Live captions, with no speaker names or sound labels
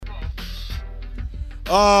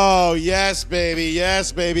Oh, yes, baby.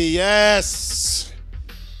 Yes, baby. Yes.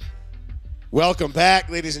 Welcome back,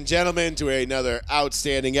 ladies and gentlemen, to another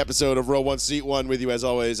outstanding episode of Row 1, Seat 1. With you, as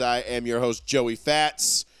always, I am your host, Joey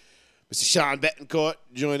Fats. Mr. Sean Betancourt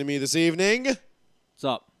joining me this evening. What's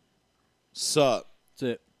up? Sup. That's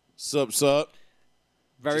it. Sup.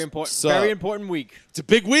 Very important. sup. Very important week. It's a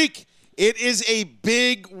big week. It is a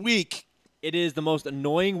big week. It is the most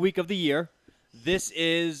annoying week of the year. This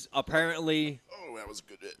is apparently. Oh, that was a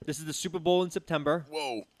good hit. This is the Super Bowl in September.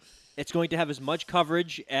 Whoa. It's going to have as much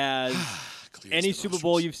coverage as any Super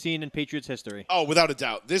Bowl you've seen in Patriots history. Oh, without a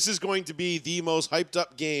doubt. This is going to be the most hyped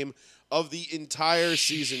up game of the entire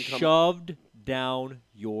season coming. Shoved down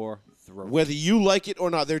your throat. Whether you like it or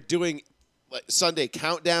not, they're doing Sunday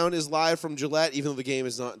Countdown is live from Gillette, even though the game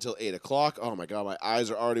is not until 8 o'clock. Oh, my God, my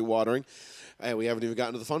eyes are already watering. And we haven't even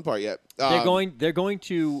gotten to the fun part yet. They're going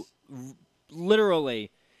to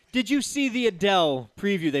literally. Did you see the Adele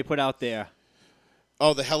preview they put out there?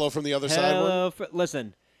 Oh, the Hello from the Other Side one?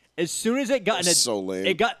 Listen, as soon as it got so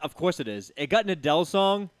lame. Of course it is. It got an Adele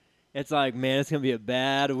song. It's like, man, it's going to be a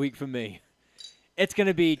bad week for me. It's going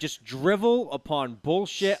to be just drivel upon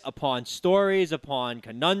bullshit, upon stories, upon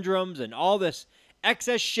conundrums, and all this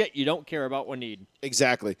excess shit you don't care about or need.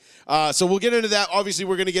 Exactly. So we'll get into that. Obviously,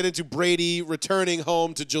 we're going to get into Brady returning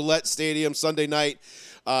home to Gillette Stadium Sunday night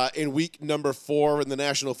in week number 4 in the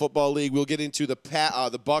National Football League. We'll get into the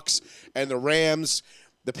Bucs and the Rams,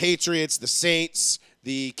 the Patriots, the Saints,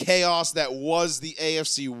 the chaos that was the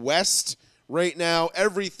AFC West right now.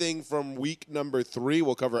 Everything from week number 3.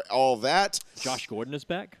 We'll cover all that. Josh Gordon is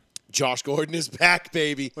back. Josh Gordon is back,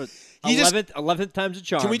 baby. 11th time's a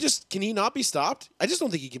charm. Can he not be stopped? I just don't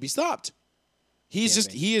think he can be stopped. He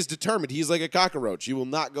is determined. He's like a cockroach. He will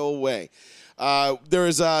not go away. There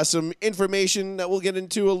is some information that we'll get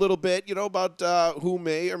into a little bit, about who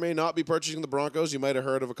may or may not be purchasing the Broncos. You might have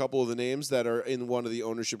heard of a couple of the names that are in one of the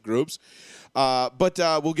ownership groups. But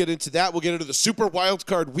we'll get into that. We'll get into the Super Wild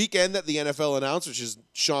Card weekend that the NFL announced, which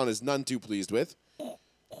Sean is none too pleased with.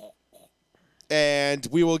 And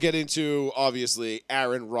we will get into, obviously,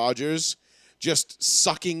 Aaron Rodgers just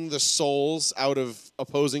sucking the souls out of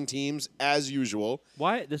opposing teams as usual.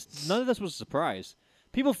 Why? None of this was a surprise.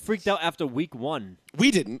 People freaked out after week 1.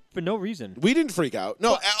 We didn't. For no reason. We didn't freak out.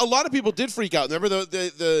 No, a lot of people did freak out. Remember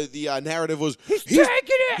the narrative was, He's tanking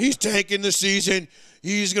it! He's tanking the season.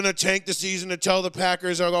 He's going to tank the season to tell the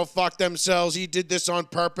Packers are going to fuck themselves. He did this on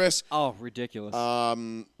purpose. Oh, ridiculous.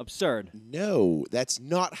 Absurd. No, that's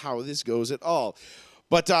not how this goes at all.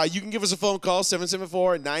 But you can give us a phone call,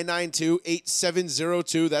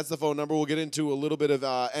 774-992-8702. That's the phone number. We'll get into a little bit of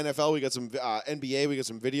NFL. We got some NBA. We got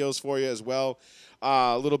some videos for you as well.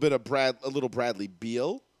 A little bit of Bradley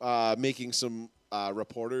Beal making some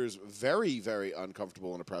reporters very, very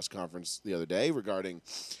uncomfortable in a press conference the other day regarding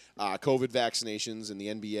COVID vaccinations in the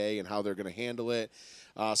NBA and how they're going to handle it,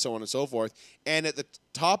 so on and so forth. And at the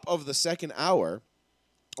top of the second hour,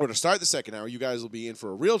 or to start the second hour, you guys will be in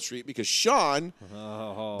for a real treat because Sean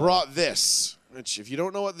brought this. Which, if you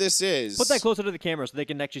don't know what this is, put that closer to the camera so they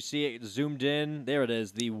can actually see it zoomed in. There it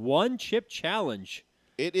is, the One Chip Challenge.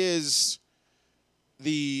 It is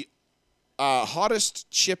the hottest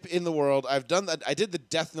chip in the world. I've done that. I did the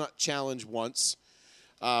Death Nut Challenge once,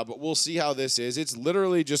 but we'll see how this is. It's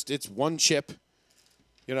literally it's one chip.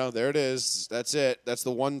 There it is. That's it. That's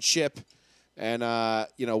the one chip, and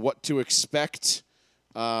what to expect.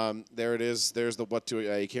 There it is. There's the what to.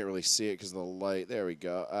 You can't really see it because of the light. There we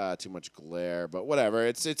go. Too much glare, but whatever.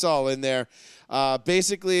 It's all in there.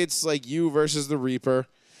 Basically, it's like you versus the Reaper.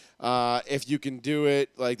 If you can do it,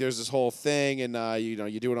 there's this whole thing, and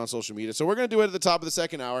you do it on social media. So we're gonna do it at the top of the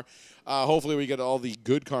second hour. Hopefully, we get all the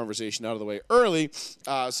good conversation out of the way early,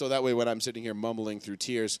 so that way when I'm sitting here mumbling through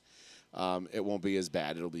tears, it won't be as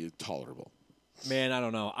bad. It'll be tolerable. Man, I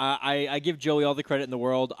don't know. I give Joey all the credit in the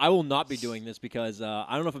world. I will not be doing this because I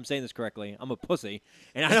don't know if I'm saying this correctly. I'm a pussy,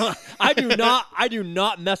 and I do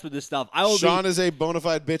not mess with this stuff. Sean is a bona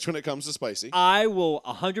fide bitch when it comes to spicy. I will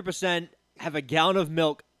 100% have a gallon of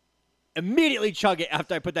milk, immediately chug it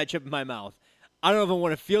after I put that chip in my mouth. I don't even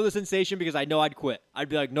want to feel the sensation because I know I'd quit. I'd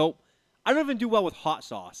be like, nope. I don't even do well with hot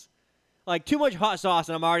sauce. Too much hot sauce,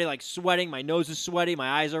 and I'm already sweating. My nose is sweaty. My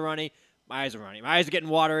eyes are runny. My eyes are getting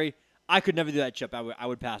watery. I could never do that chip. I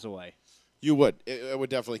would pass away. You would. It would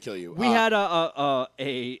definitely kill you. We had a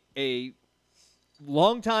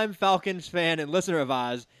longtime Falcons fan and listener of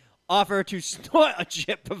ours offer to snort a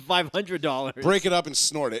chip for $500. Break it up and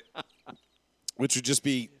snort it, which would just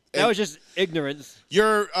be That was just ignorance.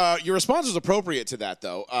 Your response was appropriate to that,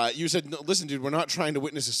 though. You said, no, "Listen, dude, we're not trying to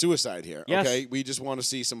witness a suicide here. Yes. Okay, we just want to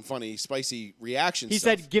see some funny, spicy reactions." He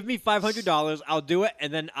said, "Give me $500, I'll do it,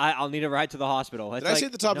 and then I'll need a ride to the hospital." Did I say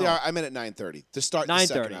at the top of the hour? I meant at 9:30 to start the 9:30.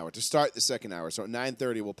 second hour. To start the second hour, so at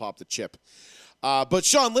 9:30 we'll pop the chip. But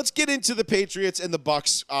Sean, let's get into the Patriots and the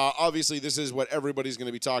Bucks. Obviously, this is what everybody's going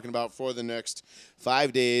to be talking about for the next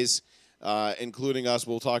 5 days. Including us.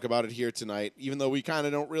 We'll talk about it here tonight, even though we kind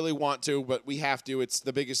of don't really want to, but we have to. It's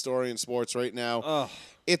the biggest story in sports right now. Ugh.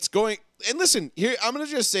 It's going – and listen, here I'm going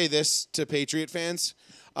to just say this to Patriot fans.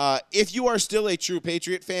 If you are still a true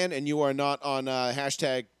Patriot fan and you are not on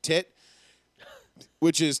hashtag tit,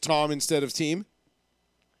 which is Tom instead of team.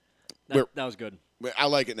 That was good. I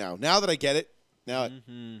like it now. Now that I get it, now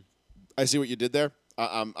I see what you did there.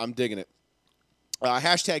 I'm digging it.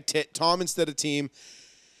 Hashtag tit, Tom instead of team.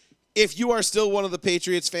 If you are still one of the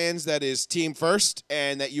Patriots fans that is team first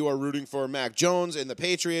and that you are rooting for Mac Jones and the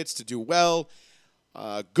Patriots to do well,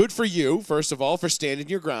 good for you, first of all, for standing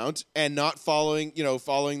your ground and not following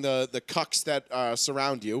the cucks that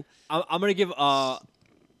surround you. I'm going to give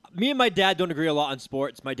me and my dad don't agree a lot on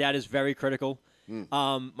sports. My dad is very critical.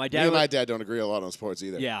 My dad Me and my dad don't agree a lot on sports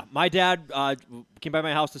either. Yeah, my dad came by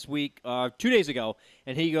my house this week, 2 days ago,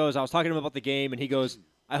 and he goes, I was talking to him about the game, and he goes,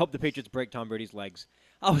 I hope the Patriots break Tom Brady's legs.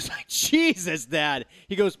 I was like, Jesus, Dad.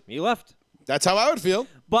 He goes, he left. That's how I would feel.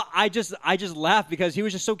 But I just laughed because he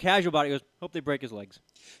was just so casual about it. He goes, hope they break his legs.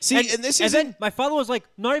 See, and then my father was like,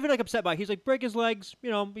 not even like upset by it. He's like, break his legs.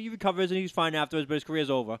 You know, he recovers and he's fine afterwards, but his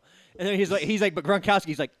career's over. And then he's like, but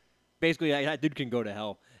Gronkowski's like, basically, that dude can go to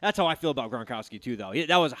hell. That's how I feel about Gronkowski too, though.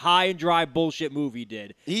 That was high and dry bullshit move he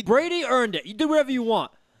did. Brady earned it. You do whatever you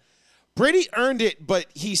want. Brady earned it, but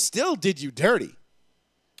he still did you dirty.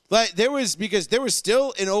 Like there was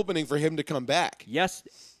still an opening for him to come back. Yes,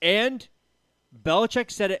 and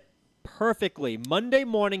Belichick said it perfectly. Monday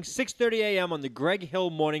morning, 6:30 a.m. on the Greg Hill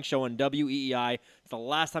Morning Show on WEEI. It's the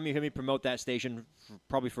last time you hear me promote that station,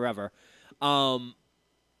 probably forever. Belichick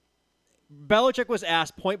was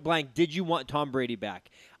asked point blank, did you want Tom Brady back?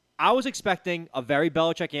 I was expecting a very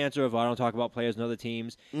Belichick answer of, I don't talk about players and other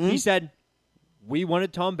teams. Mm-hmm. He said, we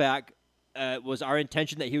wanted Tom back. It was our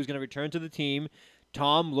intention that he was going to return to the team.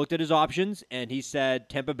 Tom looked at his options, and he said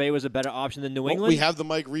Tampa Bay was a better option than New England. We have the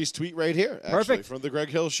Mike Reese tweet right here, actually, Perfect. From the Greg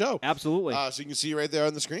Hill Show. Absolutely. So you can see right there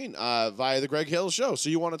on the screen via the Greg Hill Show. So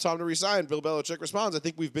you wanted Tom to resign. Bill Belichick responds. I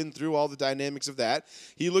think we've been through all the dynamics of that.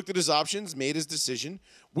 He looked at his options, made his decision.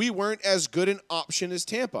 We weren't as good an option as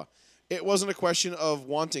Tampa. It wasn't a question of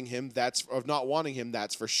wanting him. Of not wanting him.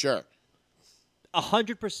 That's for sure.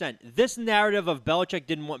 100%. This narrative of Belichick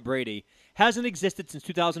didn't want Brady hasn't existed since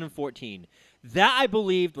 2014. That I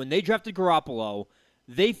believed when they drafted Garoppolo,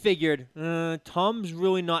 they figured Tom's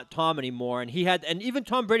really not Tom anymore, and even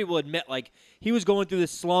Tom Brady will admit like he was going through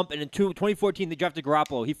this slump. And in 2014 they drafted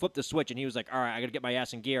Garoppolo, he flipped the switch and he was like, all right, I got to get my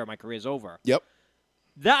ass in gear, or my career's over. Yep.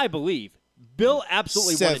 That I believe. Bill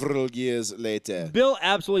absolutely Several years later. Bill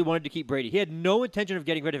absolutely wanted to keep Brady. He had no intention of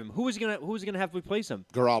getting rid of him. Who was he gonna have to replace him?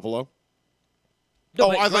 Garoppolo.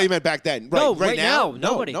 No, I thought you meant back then. Right, no, right now,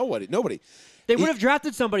 nobody. They would have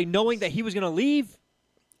drafted somebody knowing that he was going to leave.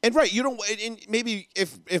 And right, you don't. And maybe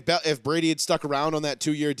if Brady had stuck around on that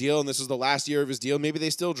 2-year deal and this was the last year of his deal, maybe they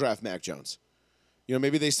still draft Mac Jones. You know,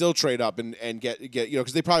 maybe they still trade up and get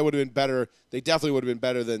because they probably would have been better. They definitely would have been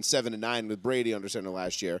better than 7-9 with Brady under center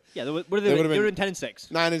last year. Yeah, they would have been 10-6,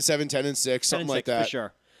 9-7, 10-6, something like that for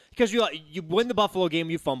sure. Because you win the Buffalo game,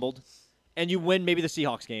 you fumbled, and you win maybe the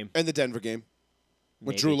Seahawks game and the Denver game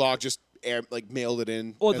when Drew Lock just mailed it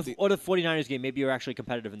in, or the 49ers game. Maybe you're actually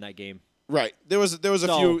competitive in that game. Right. There was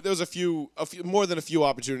a few more than a few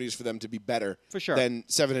opportunities for them to be better for sure than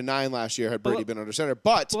 7-9 last year had Brady been under center.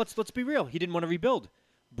 But let's be real. He didn't want to rebuild.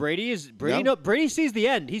 Brady sees the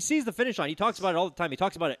end. He sees the finish line. He talks about it all the time. He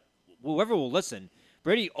talks about it. Whoever will listen.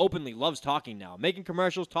 Brady openly loves talking now, making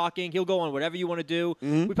commercials, talking. He'll go on whatever you want to do.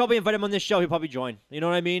 Mm-hmm. We probably invite him on this show. He'll probably join. You know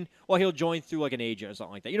what I mean? Or he'll join through like an agent or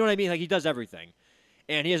something like that. You know what I mean? Like he does everything.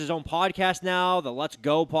 And he has his own podcast now, the Let's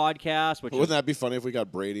Go podcast. Wouldn't that be funny if we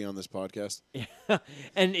got Brady on this podcast? Yeah.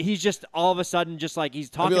 And he's just all of a sudden just like he's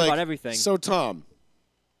talking about everything. So, Tom,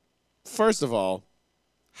 first of all,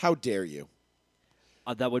 how dare you?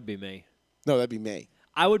 That would be me. No, that'd be me.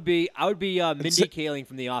 I would be Mindy Kaling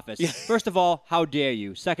from The Office. Yeah. First of all, how dare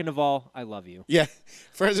you? Second of all, I love you. Yeah.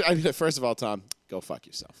 First of all, Tom, go fuck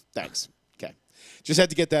yourself. Thanks. Okay. Just had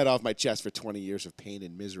to get that off my chest for 20 years of pain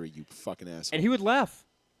and misery, you fucking asshole. And he would laugh.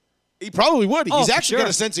 He probably would. Oh, He's for actually got sure.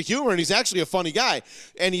 a sense of humor, and he's actually a funny guy,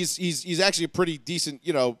 and he's actually a pretty decent,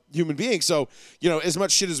 human being. So, as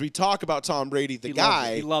much shit as we talk about Tom Brady, the He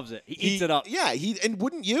guy, loves it. He eats it up. Yeah, and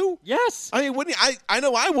wouldn't you? Yes. I mean, wouldn't you? I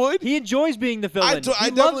know I would. He enjoys being the villain. I He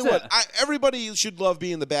definitely loves would. it. Everybody should love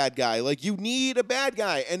being the bad guy. Like, you need a bad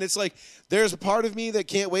guy. And it's like, there's a part of me that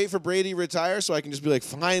can't wait for Brady to retire so I can just be like,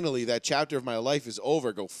 finally, that chapter of my life is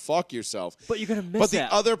over. Go fuck yourself. But you're going to miss But that.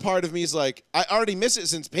 the other part of me is like, I already miss it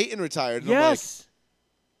since Peyton retired. And I'm like, Yes.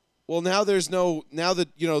 well, now that,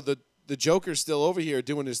 the Joker's still over here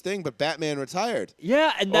doing his thing, but Batman retired.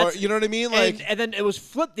 Yeah, and that's... Or, you know what I mean? Like, and then it was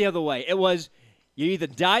flipped the other way. It was... You either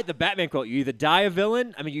die, the Batman quote, you either die a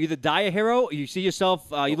villain, you either die a hero, or you see yourself,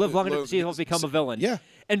 you live long enough to see yourself become a villain. Yeah.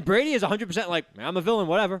 And Brady is 100% like, I'm a villain,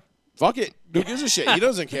 whatever. fuck it. Who gives a shit? He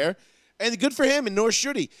doesn't care. And good for him, and nor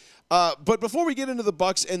should he. But before we get into the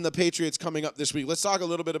Bucks and the Patriots coming up this week, let's talk a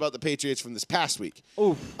little bit about the Patriots from this past week.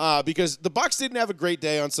 Oof. Because the Bucks didn't have a great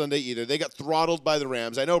day on Sunday either. They got throttled by the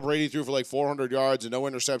Rams. I know Brady threw for like 400 yards and no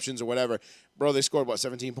interceptions or whatever. Bro, they scored,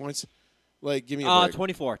 17 points? Like, give me a break.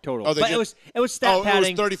 24 total. Oh, they but did? it was stat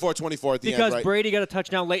padding. It was 34-24 at the because end, right? Brady got a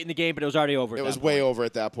touchdown late in the game, but it was already over. It was way over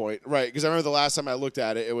at that point, right? Because I remember the last time I looked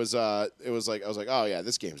at it, it was like I was like, oh yeah,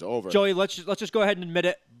 this game's over. Joey, let's just go ahead and admit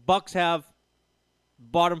it. Bucks have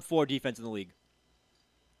bottom 4 defense in the league.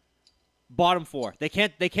 Bottom 4. They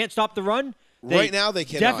can't stop the run. Right now, they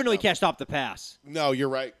cannot. definitely No. can't stop the pass. No, you're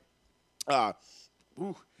right. That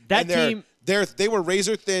And team. they were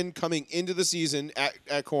razor thin coming into the season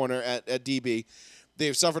at corner at DB.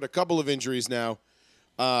 They've suffered a couple of injuries now.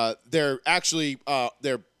 They're actually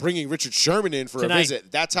they're bringing Richard Sherman in for Tonight. a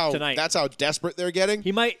visit. That's how desperate they're getting.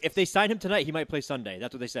 He might, if they sign him tonight, he might play Sunday.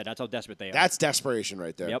 That's what they said. That's how desperate they are. That's desperation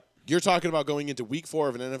right there. Yep. You're talking about going into week 4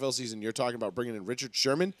 of an NFL season. You're talking about bringing in Richard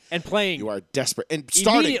Sherman. And playing. You are desperate. And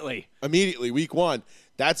starting Immediately, week 1.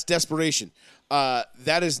 That's desperation.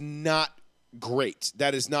 That is not great.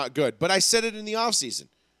 That is not good. But I said it in the offseason.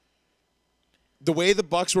 The way the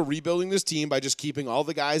Bucks were rebuilding this team by just keeping all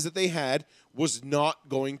the guys that they had was not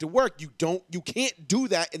going to work. You can't do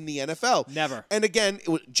that in the NFL. Never. And again,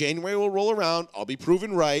 January will roll around. I'll be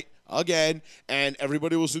proven right again, and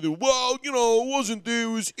everybody will say, well, it wasn't there.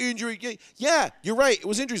 It was injury. Yeah, you're right. It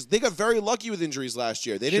was injuries. They got very lucky with injuries last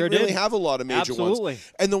year. They didn't really have a lot of major Absolutely.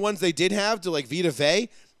 ones. And the ones they did have, to like Vita Vea,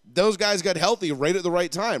 those guys got healthy right at the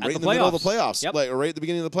right time, right in the middle of the playoffs, Yep. or right at the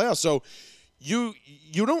beginning of the playoffs. So you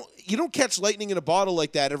don't catch lightning in a bottle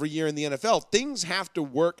like that every year in the NFL. Things have to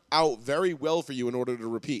work out very well for you in order to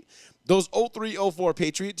repeat. Those 03-04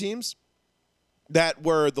 Patriot teams that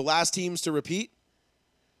were the last teams to repeat,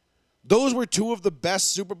 those were 2 of the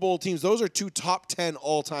best Super Bowl teams. Those are 2 top 10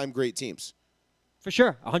 all-time great teams. For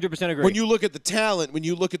sure. 100% agree. When you look at the talent, when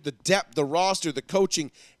you look at the depth, the roster, the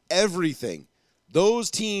coaching, everything, those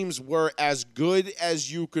teams were as good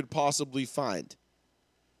as you could possibly find.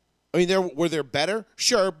 I mean, were they better?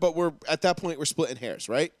 Sure, but at that point, we're splitting hairs,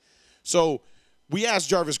 right? So we asked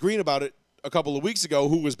Jarvis Green about it a couple of weeks ago,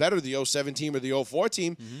 who was better, the 07 team or the 04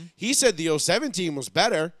 team. Mm-hmm. He said the 07 team was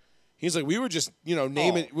better. He's like, we were just,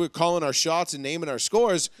 naming, we were calling our shots and naming our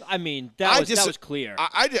scores. I mean, that was clear.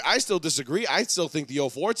 I still disagree. I still think the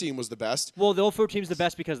 04 team was the best. Well, the 04 team's the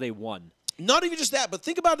best because they won. Not even just that, but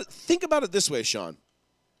think about it. Think about it this way, Sean.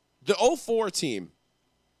 The 04 team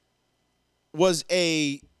was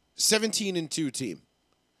a 17-2 team.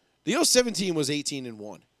 The 07 team was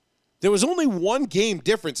 18-1. There was only one game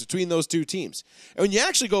difference between those 2 teams. And when you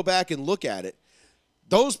actually go back and look at it,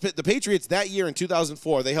 the Patriots that year in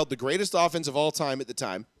 2004, they held the greatest offense of all time at the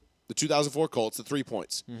time, the 2004 Colts, the 3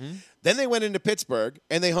 points. Mm-hmm. Then they went into Pittsburgh,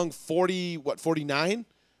 and they hung 49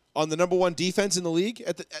 on the number 1 defense in the league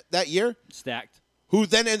at that year. Stacked. Who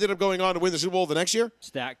then ended up going on to win the Super Bowl the next year.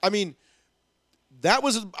 Stacked. I mean, that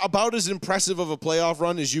was about as impressive of a playoff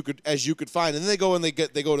run as you could find. And then they go and they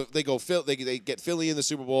get Philly in the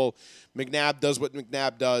Super Bowl. McNabb does what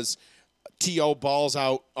McNabb does. T.O. balls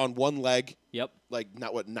out on one leg. Yep.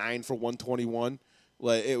 9 for 121.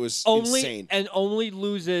 Like, it was insane. insane. And only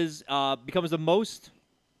loses, has the most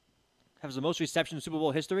receptions in Super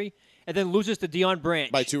Bowl history, and then loses to Deion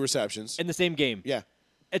Branch By 2 receptions. in the same game. Yeah.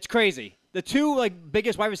 It's crazy. The 2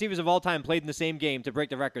 biggest wide receivers of all time played in the same game to break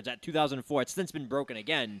the records at 2004. It's since been broken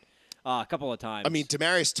again a couple of times. I mean,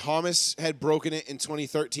 Demaryius Thomas had broken it in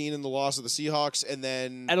 2013 in the loss of the Seahawks, and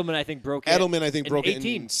then Edelman, I think, broke it. Edelman, I think, broke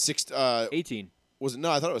 18. it in 6. 18. Was it?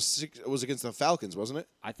 No, I thought it was 6. It was against the Falcons, wasn't it?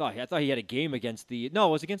 I thought he had a game against the. No,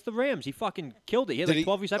 it was against the Rams. He fucking killed it. He had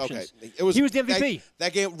 12 receptions. Okay. He was the MVP.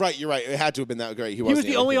 That game, right? You're right. It had to have been that great. He was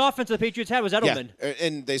the only offense the Patriots had was Edelman. Yeah,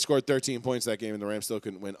 and they scored 13 points that game, and the Rams still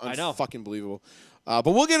couldn't win. I know. Fucking believable. But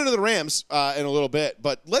we'll get into the Rams in a little bit.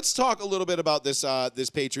 But let's talk a little bit about this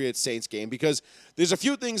Patriots-Saints game because there's a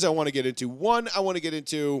few things I want to get into. One, I want to get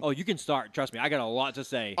into. Oh, you can start. Trust me, I got a lot to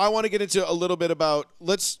say. I want to get into a little bit about.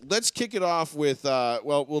 Let's kick it off with.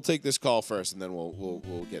 We'll take this call first, and then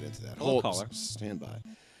we'll get into that. Hold caller. Stand by.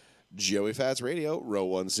 Joey Fats Radio, row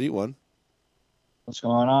 1, seat 1. What's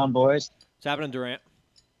going on, boys? What's happening, Durant?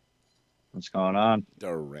 What's going on?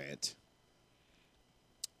 Durant,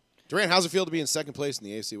 how's it feel to be in second place in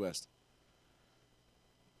the AFC West?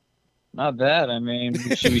 Not bad. I mean,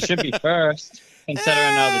 we should be first,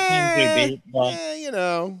 considering all the teams we beat. But, you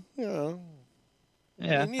know.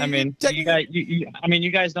 Yeah, I mean, you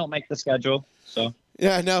guys don't make the schedule, so.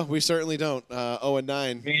 Yeah, no, we certainly don't.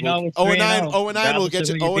 0-9. 3-0, 0-9 will get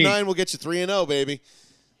you. regardless of who you 0-9 will get you 3-0, baby.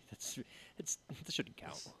 That shouldn't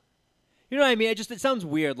count. You know what I mean? It sounds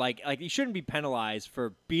weird. Like you shouldn't be penalized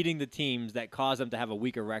for beating the teams that cause them to have a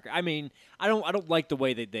weaker record. I mean, I don't like the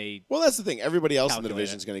way that they. Well, that's the thing. Everybody else in the calculate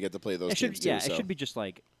division is going to get to play those It should, teams too. yeah, so. it should be just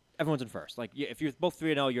like everyone's in first. Like if you're both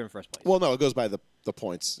 3-0, you're in first place. Well, no, it goes by the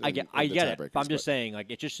points. I get it. But I'm just saying, like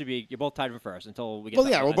it just should be you're both tied for first until we get. Well,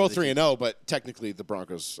 to yeah, the we're end both of the 3-0, but technically the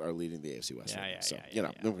Broncos are leading the AFC West. Yeah, so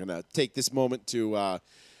yeah, we're going to take this moment to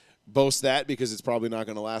boast that because it's probably not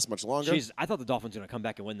going to last much longer. Jeez, I thought the Dolphins were going to come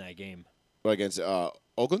back and win that game. Against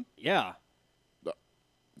Oakland. Yeah.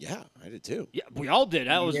 Yeah, I did too. Yeah, we all did.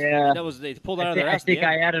 That was they pulled out of their I ass. think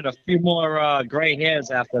I added a few more gray hairs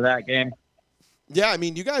after that game. Yeah, I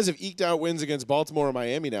mean, you guys have eked out wins against Baltimore and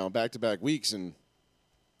Miami now in back-to-back weeks, and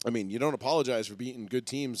I mean, you don't apologize for beating good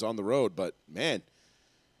teams on the road, but man,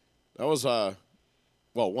 that was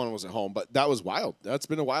one was at home, but that was wild. That's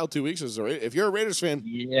been a wild 2 weeks. If you're a Raiders fan,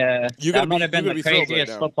 Yeah, that might have been the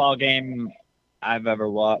craziest football game I've ever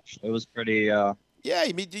watched. It was pretty. Yeah,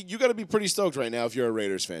 I mean, you got to be pretty stoked right now if you're a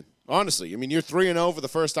Raiders fan. Honestly, I mean, you're 3-0 for the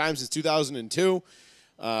first time since 2002.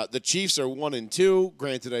 The Chiefs are 1-2.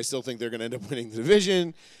 Granted, I still think they're going to end up winning the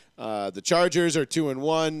division. The Chargers are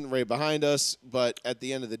 2-1, right behind us. But at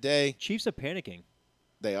the end of the day, Chiefs are panicking.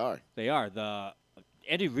 They are. They are.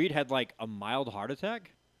 Andy Reid had like a mild heart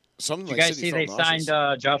attack. Something Did like you guys see they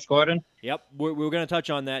signed Josh Gordon? Yep, we're going to touch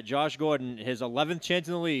on that. Josh Gordon, his 11th chance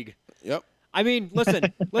in the league. Yep. I mean,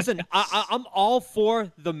 listen. I'm all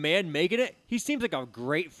for the man making it. He seems like a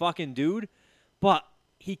great fucking dude, but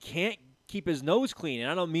he can't keep his nose clean.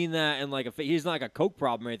 And I don't mean that in like he's not like a coke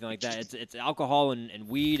problem or anything like that. It's alcohol and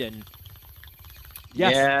weed and.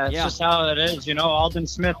 Yes, yeah, it's just how it is. You know, Aldon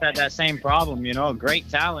Smith had that same problem. You know, great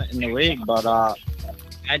talent in the league, but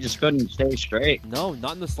I just couldn't stay straight. No,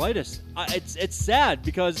 not in the slightest. It's sad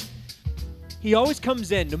because he always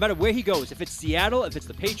comes in, no matter where he goes. If it's Seattle, if it's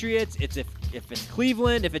the Patriots, if it's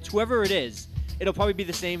Cleveland, if it's whoever it is, it'll probably be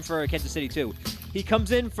the same for Kansas City too. He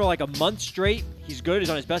comes in for like a month straight. He's good. He's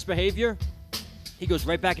on his best behavior. He goes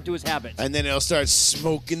right back into his habits. And then he'll start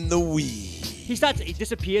smoking the weed. He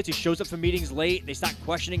disappears. He shows up for meetings late. They start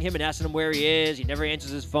questioning him and asking him where he is. He never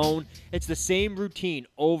answers his phone. It's the same routine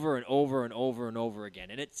over and over and over and over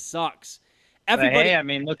again, and it sucks. Everybody. But hey, I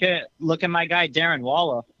mean, look at my guy Darren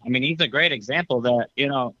Waller. I mean, he's a great example that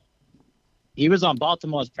he was on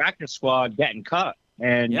Baltimore's practice squad getting cut,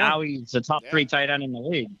 and now he's the top 3 tight end in the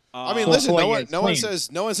league. I mean, listen, no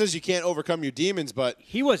one says you can't overcome your demons, but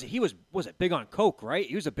he was it big on coke, right?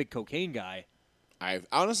 He was a big cocaine guy. I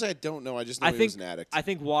don't know. I just know he was an addict. I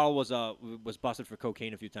think Waddle was busted for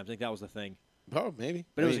cocaine a few times. I think that was the thing. Oh, maybe.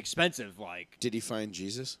 But it was expensive. Like, did he find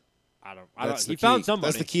Jesus? I don't. He found somebody.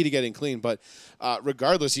 That's the key to getting clean. But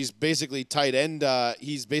regardless, he's basically tight end.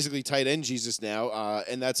 He's basically tight end Jesus now,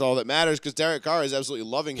 and that's all that matters because Derek Carr is absolutely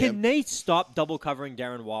loving him. Can they stop double covering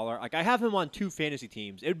Darren Waller? Like, I have him on 2 fantasy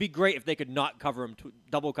teams. It would be great if they could not cover him,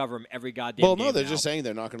 double cover him every goddamn game. Well, no, they're now. just saying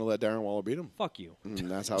they're not going to let Darren Waller beat him. Fuck you.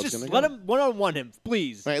 That's how it's just going to let go. him one-on-one him,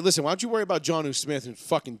 please. All right, listen. Why don't you worry about Jonnu Smith and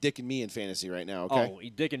fucking dicking me in fantasy right now? Okay. Oh, he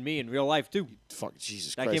dicking me in real life too. Fuck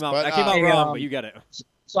Jesus That Christ. came out. But, That came out wrong, but you get it.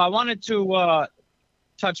 So I wanted to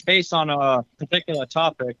touch base on a particular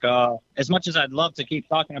topic. As much as I'd love to keep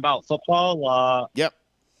talking about football, Yep.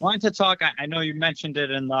 wanted to talk. I know you mentioned it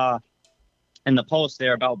in the post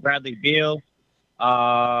there about Bradley Beal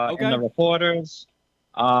and the reporters.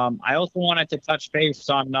 I also wanted to touch base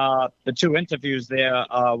on the 2 interviews there.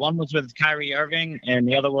 One was with Kyrie Irving, and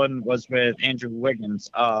the other one was with Andrew Wiggins.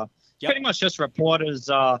 Pretty much just reporters,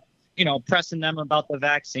 pressing them about the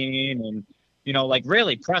vaccine and, like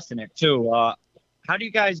really pressing it too. How do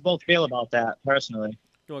you guys both feel about that personally?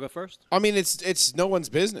 You want to go first? I mean, it's no one's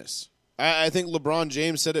business. I think LeBron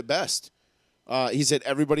James said it best. He said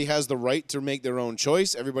everybody has the right to make their own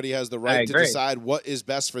choice. Everybody has the right to decide what is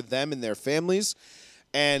best for them and their families,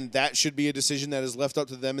 and that should be a decision that is left up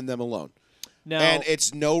to them and them alone. Now, and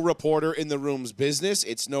it's no reporter in the room's business.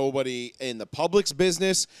 It's nobody in the public's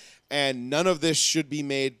business, and none of this should be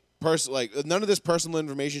made none of this personal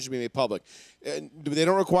information should be made public. And they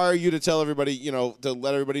don't require you to tell everybody, to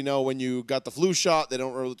let everybody know when you got the flu shot. They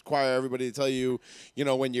don't require everybody to tell you,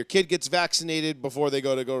 when your kid gets vaccinated before they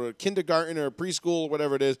go to kindergarten or preschool or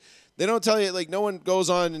whatever it is. They don't tell you, no one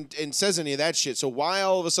goes on and says any of that shit. So why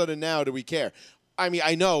all of a sudden now do we care? I mean,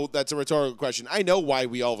 I know that's a rhetorical question. I know why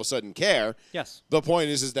we all of a sudden care. Yes. The point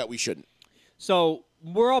is that we shouldn't. So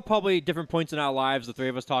we're all probably at different points in our lives, the three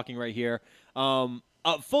of us talking right here.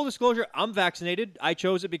 Full disclosure, I'm vaccinated. I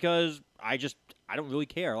chose it because I don't really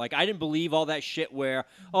care. I didn't believe all that shit where,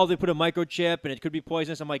 they put a microchip and it could be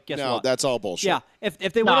poisonous. I'm like, guess what? No, that's all bullshit. Yeah. If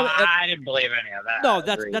they No, want to, I didn't believe any of that. no,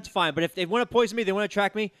 that's fine. But if they want to poison me, they want to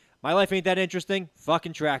track me. My life ain't that interesting.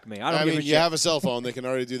 Fucking track me. I mean, give a you shit. have a cell phone. They can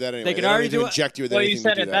already do that anyway. They can don't already need to do it. inject you with Well, anything you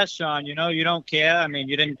said to it do best, Sean. You don't care. I mean,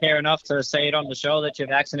 you didn't care enough to say it on the show that you're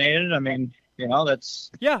vaccinated. I mean,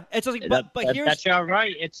 that's Yeah, it's like, but here's that's your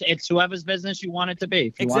right. It's whoever's business you want it to be.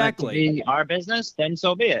 If you Exactly. want it to be our business, then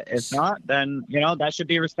so be it. If not, then that should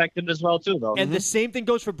be respected as well too, though. And the same thing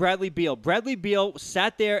goes for Bradley Beal. Bradley Beal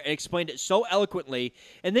sat there and explained it so eloquently,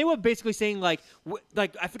 and they were basically saying I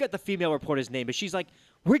forgot the female reporter's name, but she's like,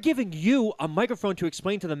 "We're giving you a microphone to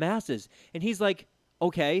explain to the masses," and he's like,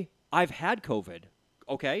 "Okay, I've had COVID."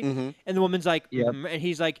 Okay, and the woman's like, Yep. and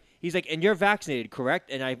he's like, and you're vaccinated,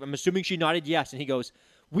 correct? And I'm assuming she nodded yes, and he goes,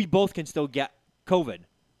 "We both can still get COVID,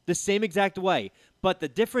 the same exact way, but the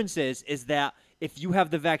difference is that if you have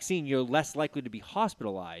the vaccine, you're less likely to be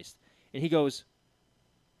hospitalized." And he goes,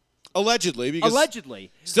 Allegedly, because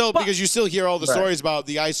because you still hear all the Right. stories about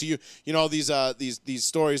the ICU. These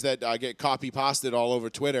stories that get copy pasted all over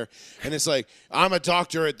Twitter, and it's like, I'm a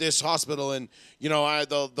doctor at this hospital, and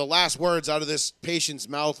the last words out of this patient's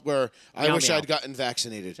mouth were, "I Meow, wish meow. I'd gotten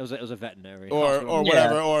vaccinated," it was a veterinary or hospital.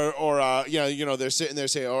 whatever, or they're sitting there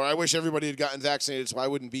saying, "Or I wish everybody had gotten vaccinated, so I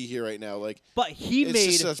wouldn't be here right now." But he it's made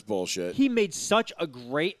just such bullshit. He made such a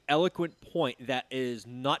great, eloquent point that is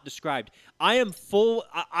not described. I am full.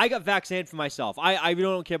 I got vaccinated for myself. I really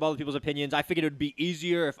don't care about other people's opinions. I figured it would be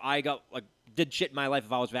easier if I got did shit in my life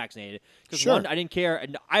if I was vaccinated. Because Sure. one, I didn't care,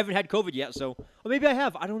 and I haven't had COVID yet. So, or maybe I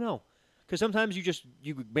have. I don't know. Because sometimes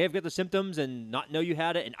you may have got the symptoms and not know you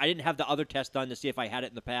had it, and I didn't have the other test done to see if I had it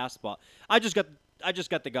in the past. But I just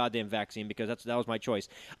got the goddamn vaccine because that was my choice.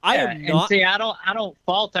 I am not. And see, I don't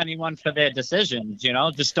fault anyone for their decisions.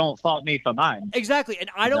 Just don't fault me for mine. Exactly, and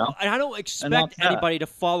I don't expect that. anybody to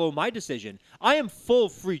follow my decision. I am full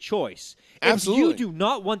free choice. Absolutely. If you do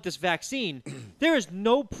not want this vaccine, there is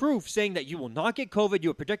no proof saying that you will not get COVID.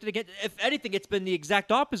 You are protected against. If anything, it's been the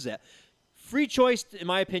exact opposite. Free choice, in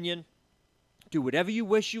my opinion. Do whatever you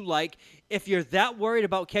wish you like. If you're that worried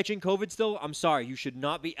about catching COVID still, I'm sorry. You should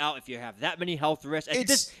not be out if you have that many health risks.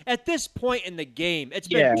 At this point in the game, it's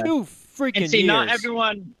been 2 freaking And see, years.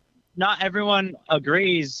 not everyone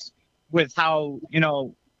agrees with how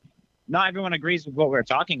not everyone agrees with what we're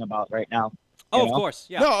talking about right now. Oh, of course.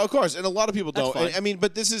 Yeah. No, of course, and a lot of people That's don't. fine. I mean,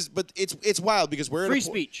 but it's wild because we're Free at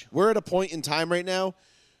speech. We're at a point in time right now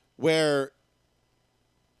where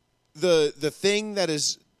the thing that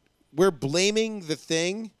is, we're blaming the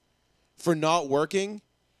thing for not working.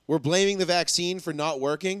 We're blaming the vaccine for not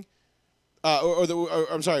working.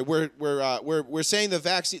 I'm sorry. We're saying the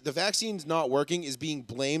vaccine's not working is being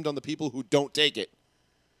blamed on the people who don't take it.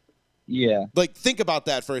 Yeah. Think about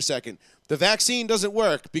that for a second. The vaccine doesn't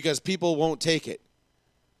work because people won't take it.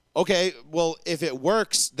 Okay, well, if it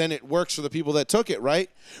works, then it works for the people that took it, right?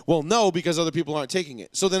 Well, no, because other people aren't taking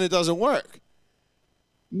it. So then it doesn't work.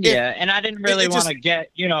 Yeah, and I didn't really it want just- to get,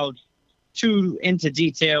 too into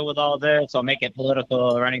detail with all this or make it political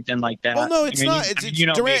or anything like that. Well, no, it's not. You, It's know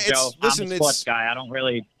me, Durant, Joe. listen, I'm a sports guy. I don't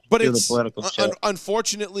really But do the it's political shit.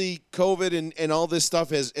 unfortunately, COVID and all this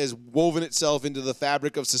stuff has woven itself into the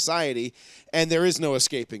fabric of society, and there is no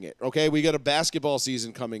escaping it. Okay, we got a basketball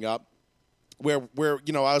season coming up, where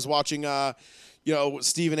I was watching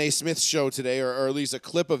Stephen A. Smith's show today, or at least a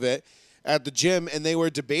clip of it at the gym, and they were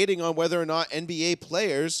debating on whether or not NBA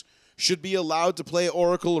players should be allowed to play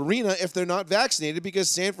Oracle Arena if they're not vaccinated, because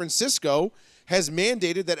San Francisco has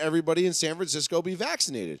mandated that everybody in San Francisco be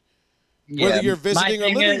vaccinated. Whether you're visiting My or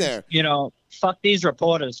thing living is, there. Fuck these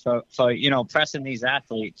reporters for pressing these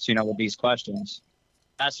athletes, with these questions.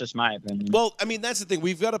 That's just my opinion. Well, I mean, that's the thing.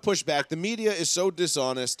 We've got to push back. The media is so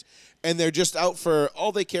dishonest, and they're just out for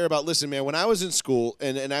all they care about. Listen, man, when I was in school,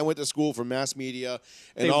 and I went to school for mass media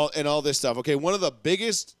and all this stuff, okay, one of the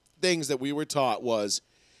biggest things that we were taught was,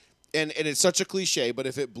 and it's such a cliche, but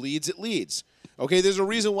if it bleeds, it leads. Okay, there's a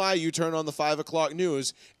reason why you turn on the 5 o'clock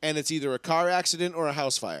news, and it's either a car accident or a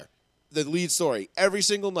house fire. the lead story every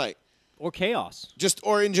single night. Or chaos.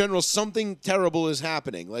 Or in general, something terrible is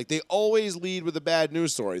happening. Like they always lead with a bad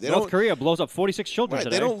news story. North Korea blows up 46 children right,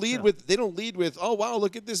 today. They don't lead with oh wow,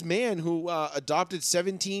 look at this man who adopted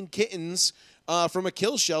 17 kittens from a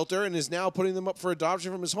kill shelter and is now putting them up for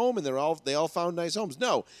adoption from his home, and they all found nice homes.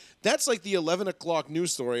 No, that's like the 11 o'clock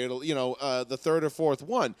news story. The third or fourth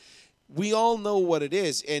one. We all know what it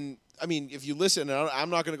is, and I mean, if you listen, and I'm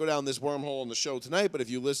not going to go down this wormhole on the show tonight, but if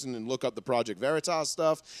you listen and look up the Project Veritas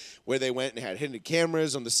stuff, where they went and had hidden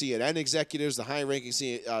cameras on the CNN executives, the high-ranking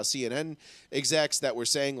CNN execs that were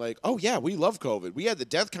saying like, "Oh yeah, we love COVID. We had the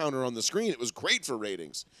death counter on the screen. It was great for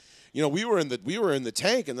ratings. You know, we were in the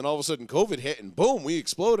tank, and then all of a sudden COVID hit, and boom, we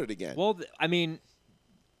exploded again." Well, I mean,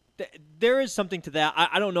 there is something to that.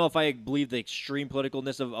 I don't know if I believe the extreme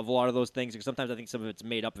politicalness of a lot of those things, because sometimes I think some of it's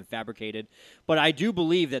made up and fabricated. But I do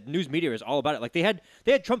believe that news media is all about it. Like they had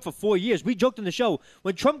Trump for 4 years. We joked in the show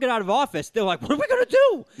when Trump got out of office, they were like, "What are we gonna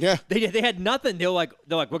do?" Yeah, they had nothing. They're like,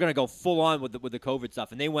 "We're gonna go full on with the COVID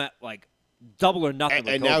stuff," and they went like double or nothing.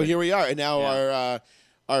 And with now COVID. here we are. And now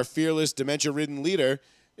our fearless dementia-ridden leader,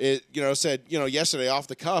 said yesterday off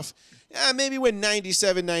the cuff, maybe when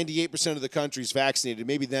 97, 98% of the country's vaccinated,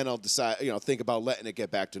 maybe then I'll decide, think about letting it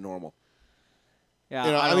get back to normal.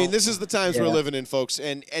 Yeah, I mean, this is the times we're living in, folks.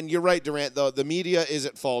 And you're right, Durant, though. The media is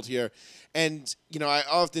at fault here. And, I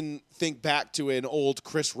often think back to an old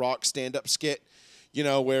Chris Rock stand-up skit,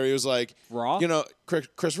 where he was like... Raw?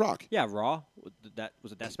 Chris Rock. Yeah, Raw.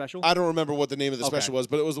 Was it that special? I don't remember what the name of the special was,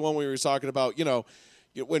 but it was the one where we were talking about,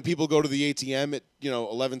 when people go to the ATM at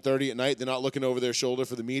 11:30 at night, they're not looking over their shoulder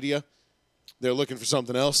for the media. They're looking for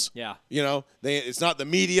something else. Yeah. It's not the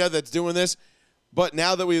media that's doing this. But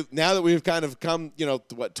now that we've kind of come,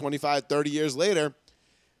 25, 30 years later,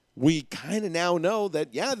 we kind of now know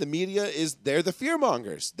that the media they're the fear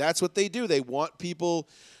mongers. That's what they do. They want people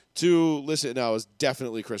to listen. No, it's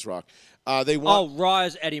definitely Chris Rock. They want Raw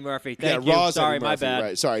is Eddie Murphy. Thank you. Raw is Sorry, Eddie my Murphy, bad.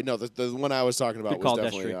 Right. Sorry, no, the one I was talking about Good was call,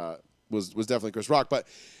 definitely was definitely Chris Rock. But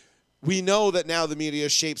we know that now the media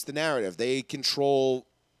shapes the narrative. They control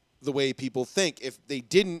the way people think. If they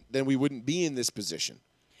didn't, then we wouldn't be in this position.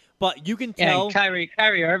 But you can tell. And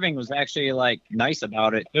Kyrie Irving was actually nice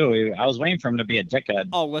about it too. I was waiting for him to be a dickhead.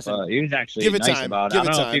 Oh, listen, he was actually nice about it. I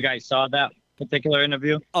don't know if you guys saw that particular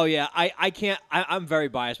interview. Oh yeah, I can't. I'm very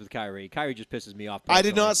biased with Kyrie. Kyrie just pisses me off.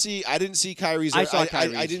 Personally. I didn't see Kyrie's. I saw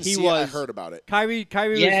Kyrie's. I didn't see it. I heard about it. Kyrie.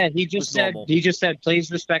 Yeah, he just said,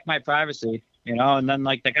 "Please respect my privacy." And then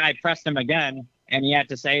the guy pressed him again. And he had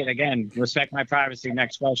to say it again. Respect my privacy.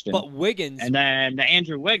 Next question. But Wiggins. And then the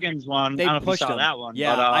Andrew Wiggins one. They I don't know if you pushed saw him. that one.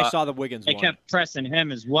 Yeah, but, I saw the Wiggins one. They kept pressing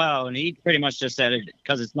him as well, and he pretty much just said it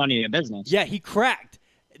because it's none of your business. Yeah, he cracked.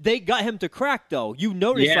 They got him to crack though. You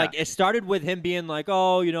notice it started with him being like,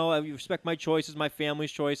 "Oh, you respect my choices, my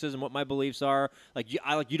family's choices, and what my beliefs are.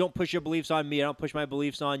 You don't push your beliefs on me. I don't push my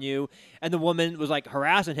beliefs on you." And the woman was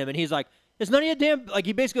harassing him, and he's like, "It's none of your damn."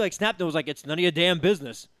 He basically snapped and was like, "It's none of your damn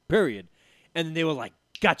business." Period. And then they were like,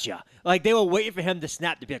 "Gotcha." They were waiting for him to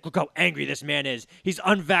snap to be like, "Look how angry this man is. He's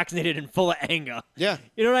unvaccinated and full of anger." Yeah.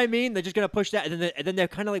 You know what I mean? They're just going to push that. And then they're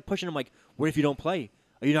kind of pushing him what if you don't play?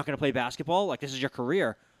 Are you not going to play basketball? This is your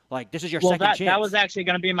career. This is your second chance. That was actually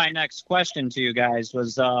going to be my next question to you guys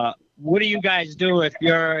was, what do you guys do if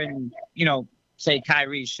you're in, say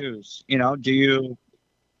Kyrie's shoes? Do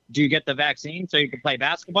you get the vaccine so you can play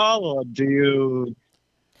basketball, or do you...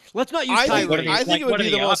 Let's not use Kyrie. I think it would be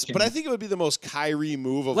the most, but I think it would be the most Kyrie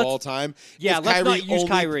move of all time. Yeah, let's not use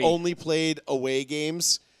Kyrie. Only played away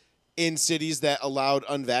games in cities that allowed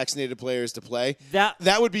unvaccinated players to play.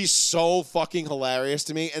 That would be so fucking hilarious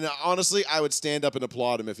to me. And honestly, I would stand up and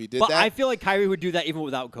applaud him if he did that. But I feel like Kyrie would do that even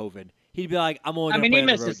without COVID. He'd be like, "I'm only going to play on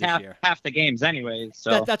the road this year." he misses half the games anyways.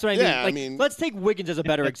 So that's what I mean. Let's take Wiggins as a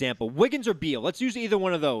better example. Wiggins or Beal. Let's use either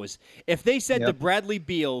one of those. If they said to Bradley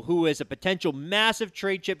Beal, who is a potential massive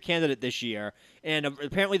trade chip candidate this year, and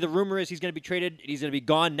apparently the rumor is he's going to be traded, he's going to be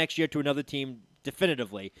gone next year to another team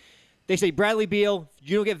definitively. They say, "Bradley Beal, if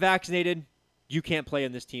you don't get vaccinated, you can't play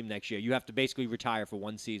on this team next year. You have to basically retire for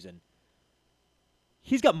one season."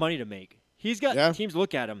 He's got money to make. He's got teams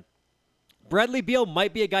look at him. Bradley Beal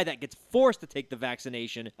might be a guy that gets forced to take the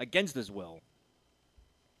vaccination against his will.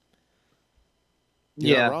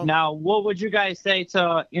 Yeah. Now, what would you guys say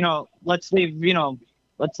to, let's leave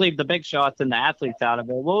the big shots and the athletes out of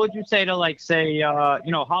it. What would you say to, say,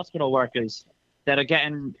 hospital workers that are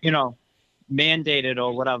getting, mandated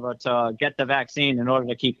or whatever to get the vaccine in order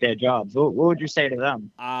to keep their jobs? What would you say to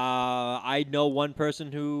them? I know one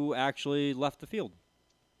person who actually left the field.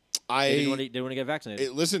 They didn't want to get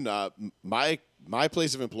vaccinated. Listen, my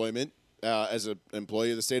place of employment as an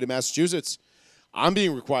employee of the state of Massachusetts, I'm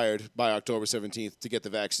being required by October 17th to get the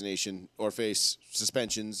vaccination or face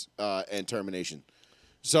suspensions and termination.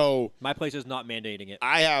 So my place is not mandating it.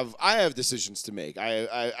 I have decisions to make.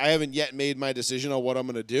 I haven't yet made my decision on what I'm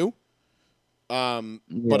going to do.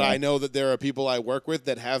 But I know that there are people I work with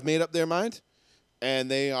that have made up their mind,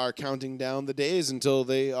 and they are counting down the days until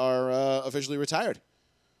they are officially retired.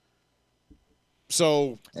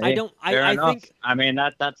 So I don't. I think. I mean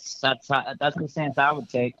that's the stance I would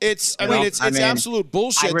take. It's absolute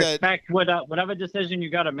bullshit. I respect whatever decision you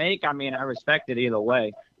got to make. I mean, I respect it either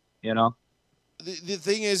way. You know. The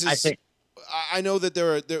thing is I know that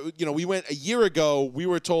there we went a year ago. We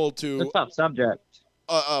were told to. It's a tough subject.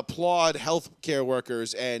 Applaud healthcare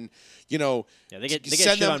workers and they get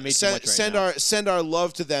shit on me too much right now. Send our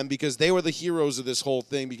love to them because they were the heroes of this whole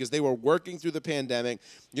thing because they were working through the pandemic,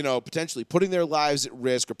 potentially putting their lives at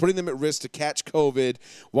risk or putting them at risk to catch COVID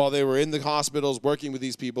while they were in the hospitals working with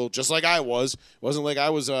these people, just like I was. It wasn't like I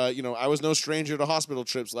was I was no stranger to hospital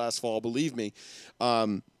trips last fall, believe me.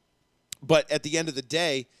 But at the end of the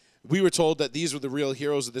day, we were told that these were the real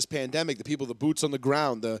heroes of this pandemic, the people, the boots on the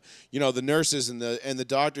ground, the nurses and the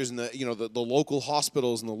doctors and the local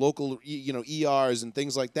hospitals and the local ERs and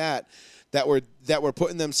things like that were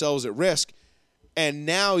putting themselves at risk. And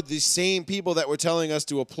now the same people that were telling us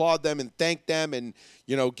to applaud them and thank them and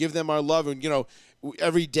give them our love and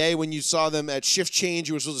every day when you saw them at shift change,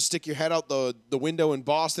 you were supposed to stick your head out the window in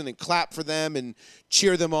Boston and clap for them and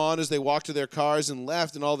cheer them on as they walked to their cars and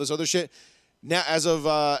left and all this other shit. Now, as of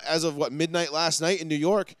what, midnight last night in New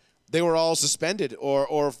York, they were all suspended or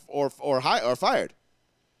fired.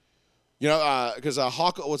 Because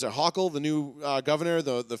Hochul, the new governor,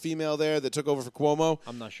 the female there that took over for Cuomo.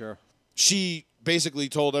 I'm not sure. She basically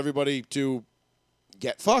told everybody to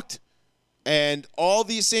get fucked, and all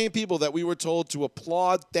these same people that we were told to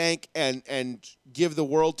applaud, thank, and give the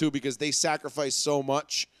world to because they sacrificed so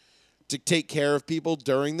much to take care of people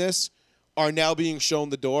during this are now being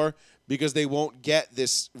shown the door. Because they won't get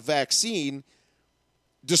this vaccine,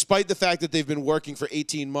 despite the fact that they've been working for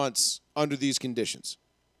 18 months under these conditions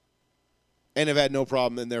and have had no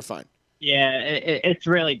problem, and they're fine. Yeah, it's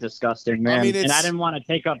really disgusting, man. I mean, and I didn't want to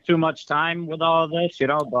take up too much time with all of this,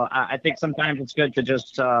 but I think sometimes it's good to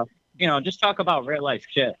just, just talk about real life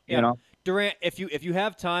shit, Durant, if you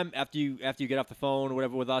have time after you get off the phone or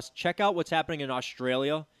whatever with us, check out what's happening in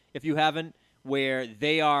Australia if you haven't. Where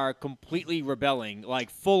they are completely rebelling,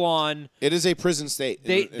 like full on. It is a prison state.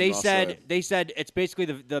 They said it's basically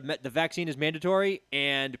the vaccine is mandatory,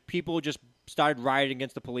 and people just started rioting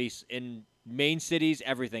against the police in main cities.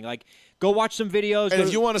 Everything, like, go watch some videos. And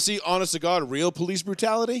if you want to see honest to God real police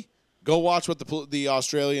brutality, go watch what the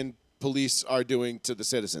Australian police are doing to the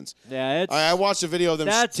citizens. Yeah, I watched a video of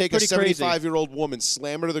them take a 75-year-old woman,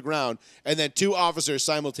 slam her to the ground, and then two officers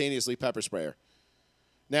simultaneously pepper spray her.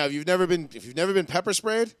 Now, if you've never been pepper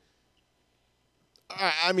sprayed,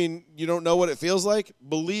 I mean, you don't know what it feels like.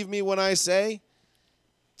 Believe me when I say,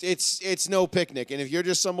 it's no picnic. And if you're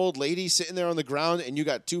just some old lady sitting there on the ground and you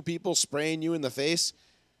got two people spraying you in the face,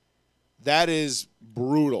 that is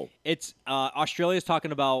brutal. It's Australia's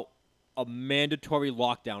talking about a mandatory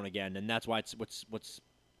lockdown again, and that's why it's what's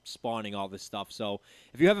spawning all this stuff. So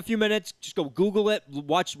if you have a few minutes, just go Google it,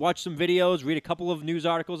 watch some videos, read a couple of news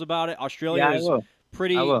articles about it. Australia is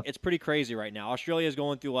it's pretty crazy right now. Australia is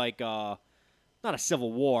going through like not a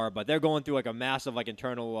civil war, but they're going through like a massive like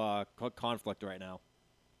internal conflict right now.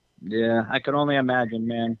 Yeah, I can only imagine,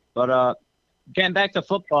 man. But getting back to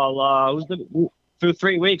football, through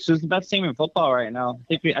 3 weeks, who's the best team in football right now?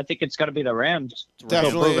 I think it's got to be the Rams.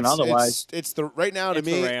 Definitely, otherwise. It's the right now to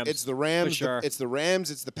me. It's the Rams. For sure. It's the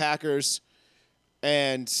Rams. It's the Packers.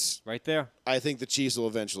 And right there, I think the Chiefs will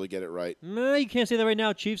eventually get it right. No, you can't say that right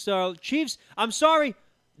now. Chiefs. I'm sorry.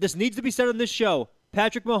 This needs to be said on this show.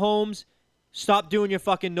 Patrick Mahomes, stop doing your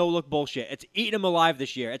fucking no-look bullshit. It's eating him alive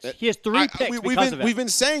this year. He has 3 picks because of it. We've been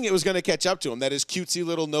saying it was going to catch up to him. That his cutesy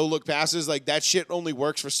little no-look passes, like that shit only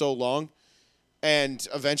works for so long. And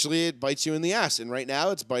eventually it bites you in the ass. And right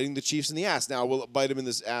now it's biting the Chiefs in the ass. Now, will it bite him in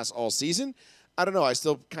this ass all season? I don't know. I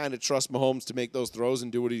still kind of trust Mahomes to make those throws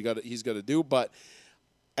and do what he's got to do. But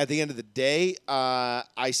at the end of the day,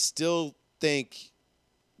 I still think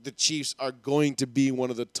the Chiefs are going to be one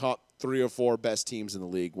of the top 3 or 4 best teams in the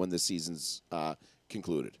league when the season's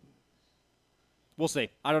concluded. We'll see.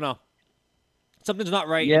 I don't know. Something's not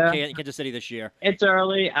right in Kansas City this year. It's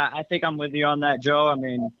early. I think I'm with you on that, Joe. I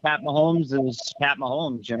mean, Pat Mahomes is Pat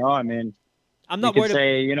Mahomes, I mean, I'm not you worried. Could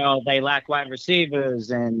say, they lack wide receivers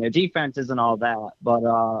and their defense isn't all that. But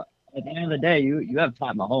at the end of the day, you have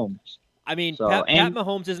Pat Mahomes. I mean, Pat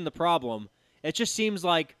Mahomes isn't the problem. It just seems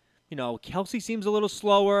like Kelsey seems a little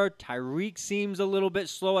slower. Tyreek seems a little bit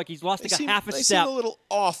slow. Like he's lost a half a they step. seem a little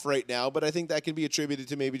off right now, but I think that can be attributed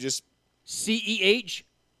to maybe just CEH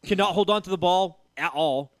cannot hold on to the ball at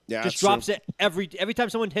all. Yeah, just drops it every time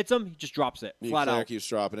someone hits him. He just drops it flat out. Keeps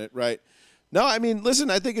dropping it, right? No, I mean,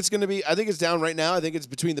 listen. I think it's down right now. I think it's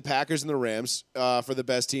between the Packers and the Rams for the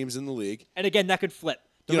best teams in the league. And again, that could flip.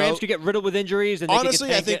 The Rams could get riddled with injuries, and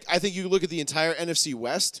honestly, I think you look at the entire NFC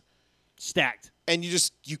West stacked, and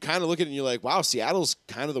you kind of look at it and you're like, wow, Seattle's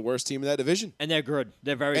kind of the worst team in that division, and they're good.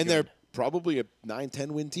 They're very good. And they're probably a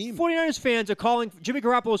 9-10 win team. 49ers fans are calling Jimmy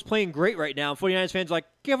Garoppolo is playing great right now. 49ers fans are like,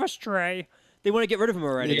 give us Trey. They want to get rid of him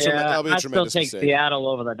already. Yeah, I'd still take Seattle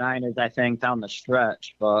over the Niners, I think, down the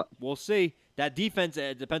stretch. But we'll see. That defense,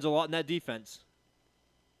 it depends a lot on that defense.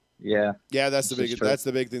 Yeah. Yeah, that's the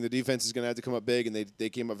big thing. The defense is going to have to come up big, and they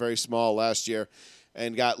came up very small last year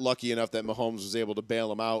and got lucky enough that Mahomes was able to bail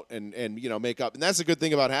them out and make up. And that's the good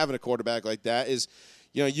thing about having a quarterback like that is,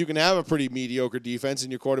 you can have a pretty mediocre defense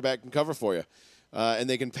and your quarterback can cover for you. And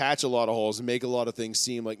they can patch a lot of holes and make a lot of things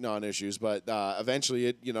seem like non-issues, but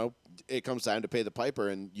eventually it comes time to pay the piper,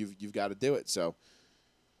 and you've got to do it. So,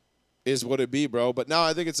 is what it be, bro. But no,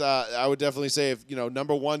 I think it's. I would definitely say if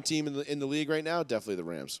number one team in the league right now, definitely the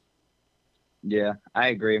Rams. Yeah, I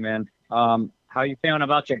agree, man. How are you feeling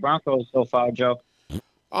about your Broncos so far, Joe?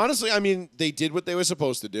 Honestly, I mean, they did what they were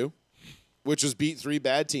supposed to do, which was beat 3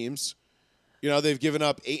 bad teams. They've given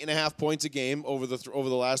up 8.5 points a game over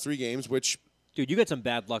the last 3 games, which. Dude, you got some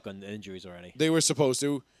bad luck on the injuries already. They were supposed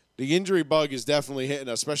to. The injury bug is definitely hitting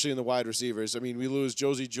us, especially in the wide receivers. I mean, we lose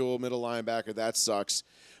Josie Jewell, middle linebacker. That sucks.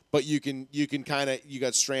 But you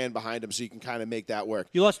got Strand behind him, so you can kind of make that work.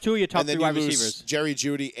 You lost 2 of your top 3 wide lose receivers. Jerry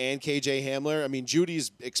Jeudy and KJ Hamler. I mean,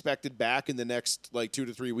 Judy's expected back in the next 2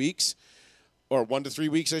 to 3 weeks. Or 1 to 3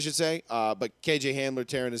 weeks, I should say. But KJ Hamler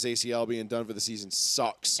tearing his ACL being done for the season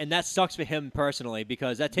sucks. And that sucks for him personally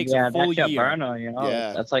because that takes a full year. Yeah, burner,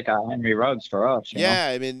 Yeah. That's like a Henry Ruggs for us.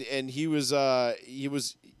 I mean, and he was,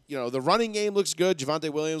 the running game looks good. Javonte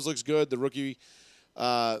Williams looks good. The rookie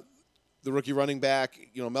running back,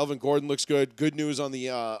 Melvin Gordon looks good. Good news on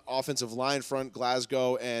the offensive line front,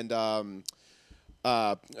 Glasgow and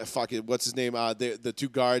what's his name? The 2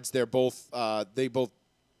 guards. They both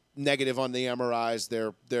negative on the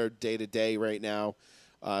MRIs. They're day-to-day right now.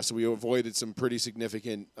 So we avoided some pretty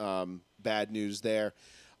significant bad news there.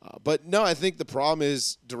 But no, I think the problem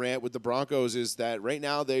is, Durant, with the Broncos is that right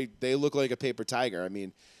now they look like a paper tiger. I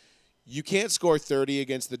mean, you can't score 30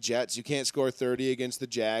 against the Jets. You can't score 30 against the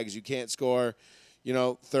Jags. You can't score,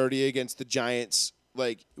 30 against the Giants.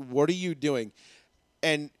 Like, what are you doing?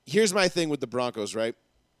 And here's my thing with the Broncos, right?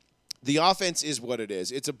 The offense is what it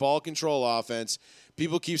is. It's a ball control offense.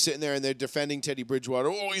 People keep sitting there and they're defending Teddy Bridgewater.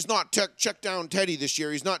 Oh, he's not check down Teddy this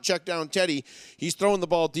year. He's not check down Teddy. He's throwing the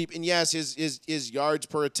ball deep. And yes, his yards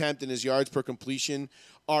per attempt and his yards per completion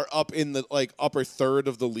are up in the upper third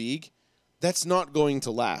of the league. That's not going to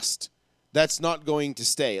last. That's not going to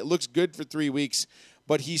stay. It looks good for 3 weeks,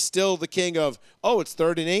 but he's still the king of, it's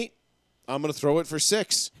 3rd and 8. I'm going to throw it for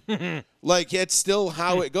 6. It's still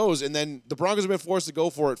how it goes. And then the Broncos have been forced to go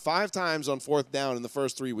for it 5 times on 4th down in the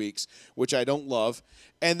first 3 weeks, which I don't love.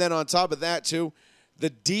 And then on top of that, too, the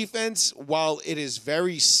defense, while it is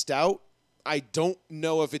very stout, I don't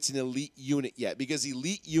know if it's an elite unit yet because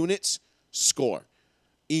elite units score.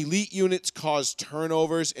 Elite units cause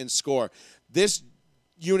turnovers and score. This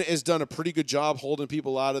unit has done a pretty good job holding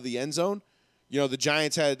people out of the end zone. The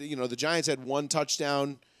Giants had 1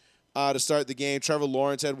 touchdown to start the game. Trevor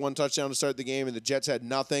Lawrence had 1 touchdown to start the game, and the Jets had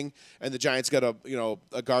nothing. And the Giants got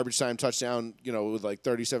a garbage time touchdown, with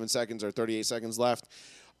 37 seconds or 38 seconds left.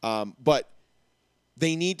 But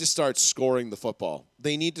they need to start scoring the football.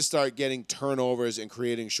 They need to start getting turnovers and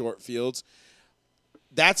creating short fields.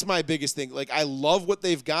 That's my biggest thing. I love what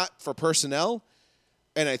they've got for personnel,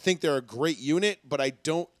 and I think they're a great unit. But I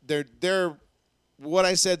don't. They're what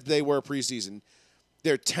I said they were preseason.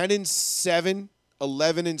 They're 10-7.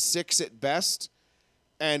 11-6 at best,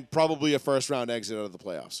 and probably a first-round exit out of the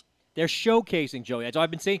playoffs. They're showcasing, Joey. That's all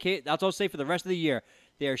I've been saying. That's all I'll say for the rest of the year.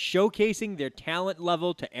 They're showcasing their talent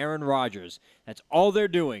level to Aaron Rodgers. That's all they're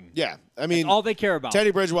doing. Yeah, I mean, that's all they care about.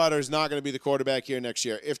 Teddy Bridgewater is not going to be the quarterback here next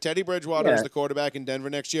year. If Teddy Bridgewater is the quarterback in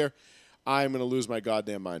Denver next year, I'm going to lose my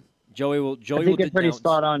goddamn mind. Joey will. I think it's pretty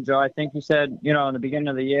spot on, Joe. I think you said, in the beginning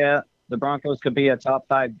of the year, the Broncos could be a top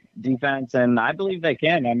 5 defense, and I believe they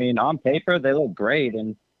can. I mean, on paper, they look great,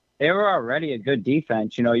 and they were already a good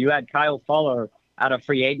defense. You had Kyle Fuller out of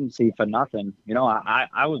free agency for nothing.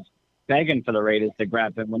 I was begging for the Raiders to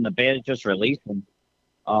grab him when the Bears just released him.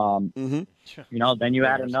 Then you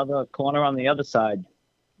add another corner on the other side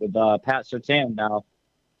with Pat Surtain now.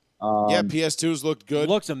 Yeah, PS2's looked good.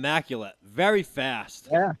 Looks immaculate. Very fast.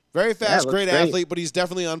 Yeah. Very fast, looks great great. athlete, but he's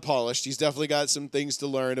definitely unpolished. He's definitely got some things to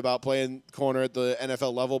learn about playing corner at the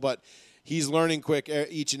NFL level, but he's learning quick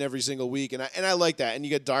each and every single week, and I like that. And you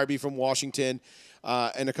get Darby from Washington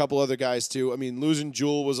and a couple other guys too. I mean, losing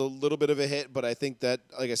Jewell was a little bit of a hit, but I think that,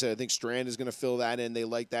 like I said, I think Strand is going to fill that in. They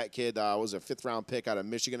like that kid. Was a 5th-round pick out of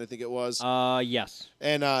Michigan, I think it was. Yes.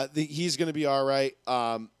 And he's going to be all right.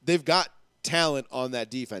 They've got talent on that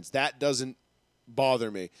defense. That doesn't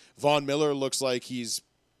bother me. Von Miller looks like he's,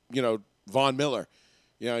 Von Miller.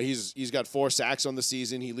 He's got 4 sacks on the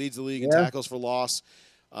season. He leads the league in tackles for loss.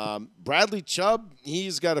 Bradley Chubb,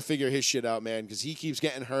 he's got to figure his shit out, man, because he keeps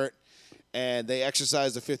getting hurt. And they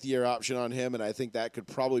exercised a 5th-year option on him, and I think that could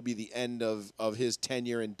probably be the end of his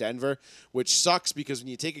tenure in Denver, which sucks because when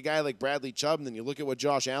you take a guy like Bradley Chubb and then you look at what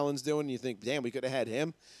Josh Allen's doing, and you think, damn, we could have had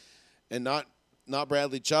him and not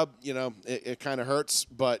Bradley Chubb, it kind of hurts.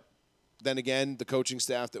 But then again, the coaching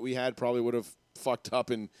staff that we had probably would have fucked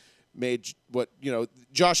up and made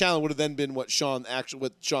Josh Allen would have then been what Sean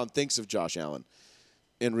thinks of Josh Allen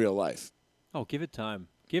in real life. Oh, give it time.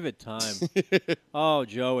 Give it time. Oh,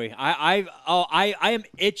 Joey. I am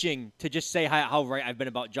itching to just say how right I've been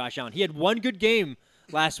about Josh Allen. He had one good game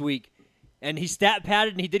last week, and he stat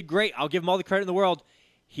padded, and he did great. I'll give him all the credit in the world.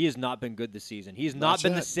 He has not been good this season. He's not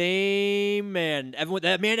been the same man.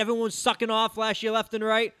 Everyone's sucking off last year left and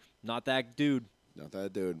right. Not that dude. Not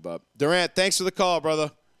that dude. But Durant, thanks for the call, brother.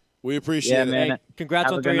 We appreciate it. Man. Hey, congrats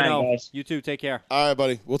Have on a good night, 3-0. guys. You too. Take care. All right,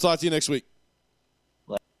 buddy. We'll talk to you next week.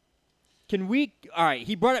 Can we? All right.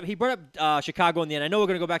 He brought up Chicago in the end. I know we're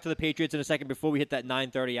going to go back to the Patriots in a second before we hit that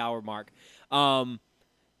 9:30 hour mark.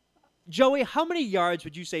 Joey, how many yards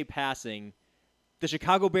would you say passing the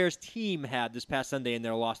Chicago Bears team had this past Sunday in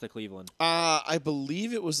their loss to Cleveland? I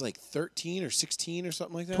believe it was like 13 or 16 or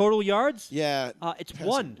something like that. Total yards? Yeah. It's passing.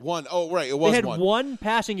 one. One. Oh, right. It was They had one. one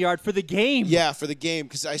passing yard for the game. Yeah, for the game,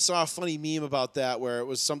 because I saw a funny meme about that where it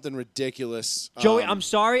was something ridiculous. Joey, I'm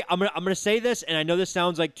sorry. I'm gonna say this, and I know this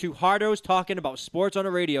sounds like two hardos talking about sports on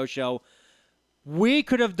a radio show. We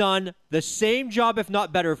could have done the same job, if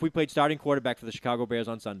not better, if we played starting quarterback for the Chicago Bears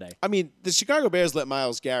on Sunday. I mean, the Chicago Bears let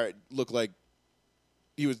Myles Garrett look like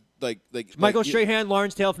he was like Michael Strahan,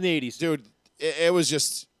 Lawrence Taylor from the 80s. Dude, it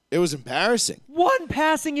was embarrassing. One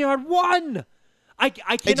passing yard, one. I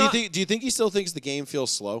cannot. Hey, do you think he still thinks the game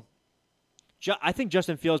feels slow? I think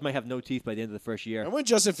Justin Fields might have no teeth by the end of the first year. And when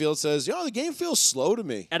Justin Fields says, the game feels slow to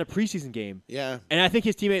me. At a preseason game. Yeah. And I think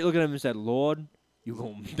his teammate looked at him and said, Lord, you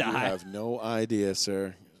going to die. You have no idea,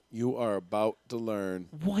 sir. You are about to learn.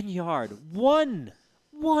 1 yard. One.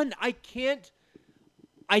 I can't.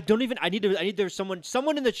 I need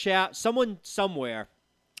someone in the chat, someone somewhere.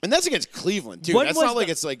 And that's against Cleveland, too. That's not like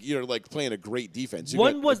it's like you're like playing a great defense.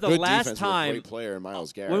 When was the last time? A great player,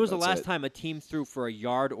 Myles Garrett. When was the last time a team threw for a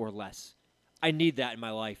yard or less? I need that in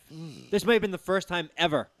my life. This may have been the first time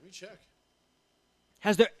ever. Let me check.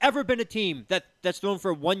 Has there ever been a team that's thrown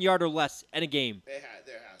for 1 yard or less in a game? There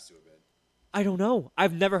has to have been. I don't know.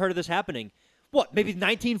 I've never heard of this happening. What, maybe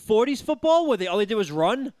 1940s football where all they did was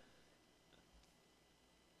run?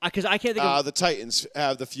 Because I can't think of... The Titans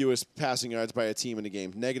have the fewest passing yards by a team in a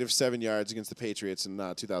game. -7 yards against the Patriots in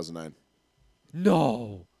 2009.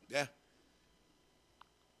 No. Yeah.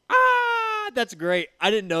 That's great.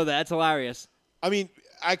 I didn't know that. That's hilarious. I mean,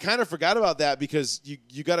 I kind of forgot about that because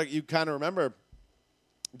you kind of remember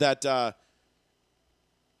that the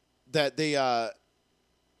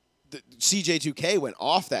CJ2K went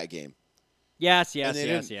off that game. Yes.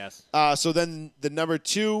 So then the number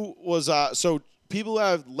 2 was so people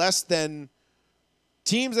have less than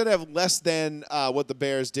teams that have less than what the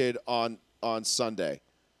Bears did on Sunday.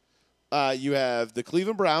 You have the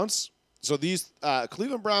Cleveland Browns. So these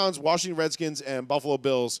Cleveland Browns, Washington Redskins, and Buffalo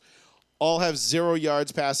Bills all have 0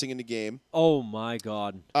 yards passing in the game. Oh, my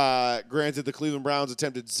God. Granted, the Cleveland Browns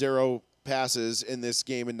attempted 0 passes in this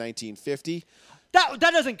game in 1950. That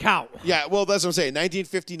doesn't count. Yeah, well, that's what I'm saying.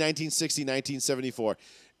 1950, 1960, 1974.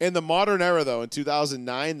 In the modern era, though, in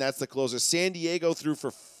 2009, that's the closest. San Diego threw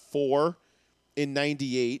for 4 in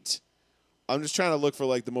 98. I'm just trying to look for,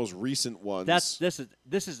 like, the most recent ones. This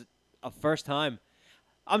is a first time.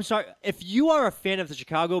 I'm sorry. If you are a fan of the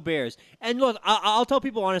Chicago Bears, and look, I'll tell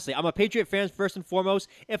people honestly, I'm a Patriot fan first and foremost.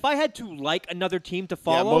 If I had to like another team to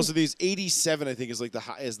follow, yeah, most of these 87, I think, is like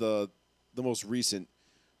the most recent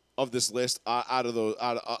of this list outside of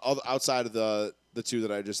the 2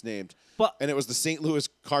 that I just named. And it was the St. Louis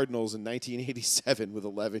Cardinals in 1987 with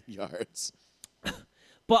 11 yards.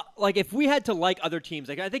 But, like, if we had to like other teams,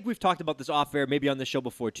 like, I think we've talked about this off air, maybe on the show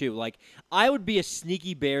before, too. Like, I would be a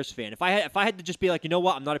sneaky Bears fan. If I had to just be like, you know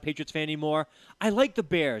what, I'm not a Patriots fan anymore. I like the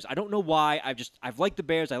Bears. I don't know why. I've liked the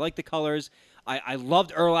Bears. I like the colors. I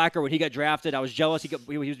loved Urlacher when he got drafted. I was jealous.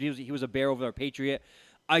 He was a Bear over a Patriot.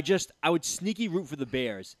 I would sneaky root for the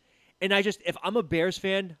Bears. And if I'm a Bears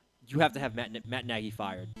fan, you have to have Matt Nagy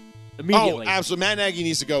fired immediately. Oh, absolutely. Matt Nagy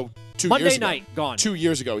needs to go 2 years ago. Monday night, gone. 2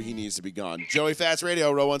 years ago, he needs to be gone. Joey Fats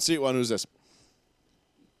Radio, row one, seat one. Who's this?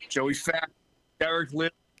 Joey Fats, Derek Lil.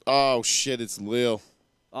 Oh, shit, it's Lil.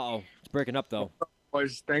 Uh-oh. It's breaking up, though.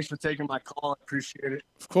 Boys, thanks for taking my call. I appreciate it.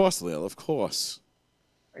 Of course, Lil, of course.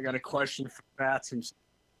 I got a question for Fats.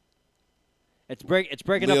 It's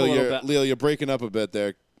breaking Lil, up a little bit. Lil, you're breaking up a bit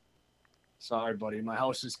there. Sorry, buddy. My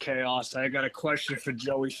house is chaos. I got a question for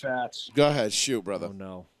Joey Fats. Go ahead, shoot, brother. Oh,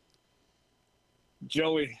 no.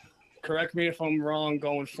 Joey, correct me if I'm wrong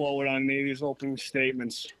going forward on any of these opening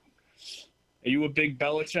statements. Are you a big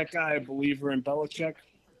Belichick guy, a believer in Belichick?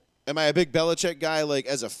 Am I a big Belichick guy? Like,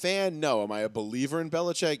 as a fan, no. Am I a believer in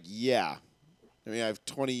Belichick? Yeah. I mean, I have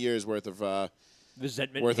 20 years worth of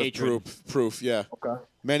Resentment, worth hatred. of proof. Yeah. Okay.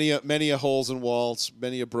 Many a holes in walls,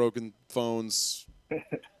 many a broken phones.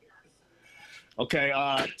 Okay.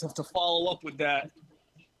 To follow up with that,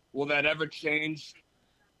 will that ever change?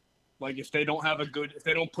 Like, if they don't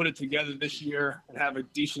put it together this year and have a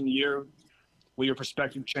decent year, will your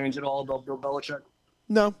perspective change at all about Bill Belichick?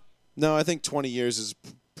 No. I think 20 years is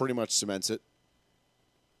pretty much cements it.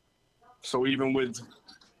 So even with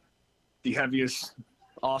the heaviest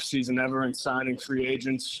offseason ever and signing free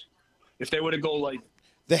agents, if they were to go like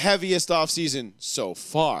The heaviest offseason so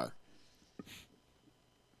far.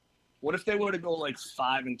 what if they were to go like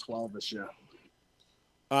 5-12 this year?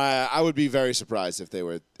 I would be very surprised if they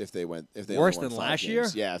Worse only won than 5 last games. year?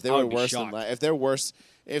 Yeah, if they I were would be worse shocked. than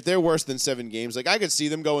if they're worse than 7 games, like I could see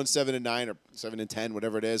them going 7-9 or 7-10,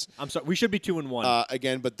 whatever it is. I'm sorry. We should be 2-1.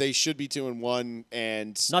 Again, but they should be 2-1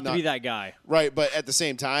 and not to be that guy. right. But at the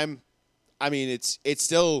same time, I mean, it's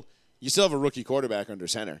still you still have a rookie quarterback under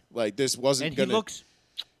center. Like this wasn't And gonna. he looks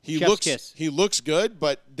he looks good,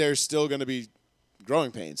 but there's still going to be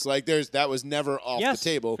growing pains. Like that was never off Yes, the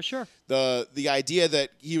table. for sure. The idea that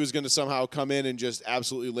he was going to somehow come in and just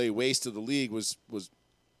absolutely lay waste to the league was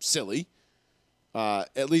silly.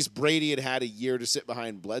 At least Brady had a year to sit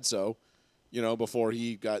behind Bledsoe, before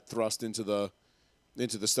he got thrust into the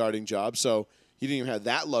starting job. So he didn't even have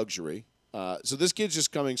that luxury. So this kid's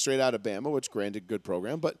just coming straight out of Bama, which granted good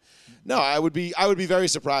program, but no, I would be very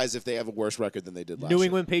surprised if they have a worse record than they did last year. New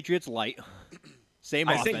England Patriots light. Same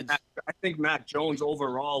offense. I think Mac Jones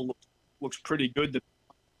overall looks pretty good.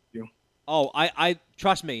 Oh, I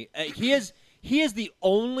trust me. He is the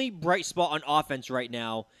only bright spot on offense right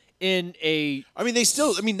now in a. I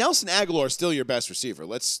mean, Nelson Aguilar is still your best receiver.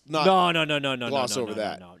 Let's not No. gloss over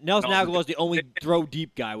that. No. Nelson Aguilar is the only throw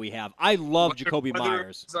deep guy we have. I love Jacoby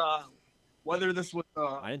Myers. Whether this was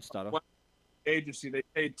I didn't stutter. agency, they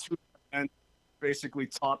paid 2 and basically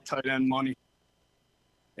top tight end money,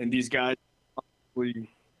 and these guys,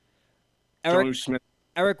 Eric, Smith.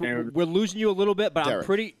 Eric, we're losing you a little bit, but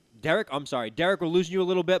Derek. Derek, I'm sorry. Derek, we're losing you a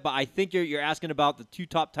little bit, but I think you're asking about the 2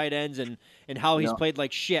 top tight ends and how he's played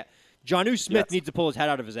like shit. Jonnu Smith needs to pull his head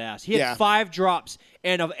out of his ass. He had 5 drops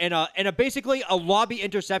and a basically a lobby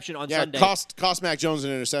interception on Sunday. Cost Mac Jones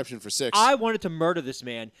an interception for 6. I wanted to murder this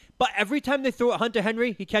man, but every time they throw it Hunter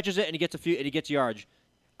Henry, he catches it and he gets yards.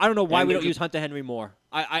 I don't know why we don't use Hunter Henry more.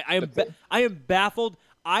 I am baffled.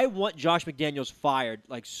 I want Josh McDaniels fired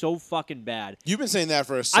like so fucking bad. You've been saying that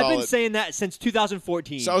for a solid. I've been saying that since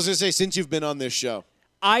 2014. So I was going to say, since you've been on this show.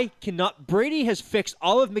 I cannot. Brady has fixed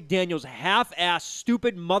all of McDaniels' half-ass,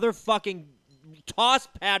 stupid motherfucking toss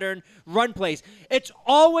pattern run plays. It's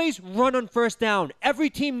always run on first down.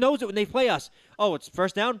 Every team knows it when they play us. Oh, it's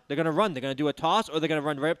first down. They're going to run. They're going to do a toss, or they're going to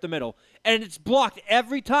run right up the middle. And it's blocked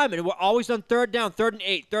every time. And we're always on 3rd down, 3rd and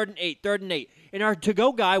 8, 3rd and 8, 3rd and 8. And our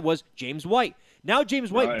to-go guy was James White. Now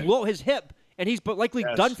James White blew out his hip, and he's likely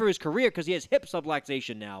done for his career because he has hip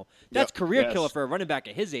subluxation now. That's career killer for a running back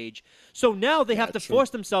at his age. So now they have to force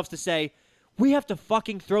themselves to say, we have to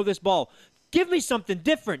fucking throw this ball. Give me something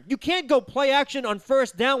different. You can't go play action on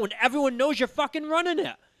first down when everyone knows you're fucking running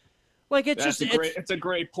it. Like It's a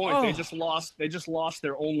great point. Oh. They just lost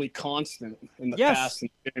their only constant in the past in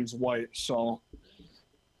James White. So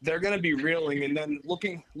they're going to be reeling, and then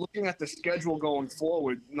looking at the schedule going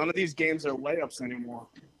forward, none of these games are layups anymore.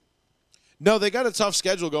 No, they got a tough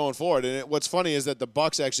schedule going forward, and what's funny is that the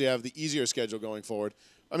Bucs actually have the easier schedule going forward.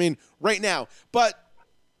 I mean, right now. But,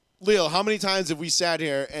 Leo, how many times have we sat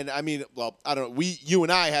here, and I mean, well, I don't know, you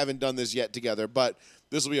and I haven't done this yet together, but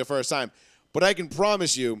this will be a first time. But I can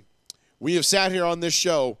promise you, we have sat here on this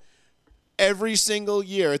show every single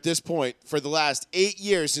year at this point for the last 8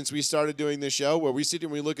 years since we started doing this show, where we sit here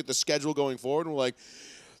and we look at the schedule going forward and we're like,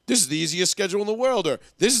 this is the easiest schedule in the world, or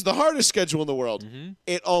this is the hardest schedule in the world. Mm-hmm.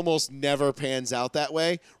 It almost never pans out that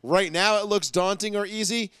way. Right now it looks daunting or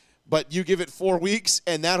easy, but you give it 4 weeks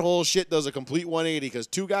and that whole shit does a complete 180 because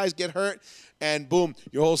 2 guys get hurt and boom,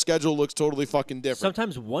 your whole schedule looks totally fucking different.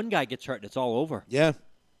 Sometimes one guy gets hurt and it's all over. Yeah.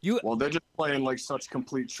 Well, they're just playing like such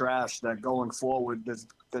complete trash that going forward,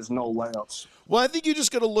 there's no layups. Well, I think you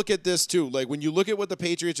just got to look at this too. Like when you look at what the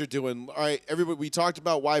Patriots are doing. All right, everybody. We talked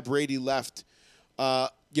about why Brady left. A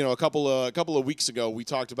couple of weeks ago, we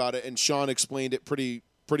talked about it, and Sean explained it pretty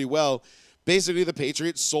well. Basically, the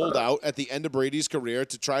Patriots sold out at the end of Brady's career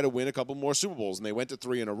to try to win a couple more Super Bowls, and they went to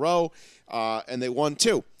 3 in a row, and they won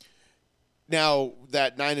 2. Now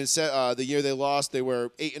that 9-7, the year they lost, they were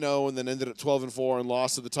 8-0, and then ended at 12-4, and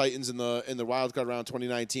lost to the Titans in the wild card round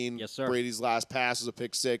 2019. Yes, sir. Brady's last pass was a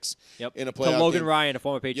pick 6 in a playoff to Logan game. Ryan, a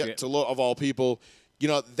former Patriot. Yeah, of all people.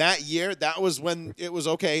 That year, that was when it was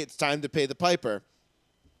okay. It's time to pay the piper,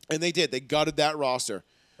 and they did. They gutted that roster.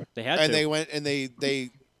 They had and to. they went and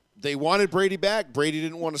they wanted Brady back. Brady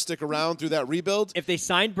didn't want to stick around through that rebuild. If they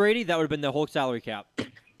signed Brady, that would have been the whole salary cap.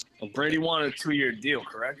 Well, Brady wanted a 2-year deal,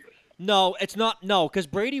 correct? No, it's not. No, because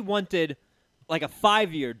Brady wanted like a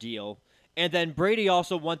 5-year deal, and then Brady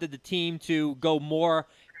also wanted the team to go more.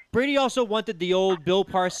 Brady also wanted the old Bill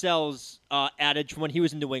Parcells adage from when he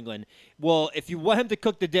was in New England. Well, if you want him to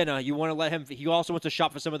cook the dinner, you want to let him. He also wants to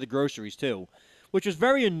shop for some of the groceries too, which was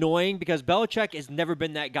very annoying because Belichick has never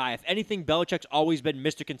been that guy. If anything, Belichick's always been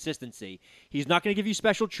Mr. Consistency. He's not going to give you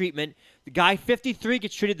special treatment. The guy 53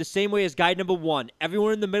 gets treated the same way as guy number 1.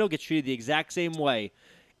 Everyone in the middle gets treated the exact same way.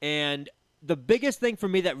 And the biggest thing for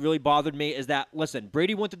me that really bothered me is that, listen,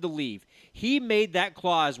 Brady wanted to leave. He made that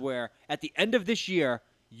clause where at the end of this year,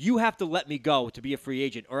 you have to let me go to be a free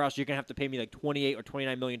agent, or else you're going to have to pay me like $28 or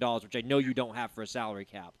 $29 million, which I know you don't have for a salary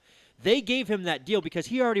cap. They gave him that deal because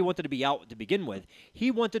he already wanted to be out to begin with. He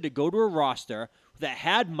wanted to go to a roster that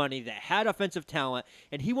had money, that had offensive talent,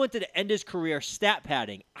 and he wanted to end his career stat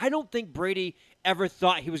padding. I don't think Brady ever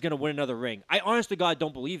thought he was going to win another ring. I honest to God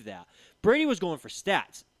don't believe that. Brady was going for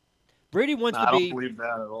stats. Brady wants to be. I don't believe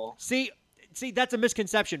that at all. See, that's a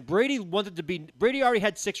misconception. Brady already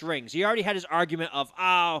had 6 rings. He already had his argument of,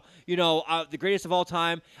 the greatest of all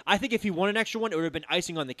time. I think if he won an extra one, it would have been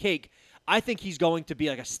icing on the cake. I think he's going to be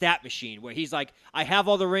like a stat machine where he's like, I have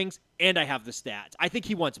all the rings and I have the stats. I think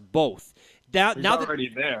he wants both. Now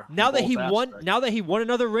that he won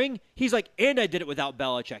another ring, he's like, and I did it without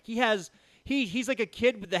Belichick. He's like a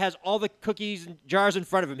kid that has all the cookies and jars in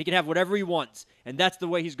front of him. He can have whatever he wants, and that's the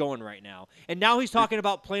way he's going right now. And now he's talking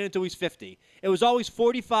about playing until he's 50. It was always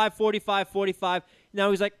 45, 45, 45. Now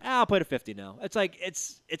he's like, I'll play to 50 now. It's like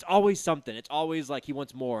it's always something. It's always like he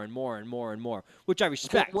wants more and more and more and more, which I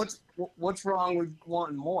respect. What's wrong with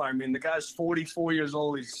wanting more? I mean, the guy's 44 years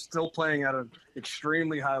old. He's still playing at an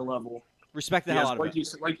extremely high level. Respect the hell out of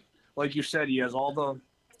it. Like you said, he has all the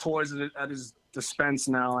toys at his dispense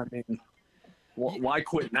now. I mean, why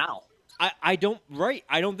quit now? I don't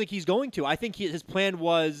think he's going to. I think his plan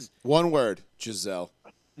was one word: Giselle.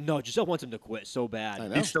 No, Giselle wants him to quit so bad. I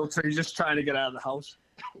know. He's just trying to get out of the house.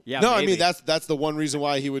 Yeah. No, maybe. I mean that's the one reason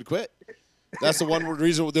why he would quit. That's the one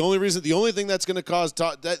reason. The only thing that's going to cause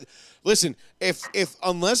that. Listen, if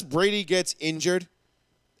unless Brady gets injured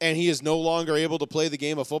and he is no longer able to play the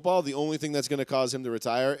game of football, the only thing that's going to cause him to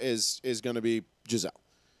retire is going to be Giselle,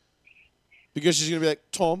 because she's going to be like,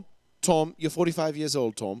 Tom, you're 45 years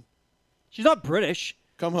old, Tom. She's not British.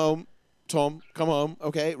 Come home, Tom. Come home.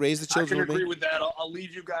 Okay, raise the children. I can agree with that. I'll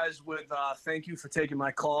leave you guys with thank you for taking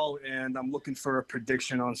my call, and I'm looking for a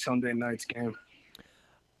prediction on Sunday night's game.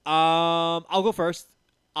 I'll go first.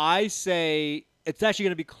 I say it's actually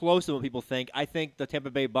going to be closer than what people think. I think the Tampa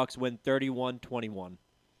Bay Bucks win 31-21.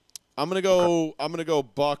 I'm gonna go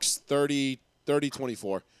Bucks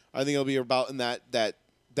 30-24. I think it'll be about in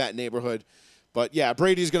that neighborhood. But yeah,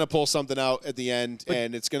 Brady's gonna pull something out at the end,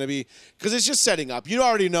 and it's gonna be because it's just setting up. You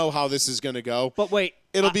already know how this is gonna go. But wait,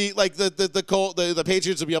 it'll be like the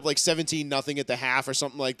Patriots will be up like 17-0 at the half or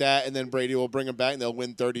something like that, and then Brady will bring them back and they'll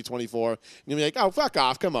win 30-24. And you'll be like, oh, fuck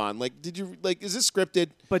off, come on. Like, is this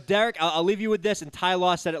scripted? But Derek, I'll leave you with this. And Ty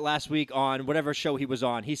Law said it last week on whatever show he was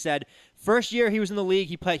on. He said first year he was in the league,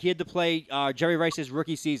 he had to play Jerry Rice's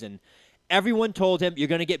rookie season. Everyone told him, you're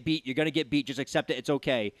going to get beat. You're going to get beat. Just accept it. It's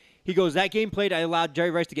okay. He goes, that game played, I allowed Jerry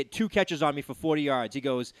Rice to get 2 catches on me for 40 yards. He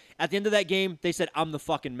goes, at the end of that game, they said, I'm the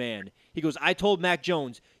fucking man. He goes, I told Mac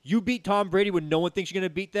Jones, you beat Tom Brady when no one thinks you're going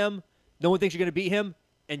to beat them. No one thinks you're going to beat him.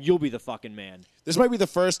 and you'll be the fucking man. This might be the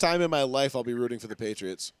first time in my life I'll be rooting for the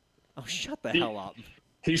Patriots. Oh, shut the hell up.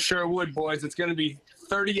 He sure would, boys. It's going to be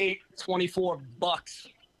 38-24 bucks.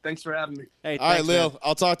 Thanks for having me. Hey, All right, thanks, Leo. man.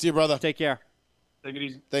 I'll talk to you, brother. Take care. Take it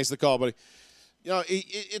easy. Thanks for the call, buddy. You know,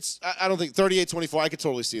 it's I don't think 38-24, I could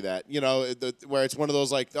totally see that. You know, where it's one of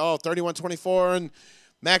those like, 31-24, and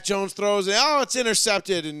Mac Jones throws it. Oh, it's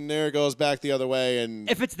intercepted, and there it goes back the other way. And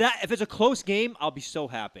If it's a close game, I'll be so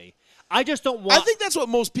happy. I just don't want. I think that's what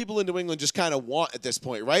most people in New England just kind of want at this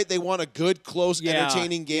point, right? They want a good, close,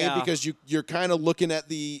 entertaining game because you're kind of looking at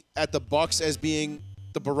the Bucs as being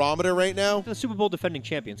the barometer right now. the Super Bowl defending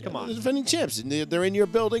champions. Come The on. defending champs, and they're in your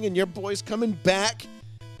building, and your boy's coming back.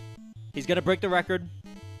 He's gonna break the record.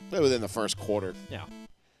 Within the first quarter. Yeah.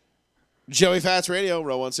 Joey Fats Radio,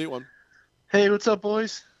 row one, seat one. Hey, what's up,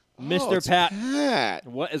 boys? Mr. it's Pat. Pat.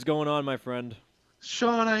 What is going on, my friend?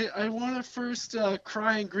 Sean, I want to first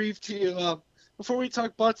cry and grieve to you before we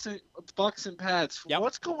talk Bucks and Pats. Yep.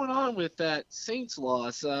 What's going on with that Saints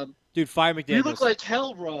loss? Dude, fire McDaniels. You look like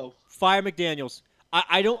hell, bro. Fire McDaniels.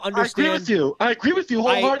 I don't understand. I agree with you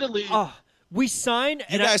wholeheartedly. We signed.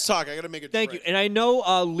 You guys talk. I got to make it. Thank you. And I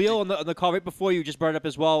know Leo on the call right before you just brought it up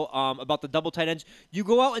as well about the double tight ends. You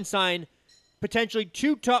go out and sign potentially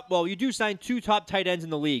you do sign two top tight ends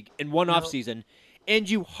in the league in one offseason, and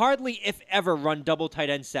you hardly, if ever, run double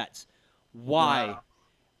tight end sets. Why? Wow.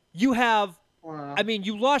 You have, Wow. I mean,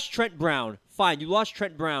 you lost Trent Brown. Fine, you lost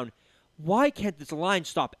Trent Brown. Why can't this line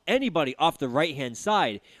stop anybody off the right-hand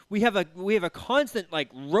side? We have a constant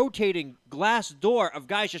rotating glass door of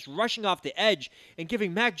guys just rushing off the edge and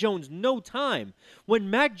giving Mac Jones no time.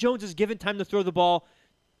 When Mac Jones is given time to throw the ball,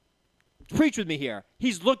 preach with me here.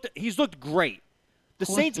 He's looked great. The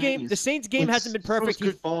Saints game hasn't been perfect.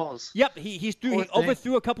 Good balls. Yep, he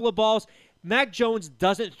overthrew a couple of balls. Mac Jones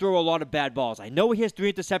doesn't throw a lot of bad balls. I know he has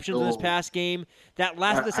 3 interceptions in this past game. That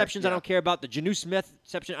last interceptions I don't care about. The Janu Smith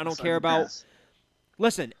interception I don't care about.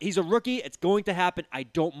 Listen, he's a rookie. It's going to happen. I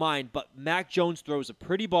don't mind. But Mac Jones throws a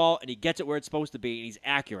pretty ball, and he gets it where it's supposed to be, and he's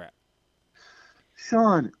accurate.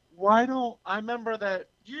 Sean, I remember that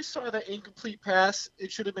you saw the incomplete pass.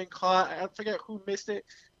 It should have been caught. I forget who missed it.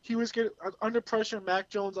 He was getting under pressure. Mac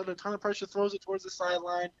Jones under a ton of pressure throws it towards the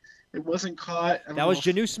sideline. It wasn't caught. That was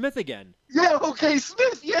Janu Smith again. Yeah, okay,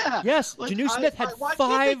 Smith, yeah. Yes, Janu Smith had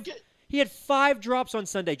 5. He had 5 drops on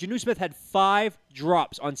Sunday. Janu Smith had 5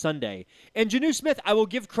 drops on Sunday. And Janu Smith, I will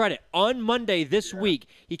give credit. On Monday this week,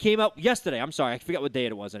 he came out yesterday. I'm sorry, I forget what day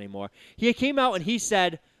it was anymore. He came out and he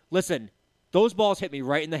said, listen, those balls hit me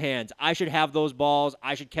right in the hands. I should have those balls.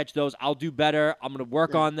 I should catch those. I'll do better. I'm going to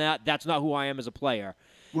work on that. That's not who I am as a player.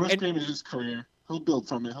 Worst game of his career. He'll build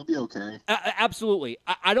from it. He'll be okay. Absolutely.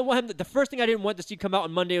 I don't want him the first thing I didn't want to see come out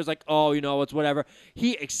on Monday was like, it's whatever.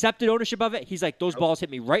 He accepted ownership of it. He's like, those balls hit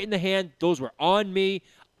me right in the hand. Those were on me.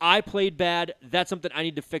 I played bad. That's something I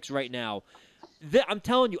need to fix right now. I'm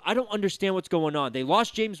telling you, I don't understand what's going on. They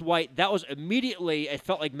lost James White. That was immediately, it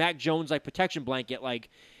felt like Mac Jones, protection blanket.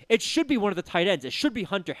 It should be one of the tight ends. It should be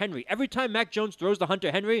Hunter Henry. Every time Mac Jones throws to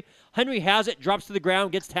Hunter Henry, Henry has it, drops to the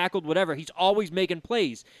ground, gets tackled, whatever. He's always making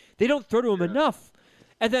plays. They don't throw to him enough.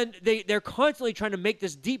 And then they're constantly trying to make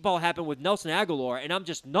this deep ball happen with Nelson Aguilar, and I'm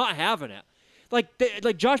just not having it. Like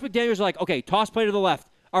Josh McDaniels are like, okay, toss play to the left.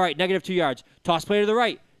 All right, -2 yards. Toss play to the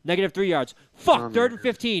right. -3 yards. Fuck, 3rd and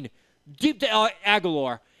 15. Deep to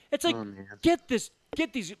Aguilar. It's like, get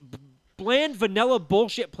these bland vanilla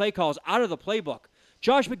bullshit play calls out of the playbook.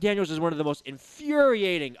 Josh McDaniels is one of the most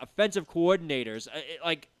infuriating offensive coordinators.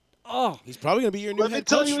 He's probably going to be your new head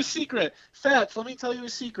coach. Let me tell you a secret. Fats, let me tell you a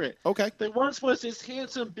secret. Okay. There once was this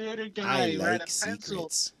handsome bearded guy who had a pencil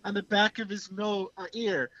on the back of his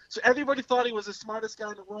ear. So everybody thought he was the smartest guy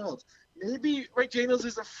in the world. Maybe Rick Daniels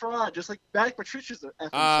is a fraud, just like Matt Patricia's a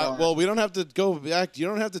fraud. Well, we don't have to go back. You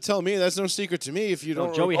don't have to tell me. That's no secret to me if you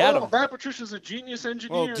don't. Joey had him. Matt Patricia's a genius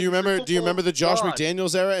engineer. Well, do you remember the Josh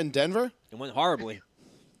McDaniels era in Denver? It went horribly.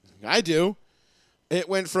 I do. It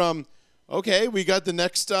went from, okay, we got the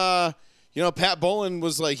next, Pat Bowlen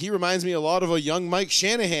was like, he reminds me a lot of a young Mike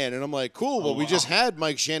Shanahan. And I'm like, cool, well, we just had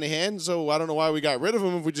Mike Shanahan, so I don't know why we got rid of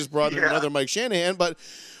him if we just brought in another Mike Shanahan, but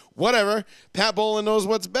whatever. Pat Bowlen knows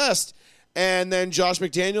what's best. And then Josh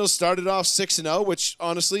McDaniels started off 6-0, which,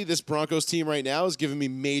 honestly, this Broncos team right now is giving me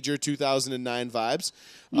major 2009 vibes.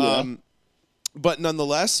 Yeah. But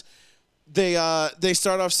nonetheless, they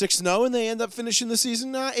start off 6-0, and they end up finishing the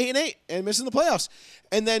season 8-8 and missing the playoffs.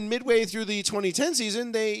 And then midway through the 2010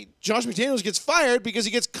 season, Josh McDaniels gets fired because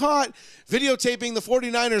he gets caught videotaping the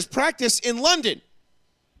 49ers practice in London.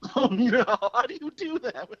 Oh, no. How do you do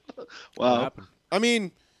that? Wow. I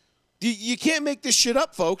mean, You can't make this shit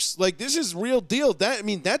up, folks. Like, this is real deal.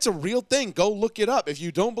 That's a real thing. Go look it up. If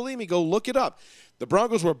you don't believe me, go look it up. The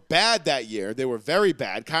Broncos were bad that year. They were very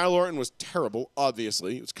bad. Kyle Orton was terrible,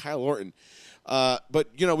 obviously. It was Kyle Orton. But,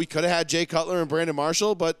 we could have had Jay Cutler and Brandon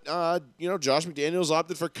Marshall, but, Josh McDaniels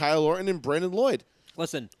opted for Kyle Orton and Brandon Lloyd.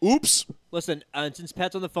 Listen. Oops. Listen, since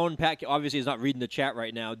Pat's on the phone, Pat obviously is not reading the chat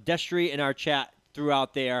right now. Destry in our chat threw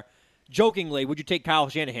out there, jokingly, would you take Kyle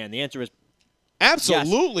Shanahan? The answer is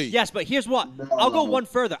absolutely. Yes, but here's what. No. I'll go one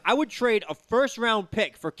further. I would trade a first-round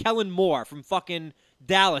pick for Kellen Moore from fucking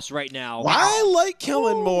Dallas right now. Wow. I like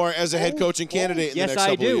Kellen Moore as a head coaching candidate in the next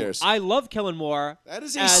couple of years. I love Kellen Moore. That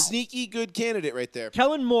is a sneaky good candidate right there.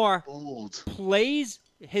 Kellen Moore plays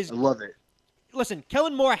his... I love it. Listen,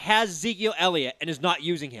 Kellen Moore has Ezekiel Elliott and is not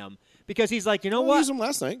using him because he's like, you know what? He used him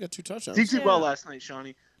last night. Got 2 touchdowns. He did well last night,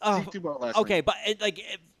 Shawnee. He did well last night. Okay, but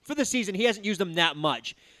for the season, he hasn't used him that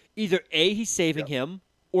much. Either A, he's saving him,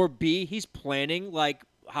 or B, he's planning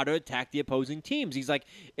how to attack the opposing teams. He's like,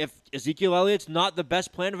 if Ezekiel Elliott's not the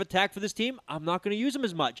best plan of attack for this team, I'm not going to use him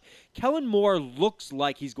as much. Kellen Moore looks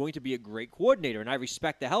like he's going to be a great coordinator, and I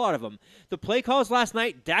respect the hell out of him. The play calls last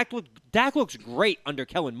night, Dak looks great under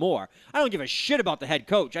Kellen Moore. I don't give a shit about the head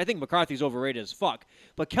coach. I think McCarthy's overrated as fuck.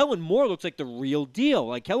 But Kellen Moore looks like the real deal.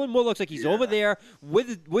 Like, Kellen Moore looks like he's over there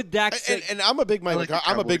with Dak. And I'm a big Mike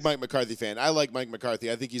McCarthy fan. I like Mike McCarthy.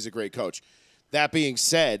 I think he's a great coach. That being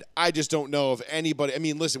said, I just don't know if anybody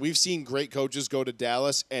 – listen, we've seen great coaches go to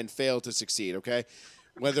Dallas and fail to succeed, okay?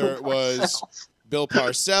 Whether it was Bill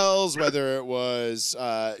Parcells, whether it was,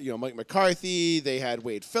 Mike McCarthy. They had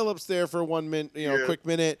Wade Phillips there for 1 minute, quick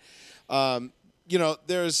minute. Jason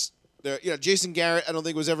Garrett I don't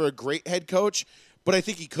think was ever a great head coach, but I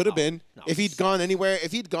think he could have been. No, if he'd gone anywhere –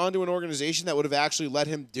 if he'd gone to an organization that would have actually let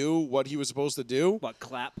him do what he was supposed to do. What,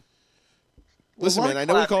 clap? Listen, man, I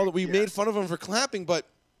know we made fun of him for clapping, but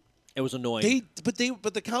it was annoying. But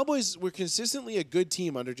the Cowboys were consistently a good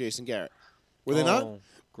team under Jason Garrett. Were they not?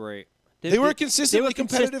 Great. They were a consistently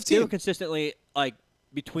competitive team. They were consistently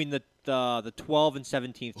between the 12 and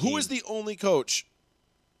 17th team. Who is the only coach?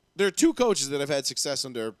 There are 2 coaches that have had success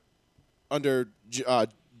under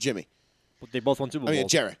Jimmy. Well, they both won Super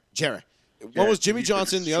Bowls. Jerry. One was Jimmy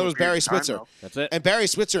Johnson, the other was Barry Switzer. That's it. And Barry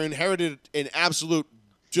Switzer inherited an absolute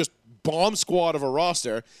just bomb squad of a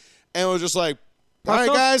roster, and was just like, all right,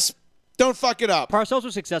 guys, don't fuck it up. Parcells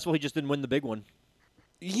was successful. He just didn't win the big one.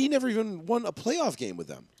 He never even won a playoff game with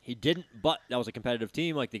them. He didn't, but that was a competitive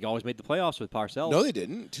team. Like, they always made the playoffs with Parcells. No, they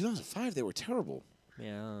didn't. 2005, they were terrible.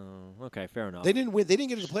 Yeah, okay, fair enough. They didn't win. They didn't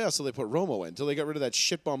get to the playoffs until they put Romo in, until they got rid of that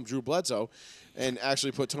shitbum Drew Bledsoe and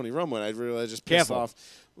actually put Tony Romo in. I realized just pissed off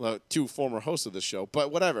 2 former hosts of this show.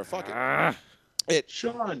 But whatever, fuck it.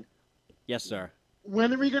 Sean. Yes, sir.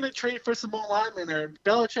 When are we going to trade for some more linemen? Or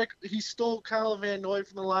Belichick, he stole Kyle Van Noy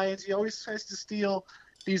from the Lions. He always tries to steal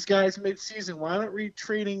these guys mid-season. Why aren't we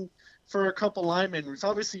trading for a couple linemen? It's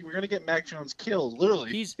obviously, we're going to get Mac Jones killed,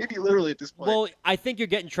 literally. Maybe literally at this point. Well, I think you're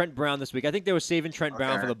getting Trent Brown this week. I think they were saving Trent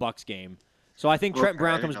Brown for the Bucs game. So I think Trent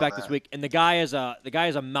Brown comes back this week. And the guy is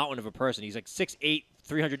a mountain of a person. He's like 6'8",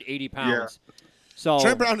 380 pounds. Yeah. So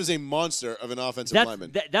Trent Brown is a monster of an offensive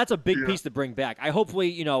lineman. That's a big piece to bring back. I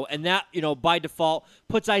hopefully, and that, by default,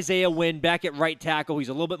 puts Isaiah Wynn back at right tackle. He's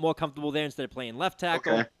a little bit more comfortable there instead of playing left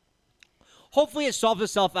tackle. Okay. Hopefully it solves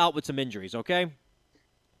itself out with some injuries, okay?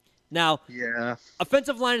 Now,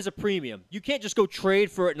 offensive line is a premium. You can't just go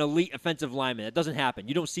trade for an elite offensive lineman. It doesn't happen.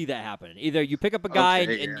 You don't see that happen. Either you pick up a guy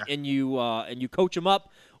and you coach him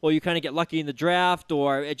up, or you kind of get lucky in the draft,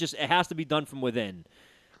 or it has to be done from within.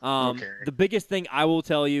 The biggest thing I will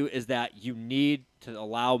tell you is that you need to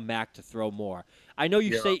allow Mac to throw more. I know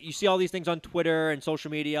you see all these things on Twitter and social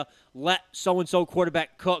media. Let so-and-so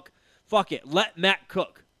quarterback cook. Fuck it. Let Mac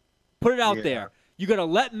cook. Put it out there. You got to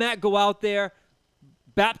let Mac go out there,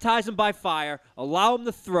 baptize him by fire, allow him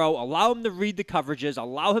to throw, allow him to read the coverages,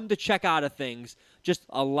 allow him to check out of things. Just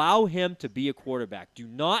allow him to be a quarterback. Do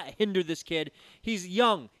not hinder this kid. He's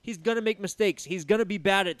young. He's going to make mistakes. He's going to be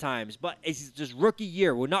bad at times, but it's just rookie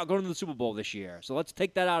year. We're not going to the Super Bowl this year, so let's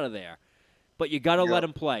take that out of there. But you got to let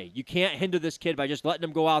him play. You can't hinder this kid by just letting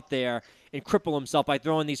him go out there and cripple himself by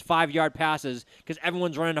throwing these 5-yard passes because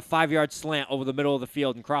everyone's running a 5-yard slant over the middle of the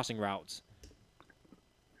field and crossing routes.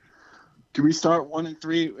 Do we start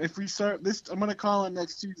 1-3? If we start this, I'm going to call in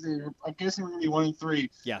next Tuesday. I'm guessing we're going to be 1-3.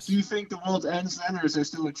 Yes. Do you think the world ends then, or is there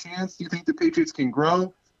still a chance? Do you think the Patriots can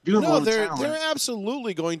grow? No, they're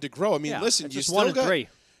absolutely going to grow. I mean, listen, you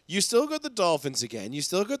still got the Dolphins again. You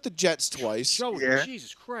still got the Jets twice.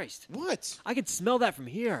 Jesus Christ. What? I can smell that from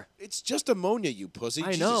here. It's just ammonia, you pussy.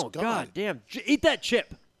 I know. God damn. Eat that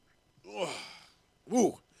chip.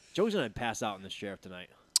 Ooh. Joe's going to pass out in this chair tonight.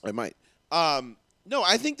 I might. No,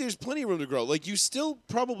 I think there's plenty of room to grow. Like, you still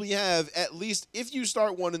probably have, at least if you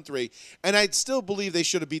start 1-3, and I'd still believe they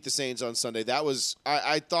should have beat the Saints on Sunday. That was,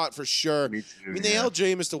 I thought for sure. Me too, I mean, they held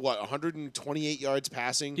Jameis to what, 128 yards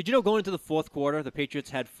passing? Did you know going into the fourth quarter, the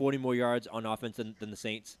Patriots had 40 more yards on offense than the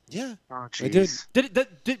Saints? Yeah. Oh, I did.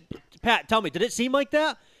 Did Pat, tell me, did it seem like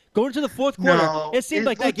that? Going into the fourth quarter, No, it seemed it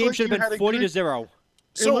like that looked game like should you have had been a 40-0. It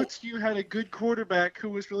So, looks like you had a good quarterback who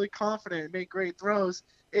was really confident and made great throws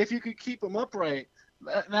if you could keep him upright.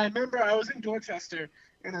 And I remember I was in Dorchester,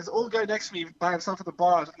 and this old guy next to me by himself at the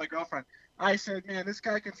bar with my girlfriend. I said, man, this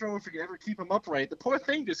guy can throw if you ever keep him upright. The poor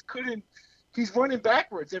thing just couldn't. He's running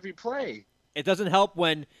backwards every play. It doesn't help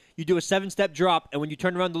when you do a 7-step drop, and when you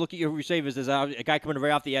turn around to look at your receivers, there's a guy coming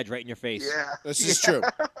right off the edge right in your face. Yeah. this is true.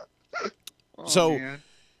 Oh, So- man.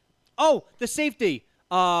 Oh, the safety.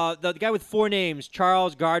 The guy with 4 names,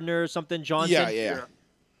 Charles Gardner, something Johnson. Yeah.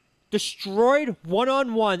 Destroyed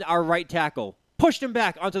one-on-one our right tackle. Pushed him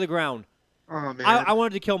back onto the ground. Oh, man. I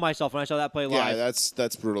wanted to kill myself when I saw that play Yeah, live.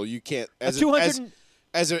 that's brutal. You can't, A 200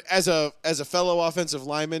 as a fellow offensive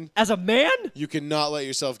lineman, as a man, you cannot let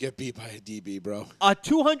yourself get beat by a DB, bro. a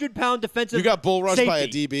 200-pound defensive You got bull rushed by a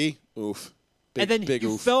safety. DB. Oof. Big, And then big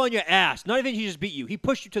you oof. fell on your ass. Not even he just beat you. He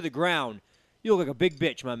pushed you to the ground. You look like a big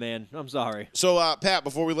bitch, my man. I'm sorry. So, Pat,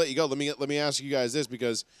 before we let you go, let me ask you guys this,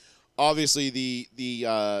 because obviously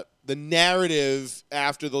the narrative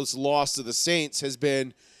after this loss to the Saints has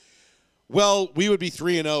been, well, we would be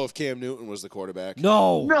 3-0 if Cam Newton was the quarterback.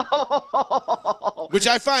 No. No. Which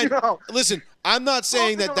I find. No. Listen, I'm not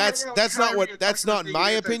saying that's not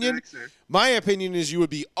my opinion. My opinion is you would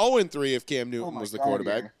be 0-3 if Cam Newton was the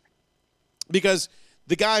quarterback, Yeah. because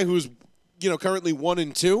the guy who's currently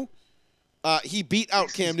 1-2, he beat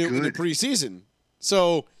out Cam Newton in the good. preseason.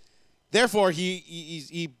 So therefore,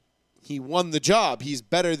 he won the job. He's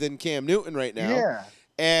better than Cam Newton right now. Yeah.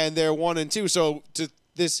 And they're 1-2. So to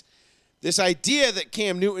this idea that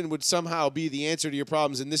Cam Newton would somehow be the answer to your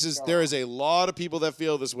problems, and there is a lot of people that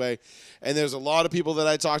feel this way, and there's a lot of people that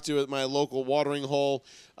I talk to at my local watering hole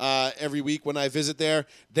every week when I visit there.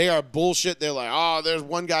 They are bullshit. They're like, oh, there's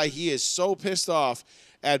one guy, he is so pissed off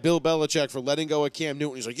at Bill Belichick for letting go of Cam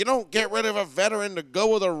Newton. He's like, you don't get rid of a veteran to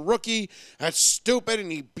go with a rookie. That's stupid,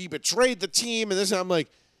 and he betrayed the team, and this. And I'm like,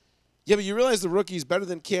 yeah, but you realize the rookie's better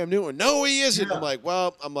than Cam Newton. No, he isn't. Yeah.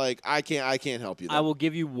 I'm like, I can't help you there. I will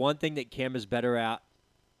give you one thing that Cam is better at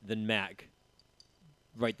than Mac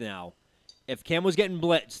right now. If Cam was getting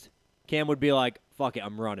blitzed, Cam would be like, fuck it,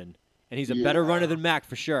 I'm running. And he's a better runner than Mac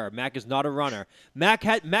for sure. Mac is not a runner. Mac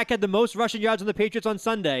had the most rushing yards on the Patriots on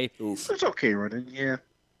Sunday, Oof. It's okay running, yeah.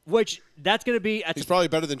 which that's going to be He's probably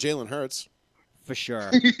better than Jalen Hurts. for sure.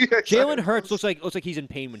 Yeah, Jalen Hurts looks like he's in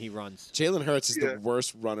pain when he runs. Jalen Hurts is Yeah. the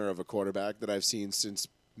worst runner of a quarterback that I've seen since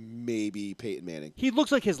maybe Peyton Manning. He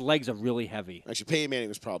looks like his legs are really heavy. Actually, Peyton Manning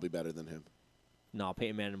was probably better than him. No,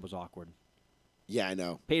 Peyton Manning was awkward. Yeah, I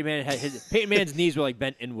know. Peyton Manning's knees were like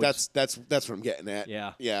bent inwards. That's what I'm getting at.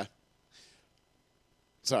 Yeah. Yeah.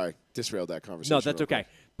 Sorry, disrailed that conversation. No, that's real okay. quick.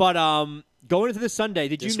 But going into this Sunday,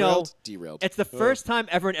 did you know Derailed. it's the first time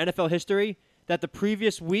ever in NFL history that the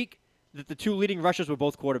previous week that the 2 leading rushers were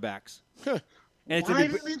both quarterbacks. And it's Why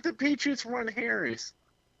in the, didn't the Patriots run Harris?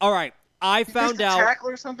 all right. I He missed found a out. tackle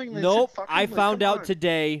or something? They Nope. should fucking, I like, found come out on.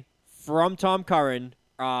 today from Tom Curran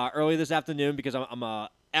early this afternoon because I'm a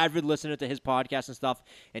avid listener to his podcast and stuff,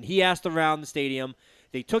 and he asked around the stadium.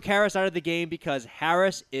 They took Harris out of the game because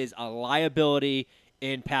Harris is a liability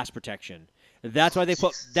in pass protection. That's why they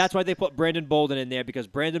put Brandon Bolden in there, because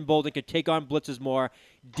Brandon Bolden could take on blitzes more.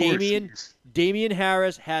 Damian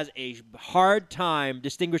Harris has a hard time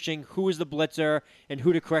distinguishing who is the blitzer and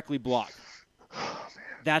who to correctly block.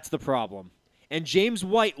 That's the problem. And James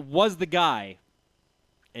White was the guy,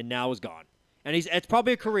 and now is gone. And it's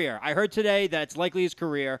probably a career. I heard today that it's likely his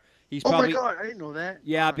career. He's Oh probably my God, I didn't know that.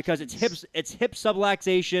 yeah, Oh, because it's jeez. hip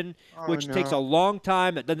subluxation, Oh, which takes a no. long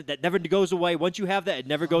time. That never goes away. Once you have that, it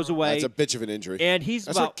never goes away. That's a bitch of an injury. And he's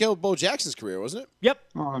That's about what killed Bo Jackson's career, wasn't it? yep.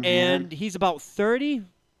 Oh, man. And he's about 30.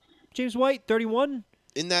 James White, 31.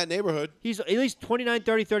 In that neighborhood. He's at least 29,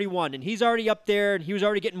 30, 31, and he's already up there, and he was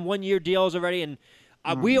already getting 1-year deals already. And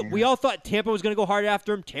we all thought Tampa was going to go hard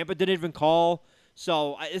after him. Tampa didn't even call.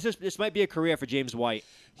 So this might be a career for James White.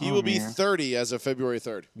 He Oh, will be man. 30 as of February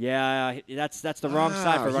 3rd. Yeah, that's the wrong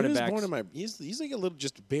side for Wow, running he was backs. born in my, he's like a little,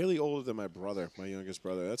 just barely older than my brother, my youngest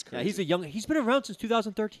brother. That's Yeah, crazy. he's been around since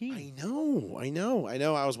 2013. I know.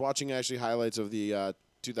 I was watching actually highlights of the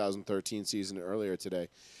 2013 season earlier today,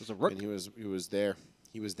 It was a rook. and he was there.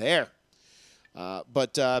 He was there.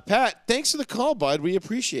 But Pat, thanks for the call, bud. We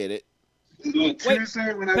appreciate it.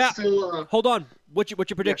 Tuesday when I'm Pat, still. hold on. What's your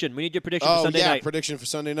prediction? We need your prediction for Oh Sunday yeah, night. prediction for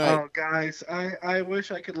Sunday night. Oh, guys, I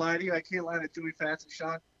wish I could lie to you. I can't lie to Dewey Fats and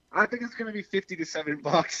Sean. I think it's gonna be $50-7.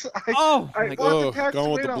 Oh, I my want God. the Pats Going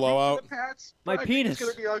to with win. the I'll root blowout. for the Pats, My but I penis. think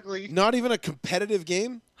it's gonna be ugly. Not even a competitive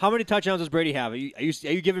game. How many touchdowns does Brady have? Are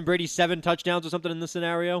you giving Brady 7 touchdowns or something in this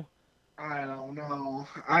scenario? I don't know.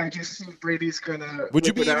 I just think Brady's gonna. Would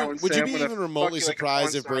you whip be it out even, and would say, you "I'm be gonna even fuck remotely you like a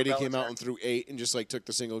surprised if porn Brady star, came out Belichick." and threw 8 and just like took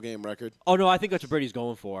the single game record? Oh no, I think that's what Brady's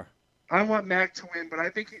going for. I want Mac to win, but I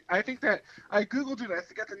think that I googled it. I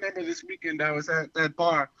forgot the number this weekend. I was at that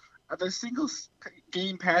bar. The single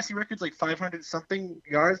game passing record's like 500 something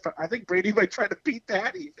yards, but I think Brady might try to beat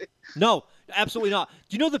that even. No, absolutely not.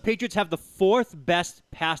 Do you know the Patriots have the 4th best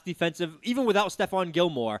pass defensive, even without Stephon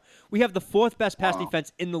Gilmore? We have the 4th best pass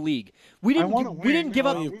defense in the league. We wanna didn't give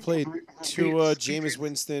win. up Oh, you've played Tua, Jameis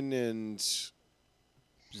Winston, and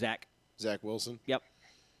Zach. Zach Wilson. Yep.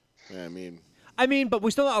 Yeah, I mean, but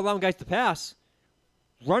we're still not allowing guys to pass.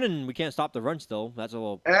 Running, we can't stop the run still. That's a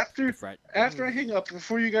little After threat. I hang up,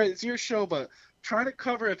 before you guys, it's your show, but try to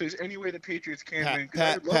cover if there's any way the Patriots can win. 'Cause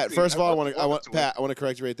I'd love Pat. to. First of all, I'd love to win. Pat. I want to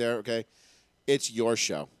correct you right there. Okay, it's your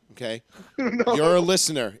show. Okay, No. you're a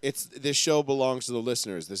listener. This show belongs to the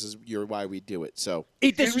listeners. This is why we do it. So,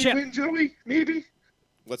 Eat Can this we chip. win, Joey? Maybe.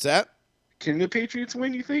 what's that? Can the Patriots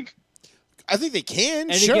win? You think? I think they can.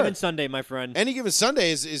 Any sure. given Sunday, my friend. Any given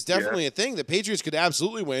Sunday is definitely a thing. The Patriots could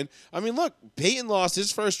absolutely win. I mean, look, Peyton lost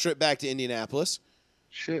his first trip back to Indianapolis.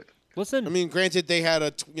 Shit. Listen, I mean, granted, they had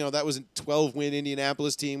that was a 12-win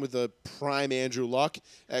Indianapolis team with a prime Andrew Luck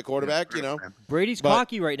at quarterback. Brady's but-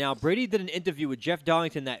 cocky right now. Brady did an interview with Jeff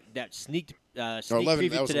Darlington that sneak Or 11.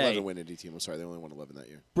 preview That was an today. 11-win Indy team. I'm sorry, they only won 11 that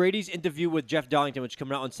year. Brady's interview with Jeff Darlington, which is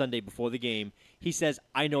coming out on Sunday before the game, he says,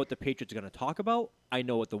 I know what the Patriots are going to talk about. I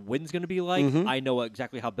know what the win's going to be like. Mm-hmm. I know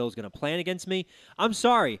exactly how Bill's going to plan against me. I'm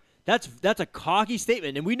sorry. That's a cocky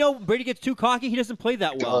statement. And we know Brady gets too cocky. He doesn't play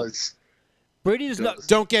that well. Brady does not.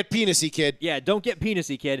 Don't get penisy, kid. Yeah, don't get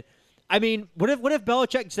penisy, kid. I mean, what if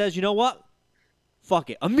Belichick says, you know what?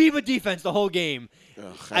 Fuck it. Amoeba defense the whole game.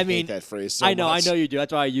 Ugh, I hate mean, that phrase so I know much. you do.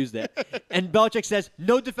 That's why I used it. And Belichick says,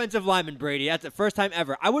 no defensive lineman, Brady. That's the first time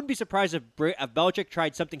ever. I wouldn't be surprised if Belichick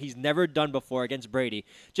tried something he's never done before against Brady,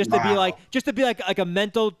 just to be like a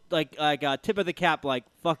mental like a tip of the cap, like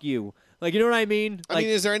fuck you, like you know what I mean? I Like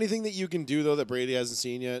mean, is there anything that you can do though that Brady hasn't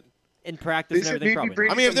seen yet? in practice and everything, probably.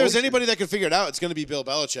 Brady I mean, if there's emotion. anybody that can figure it out, it's going to be Bill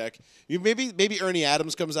Belichick. Maybe Ernie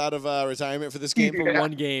Adams comes out of retirement for this game. For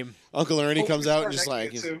one game. Uncle Ernie comes out and just Next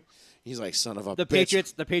like year, too. he's like, son of a The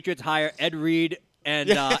bitch. Patriots hire Ed Reed and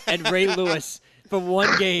Ray Lewis for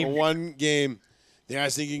one game. One game. They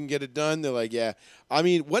guys think you can get it done. They're like, yeah. I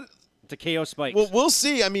mean, what? To KO Spikes. Well, we'll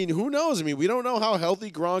see. I mean, who knows? I mean, we don't know how healthy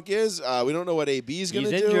Gronk is. We don't know what AB is going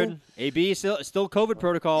He's to do. injured. AB is still COVID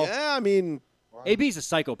protocol. Yeah, I mean, AB's a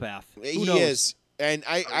psychopath. Who he knows? is. And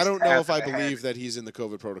I don't know if I half and believe that he's in the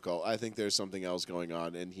COVID protocol. I think there's something else going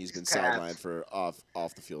on, and he's been half. sidelined for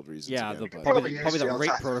off the field reasons. Yeah, again. But- probably the Probably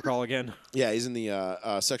rape is. protocol again. yeah, he's in the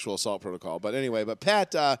sexual assault protocol. But anyway,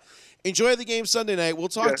 Pat, enjoy the game Sunday night. We'll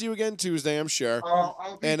talk Yeah. to you again Tuesday, I'm sure.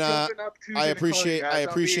 I'll be And, jumping up Tuesday I to call you appreciate- guys. I I'll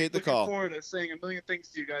be appreciate the looking call. forward to saying a million things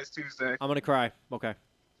to you guys Tuesday. I'm gonna cry. Okay.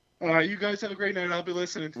 You guys have a great night. I'll be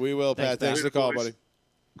listening. We will, Pat. Thanks, Thanks for the call, boys. buddy.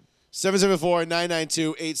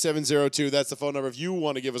 774-992-8702. That's the phone number. If you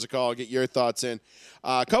want to give us a call, get your thoughts in.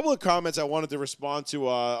 A couple of comments I wanted to respond to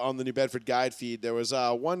on the New Bedford Guide feed. There was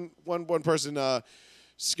one person,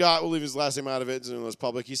 Scott, we'll leave his last name out of it, so it's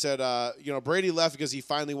public. He said, Brady left because he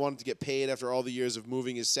finally wanted to get paid after all the years of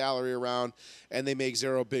moving his salary around, and they make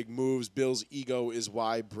zero big moves. Bill's ego is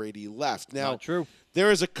why Brady left. Now, Not true.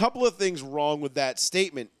 there is a couple of things wrong with that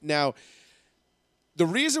statement. Now, the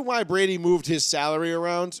reason why Brady moved his salary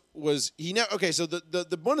around was so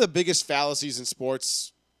the one of the biggest fallacies in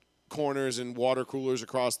sports corners and water coolers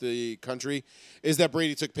across the country is that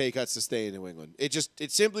Brady took pay cuts to stay in New England. It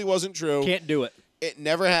simply wasn't true. Can't do it. It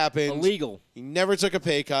never happened. Illegal. He never took a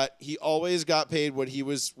pay cut. He always got paid what he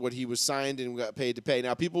was signed and got paid to pay.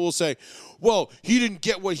 Now people will say, "Well, he didn't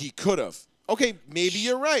get what he could have." Okay, maybe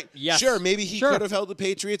you're right. Yes. Sure, maybe he Sure. could have held the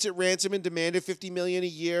Patriots at ransom and demanded $50 million a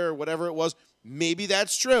year or whatever it was. Maybe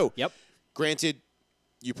that's true. Yep. Granted,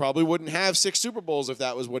 you probably wouldn't have 6 Super Bowls if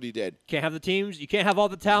that was what he did. Can't have the teams. You can't have all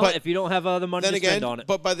the talent But if you don't have the money Then to spend again, on it.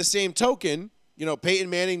 but by the same token, Peyton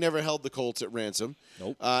Manning never held the Colts at ransom.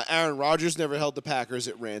 Nope. Aaron Rodgers never held the Packers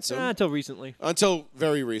at ransom. Until recently. Until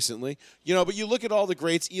very recently. But you look at all the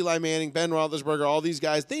greats, Eli Manning, Ben Roethlisberger, all these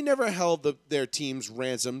guys, they never held their team's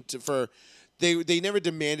ransom they never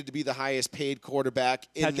demanded to be the highest paid quarterback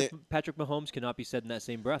Patrick Mahomes cannot be said in that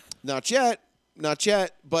same breath. Not yet.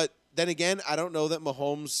 But then again, I don't know that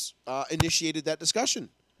Mahomes initiated that discussion.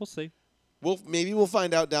 We'll see. Maybe we'll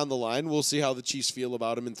find out down the line. We'll see how the Chiefs feel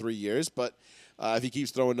about him in 3 years. But if he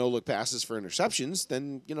keeps throwing no-look passes for interceptions,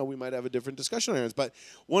 then we might have a different discussion on our hands. But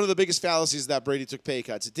one of the biggest fallacies is that Brady took pay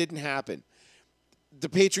cuts. It didn't happen. The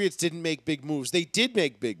Patriots didn't make big moves. They did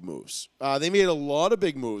make big moves. They made a lot of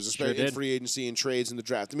big moves, especially in free agency and trades in the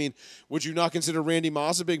draft. I mean, would you not consider Randy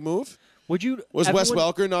Moss a big move? Would you? Was Wes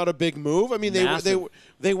Welker not a big move? I mean,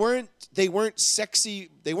 they weren't sexy.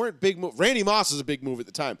 They weren't big move. Randy Moss was a big move at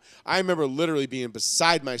the time. I remember literally being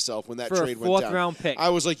beside myself when that trade went down. For a 4th round pick. I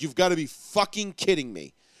was like, "You've got to be fucking kidding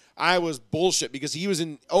me!" I was bullshit because he was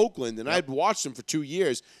in Oakland and I'd watched him for 2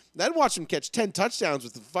 years. And I'd watched him catch 10 touchdowns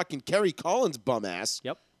with the fucking Kerry Collins bum ass.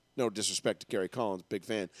 Yep. No disrespect to Kerry Collins, big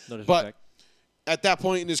fan. No disrespect. But at that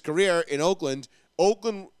point in his career in Oakland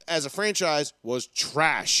as a franchise was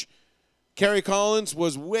trash. Kerry Collins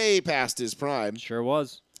was way past his prime. Sure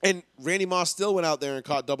was. And Randy Moss still went out there and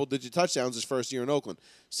caught double-digit touchdowns his first year in Oakland.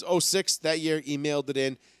 So 06, that year, he mailed it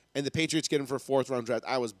in, and the Patriots get him for a 4th-round draft.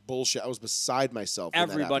 I was bullshit. I was beside myself.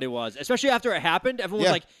 Everybody was. Especially after it happened. Everyone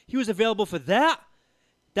was like, he was available for that?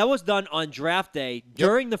 That was done on draft day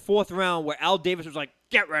during the 4th round where Al Davis was like,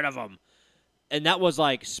 get rid of him. And that was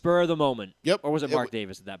like spur of the moment. Yep. Or was it Mark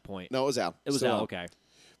Davis at that point? No, it was Al. It was Al, okay.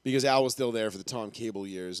 Because Al was still there for the Tom Cable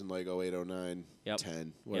years in like 08, 09,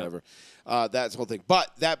 10, whatever. That's the whole thing.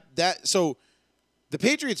 But so the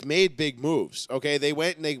Patriots made big moves. Okay, they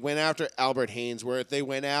went after Albert Haynesworth. They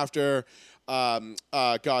went after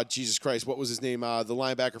God, Jesus Christ, what was his name? The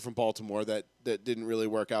linebacker from Baltimore that didn't really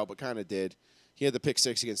work out, but kind of did. He had the pick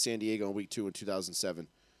 6 against San Diego in Week 2 in 2007.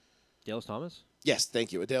 Dallas Thomas? Yes,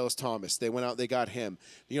 thank you. Dallas Thomas. They went out. They got him.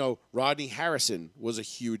 Rodney Harrison was a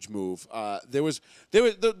huge move.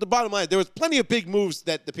 The bottom line. There was plenty of big moves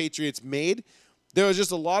that the Patriots made. There was just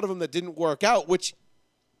a lot of them that didn't work out, which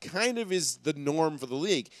kind of is the norm for the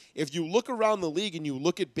league. If you look around the league and you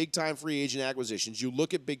look at big-time free agent acquisitions, you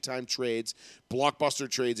look at big-time trades, blockbuster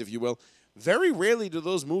trades, if you will. Very rarely do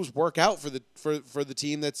those moves work out for the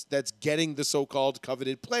team that's getting the so-called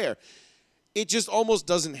coveted player. It just almost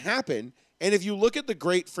doesn't happen. And if you look at the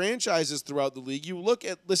great franchises throughout the league,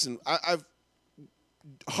 I've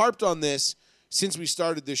harped on this since we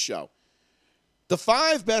started this show. The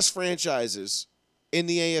 5 best franchises in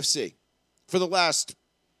the AFC for the last,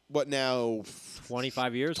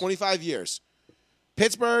 25 years? 25 years.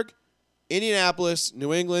 Pittsburgh, Indianapolis,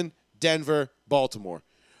 New England, Denver, Baltimore.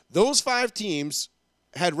 Those 5 teams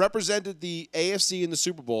had represented the AFC in the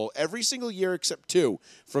Super Bowl every single year except 2,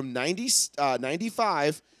 from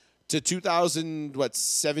 95 to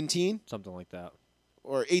 2017, something like that,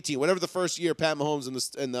 or 18, whatever the first year Pat Mahomes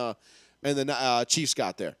and the Chiefs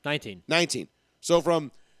got there. 19. So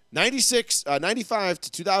from 95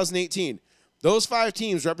 to 2018, those 5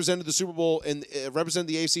 teams represented the Super Bowl and represented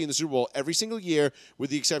the AFC in the Super Bowl every single year,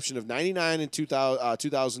 with the exception of 99 and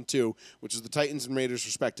 2002, which is the Titans and Raiders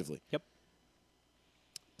respectively. Yep.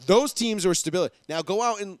 Those teams are stability. Now go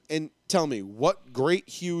out and tell me what great,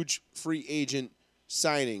 huge free agent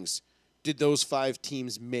signings did those 5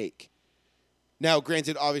 teams make? Now,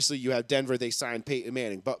 granted, obviously you have Denver, they signed Peyton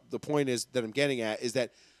Manning, but the point is that I'm getting at is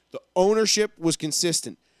that the ownership was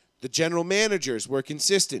consistent. The general managers were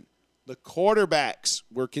consistent. The quarterbacks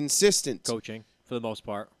were consistent. Coaching, for the most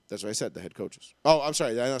part. That's what I said, the head coaches. Oh, I'm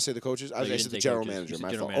sorry, did I not say the coaches? I said the general manager.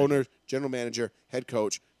 My fault. Owner, general manager, head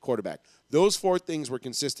coach, quarterback. Those 4 things were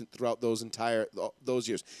consistent throughout those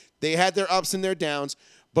years. They had their ups and their downs,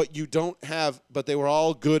 but they were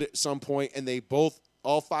all good at some point, and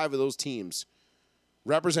all 5 of those teams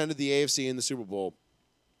represented the AFC in the Super Bowl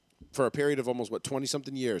for a period of almost,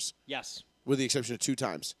 20-something years? Yes. With the exception of 2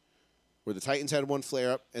 times, where the Titans had one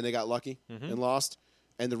flare-up, and they got lucky and lost,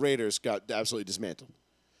 and the Raiders got absolutely dismantled.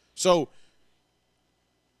 So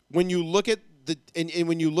when you look at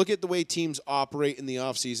the way teams operate in the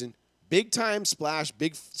offseason, big-time splash,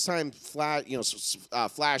 big-time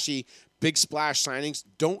flashy, big splash signings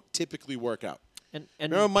don't typically work out. And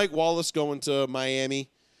remember Mike Wallace going to Miami?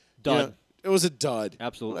 Dud. It was a dud.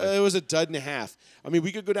 Absolutely. It was a dud and a half. I mean,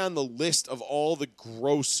 we could go down the list of all the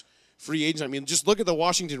gross free agents. I mean, just look at the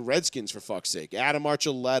Washington Redskins, for fuck's sake. Adam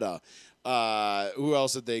Archuleta. Who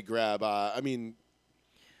else did they grab?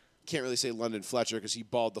 Can't really say London Fletcher because he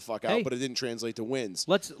balled the fuck out, but it didn't translate to wins.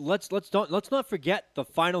 Let's not forget the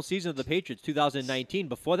final season of the Patriots, 2019.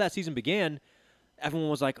 Before that season began, everyone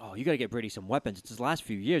was like, "Oh, you got to get Brady some weapons. It's his last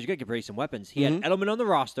few years. You got to get Brady some weapons." He had Edelman on the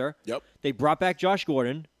roster. Yep. They brought back Josh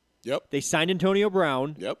Gordon. Yep. They signed Antonio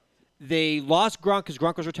Brown. Yep. They lost Gronk because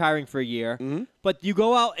Gronk was retiring for a year. But you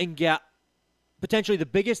go out and get potentially the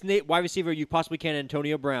biggest wide receiver you possibly can,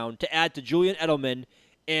 Antonio Brown, to add to Julian Edelman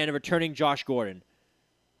and a returning Josh Gordon.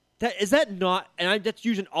 Is that not? And that's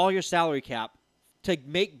using all your salary cap to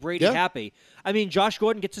make Brady happy. I mean, Josh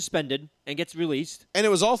Gordon gets suspended and gets released. And it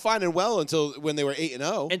was all fine and well until when they were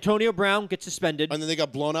 8-0. Antonio Brown gets suspended. And then they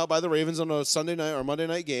got blown out by the Ravens on a Sunday night or Monday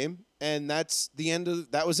night game. And that's the end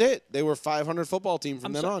of that was it. They were a 500 football team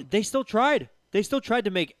from then on. They still tried. They still tried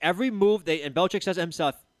to make every move. And Belichick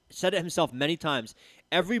said it himself many times.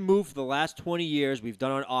 Every move for the last 20 years we've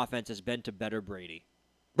done on offense has been to better Brady.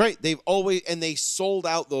 Right. They sold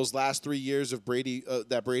out those last 3 years of Brady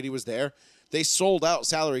that Brady was there. They sold out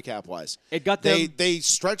salary cap wise. It got them. They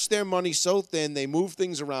stretched their money so thin. They moved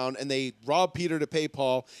things around and they robbed Peter to pay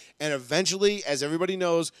Paul. And eventually, as everybody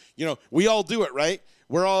knows, we all do it, right?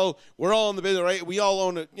 We're all in the business, right? We all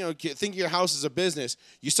own it. Think of your house as a business.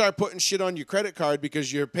 You start putting shit on your credit card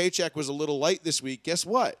because your paycheck was a little light this week. Guess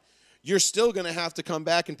what? You're still going to have to come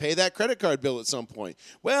back and pay that credit card bill at some point.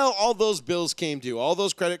 Well, all those bills came due. All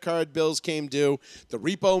those credit card bills came due. The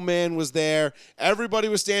repo man was there. Everybody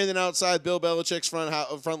was standing outside Bill Belichick's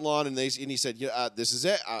front lawn, and he said, this is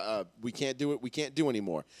it. We can't do it. We can't do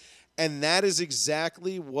anymore. And that is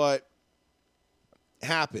exactly what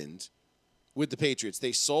happened with the Patriots.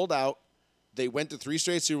 They sold out. They went to 3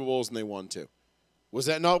 straight Super Bowls, and they won 2. Was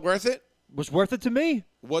that not worth it? Was worth it to me.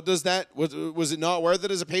 What does that was it not worth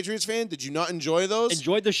it as a Patriots fan? Did you not enjoy those?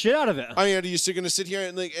 Enjoyed the shit out of it. I mean, are you still going to sit here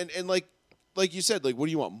and like you said, like what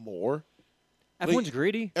do you want more? Everyone's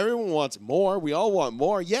greedy. Everyone wants more. We all want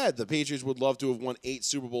more. Yeah, the Patriots would love to have won 8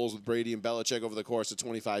 Super Bowls with Brady and Belichick over the course of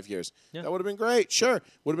 25 years. Yeah. That would have been great. Sure.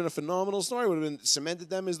 Would have been a phenomenal story. Would have been cemented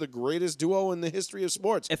them as the greatest duo in the history of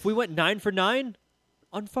sports. If we went 9 for 9,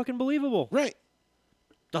 unfucking believable. Right.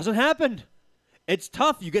 Doesn't happen. It's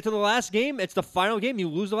tough. You get to the last game. It's the final game. You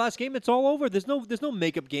lose the last game. It's all over. There's no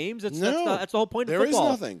makeup games. That's the whole point of football.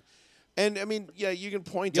 There is nothing. And, I mean, yeah, you can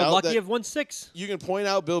point You're out lucky that you've won 6. You can point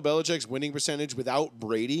out Bill Belichick's winning percentage without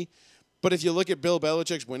Brady. But if you look at Bill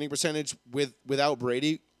Belichick's winning percentage without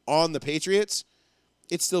Brady on the Patriots,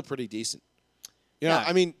 it's still pretty decent.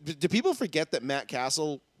 I mean, do people forget that Matt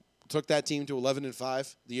Castle took that team to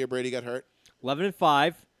 11-5 the year Brady got hurt?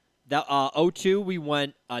 11-5. That 0-2, we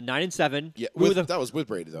went 9-7. Yeah, that was with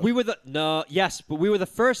Brady though. We were but we were the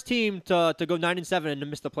first team to go 9-7 and to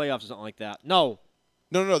miss the playoffs or something like that. No.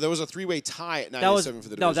 There was a 3-way tie at 9-7 for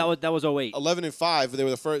the division. No, that was 08. 11-5. They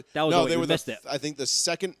were the first. That was 08. They missed it. I think the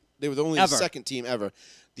second. They were the second team ever.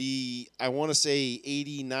 I want to say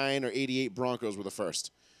 89 or 88 Broncos were the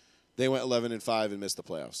first. They went 11-5 and missed the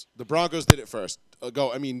playoffs. The Broncos did it first.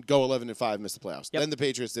 Go 11-5, missed the playoffs. Yep. Then the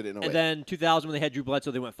Patriots did it in 08. And then 2000 when they had Drew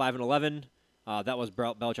Bledsoe, they went 5-11. That was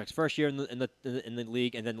Belichick's first year in the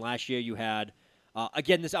league. And then last year you had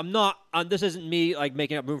again this isn't me like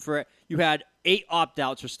making up room for it. You had 8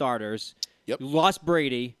 opt-outs for starters. Yep. You lost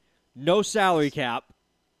Brady, no salary cap,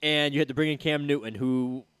 and you had to bring in Cam Newton,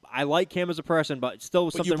 who I like Cam as a person, but still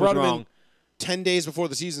something was wrong. 10 days before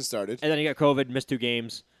the season started. And then he got COVID, missed 2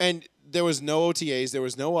 games. And there was no OTAs, there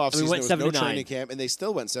was no offseason, there was no training camp, and they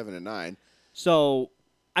still went 7-9. So,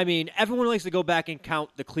 I mean, everyone likes to go back and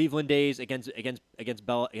count the Cleveland days against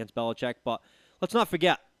Belichick, but let's not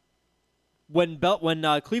forget when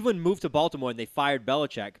Cleveland moved to Baltimore and they fired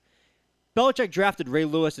Belichick drafted Ray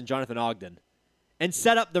Lewis and Jonathan Ogden and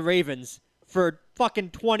set up the Ravens for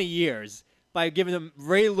fucking 20 years. By giving them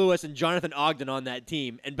Ray Lewis and Jonathan Ogden on that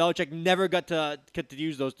team, and Belichick never got to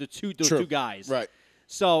use those two guys. Right.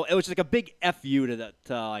 So it was like a big FU to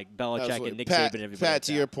like Belichick Absolutely. and Nick Saban and everybody. Pat,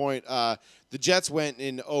 to your point, the Jets went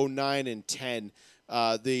in 09 and 10.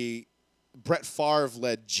 The Brett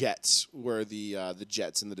Favre-led Jets were the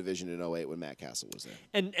Jets in the division in 08 when Matt Castle was there.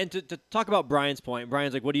 And to talk about Brian's point,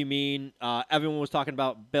 Brian's like, what do you mean? Everyone was talking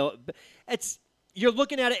about Bill. You're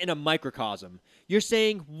looking at it in a microcosm. You're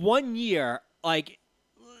saying 1 year, like,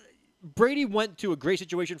 Brady went to a great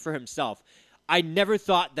situation for himself. I never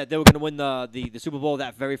thought that they were going to win the Super Bowl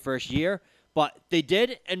that very first year, but they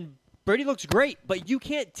did, and Brady looks great. But you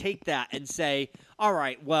can't take that and say, all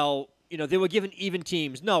right, well, they were given even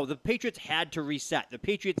teams. No, the Patriots had to reset. The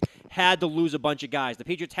Patriots had to lose a bunch of guys. The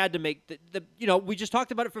Patriots had to make we just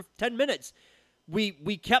talked about it for 10 minutes. We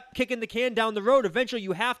kept kicking the can down the road. Eventually,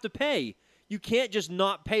 you have to pay. You can't just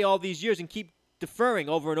not pay all these years and keep deferring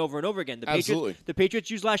over and over and over again. Absolutely. The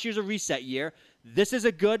Patriots used last year as a reset year. This is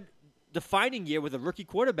a good defining year with a rookie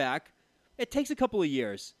quarterback. It takes a couple of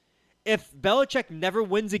years. If Belichick never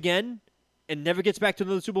wins again and never gets back to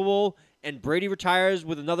another Super Bowl and Brady retires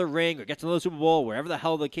with another ring or gets another Super Bowl, wherever the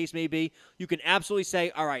hell the case may be, you can absolutely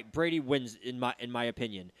say, all right, Brady wins in my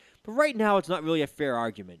opinion. But right now, it's not really a fair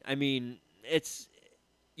argument. I mean,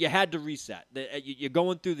 you had to reset. You're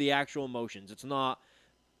going through the actual motions. It's not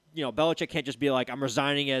Belichick can't just be like, I'm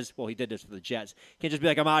resigning as, well, he did this for the Jets. Can't just be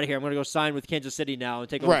like, I'm out of here. I'm going to go sign with Kansas City now and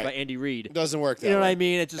take over by Andy Reid. It doesn't work that way. You know what I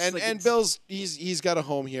mean? It's just and Bill's, he's got a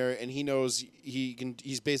home here, and he knows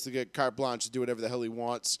he's basically got carte blanche to do whatever the hell he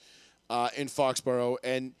wants in Foxborough.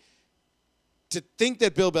 And to think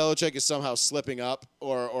that Bill Belichick is somehow slipping up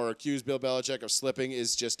or accuse Bill Belichick of slipping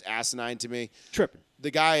is just asinine to me. Tripping. The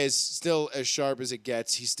guy is still as sharp as it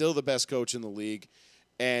gets. He's still the best coach in the league.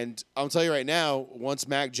 And I'll tell you right now, once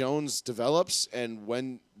Mac Jones develops and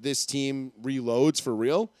when this team reloads for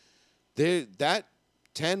real, that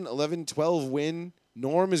 10, 11, 12 win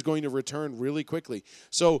norm is going to return really quickly.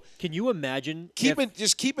 So can you imagine?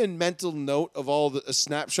 Just keep in mental note of a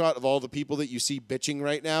snapshot of all the people that you see bitching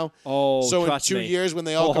right now. Oh, so in 2 years when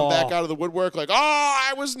they all come back out of the woodwork, like,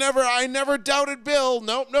 I never doubted Bill.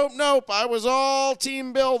 Nope. I was all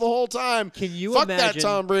Team Bill the whole time. Can you Fuck imagine that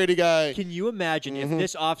Tom Brady guy? Can you imagine if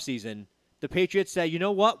this offseason the Patriots say, you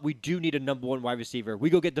know what, we do need a number one wide receiver. We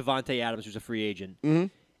go get Devontae Adams, who's a free agent. Mm-hmm.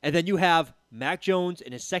 And then you have Mac Jones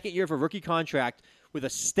in his second year of a rookie contract with a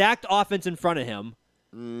stacked offense in front of him,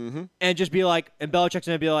 and just be like, and Belichick's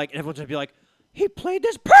gonna be like, and everyone's gonna be like, he played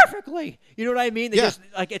this perfectly. You know what I mean? It's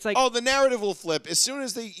like, oh, the narrative will flip as soon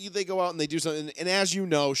as they go out and they do something. And as you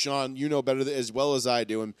know, Sean, you know better as well as I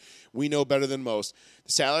do, and we know better than most.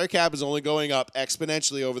 The salary cap is only going up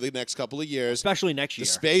exponentially over the next couple of years, especially next year.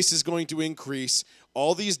 The space is going to increase.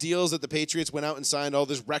 All these deals that the Patriots went out and signed, all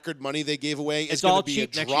this record money they gave away, is going to be a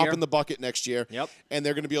drop in the bucket next year. Yep. And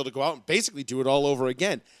they're going to be able to go out and basically do it all over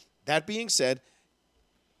again. That being said,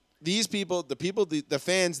 these people, the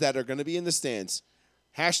fans that are going to be in the stands,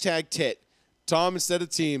 #tit, Tom instead of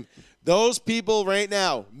team, those people right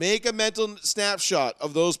now, make a mental snapshot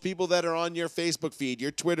of those people that are on your Facebook feed,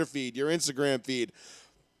 your Twitter feed, your Instagram feed,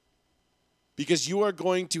 because you are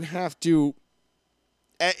going to have to.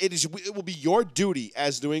 It will be your duty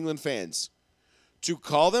as New England fans to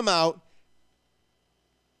call them out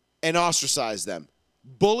and ostracize them,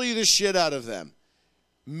 bully the shit out of them,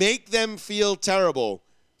 make them feel terrible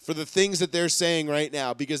for the things that they're saying right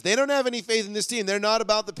now because they don't have any faith in this team. They're not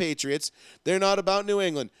about the Patriots. They're not about New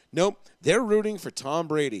England. Nope, they're rooting for Tom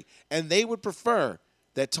Brady, and they would prefer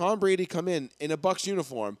that Tom Brady come in a Bucs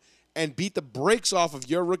uniform and beat the brakes off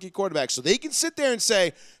of your rookie quarterback so they can sit there and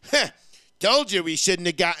say, told you we shouldn't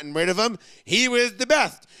have gotten rid of him. He was the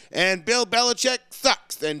best. And Bill Belichick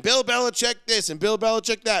sucks. And Bill Belichick this and Bill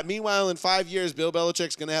Belichick that. Meanwhile, in 5 years, Bill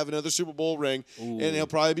Belichick's going to have another Super Bowl ring. Ooh. And he'll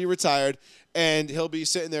probably be retired. And he'll be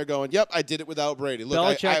sitting there going, yep, I did it without Brady.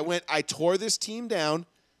 Look, I tore this team down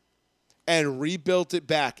and rebuilt it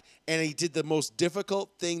back. And he did the most difficult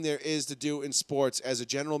thing there is to do in sports as a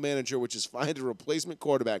general manager, which is find a replacement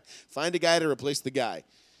quarterback. Find a guy to replace the guy.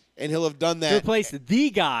 And he'll have done that. To replace the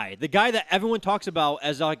guy that everyone talks about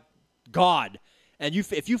as a god. And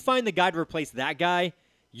if you find the guy to replace that guy,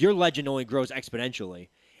 your legend only grows exponentially.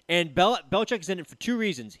 And Belichick is in it for two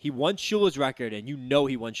reasons. He won Shula's record, and you know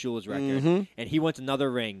he won Shula's record. And he wants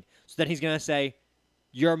another ring. So then he's going to say,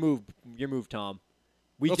 your move, Tom.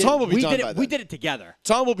 We did it together.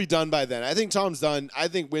 Tom will be done by then. I think Tom's done. I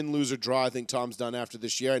think win, lose, or draw. I think Tom's done after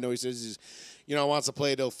this year. I know he says wants to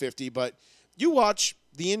play till 50, but you watch.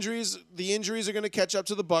 The injuries are going to catch up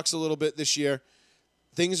to the Bucs a little bit this year.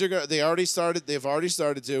 They've already started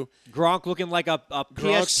to. Gronk looking like a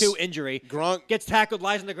PS2 injury. Gronk gets tackled,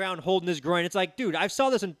 lies on the ground, holding his groin. It's like, dude, I saw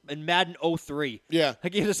this in Madden 03. Yeah.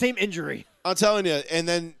 Like, he has the same injury. I'm telling you. And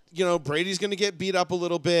then, Brady's going to get beat up a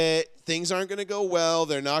little bit. Things aren't going to go well.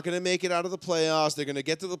 They're not going to make it out of the playoffs. They're going to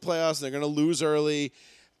get to the playoffs, and they're going to lose early.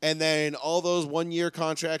 And then all those one-year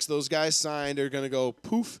contracts those guys signed are going to go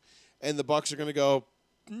poof, and the Bucs are going to go,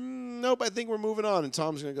 nope, I think we're moving on. And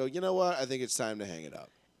Tom's going to go, you know what? I think it's time to hang it up.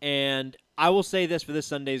 And I will say this for this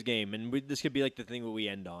Sunday's game, and this could be like the thing that we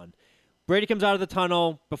end on. Brady comes out of the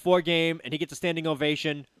tunnel before game, and he gets a standing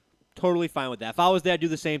ovation. Totally fine with that. If I was there, I'd do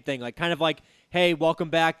the same thing. Like, kind of like, hey, welcome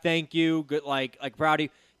back, thank you. Good, like Browdy.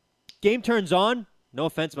 Game turns on. No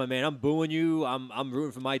offense, my man. I'm booing you. I'm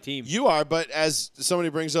rooting for my team. You are, but as somebody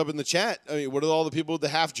brings up in the chat, I mean, what are all the people with the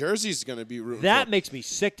half jerseys going to be rooting for? That makes me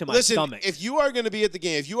sick to my stomach. If you are going to be at the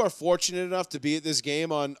game, if you are fortunate enough to be at this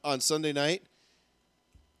game on Sunday night,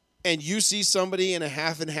 and you see somebody in a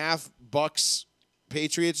half and half Bucs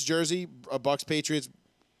Patriots jersey, a Bucs Patriots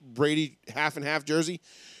Brady half and half jersey,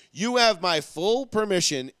 you have my full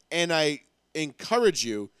permission, and I encourage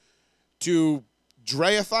you to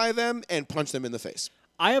Dreify them and punch them in the face.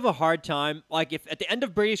 I have a hard time. Like, if at the end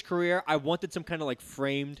of Brady's career, I wanted some kind of like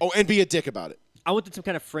framed. Oh, and be a dick about it. I wanted some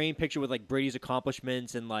kind of framed picture with like Brady's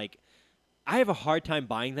accomplishments, and like, I have a hard time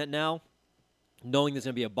buying that now, knowing there's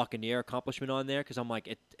gonna be a Buccaneer accomplishment on there because I'm like,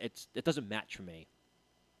 it doesn't match for me.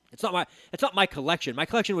 It's not my collection. My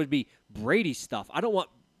collection would be Brady stuff. I don't want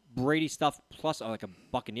Brady stuff plus like a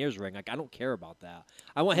Buccaneers ring. Like I don't care about that.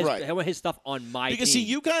 I want his Right. I want his stuff on my Because team. see,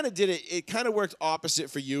 you kind of did it. It kind of worked opposite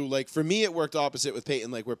for you. Like for me, it worked opposite with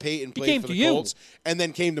Peyton. Like where Peyton played came for to the you. Colts and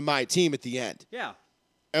then came to my team at the end Yeah,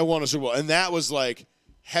 and won a Super Bowl, and that was like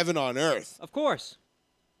heaven on earth. of course.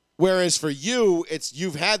 Whereas for you, it's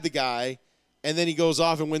you've had the guy, and then he goes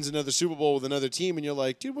off and wins another Super Bowl with another team, and you're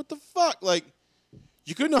like, dude, what the fuck? Like,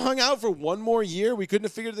 you couldn't have hung out for one more year. We couldn't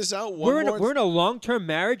have figured this out. We're in a long-term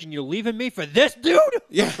marriage, and you're leaving me for this dude?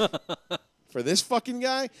 Yeah. For this fucking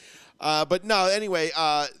guy. But no, anyway,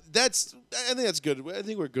 I think that's good. I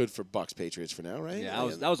think we're good for Bucks Patriots for now, right? Yeah,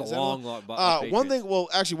 that was a Is long one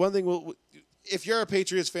thing, if you're a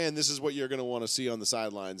Patriots fan, this is what you're going to want to see on the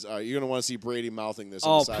sidelines. You're going to want to see Brady mouthing this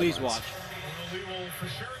on the sidelines. Please watch. We will for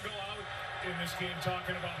sure go out in this game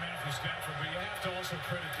talking about Matthew Stafford, but you have to also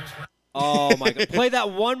credit this. Oh my God! Play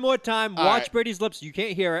that one more time. All Watch right. Brady's lips. You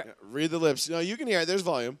can't hear it. Read the lips. No, you can hear it. There's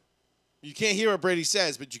volume. You can't hear what Brady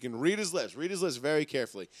says, but you can read his lips. Read his lips very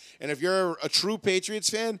carefully. And if you're a true Patriots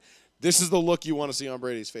fan, this is the look you want to see on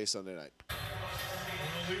Brady's face Sunday night.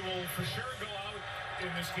 We will for sure go out in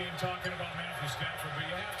this game talking about Matthew Stafford, but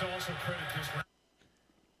you have to also credit this.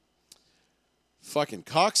 Fucking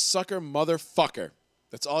cocksucker motherfucker.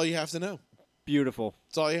 That's all you have to know. Beautiful.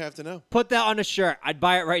 That's all you have to know. Put that on a shirt. I'd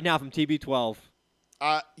buy it right now from TB12.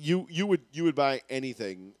 You would buy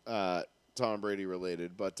anything Tom Brady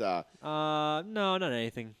related, but No, not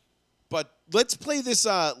anything. but let's play this.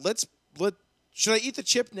 Should I eat the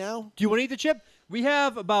chip now, Do you want to eat the chip? We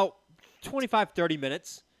have about 25, 30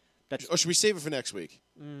 minutes. That's or should we save it for next week?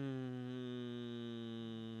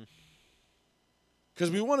 Because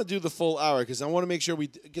we want to do the full hour. Because I want to make sure we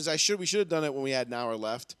should have done it when we had an hour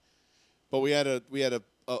left, but we had a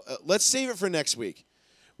let's save it for next week.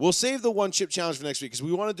 We'll save the one chip challenge for next week because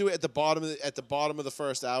we want to do it at the bottom of the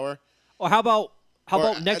first hour. Or how about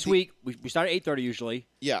Or next week? We start at 8:30 usually.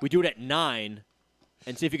 Yeah. We do it at 9,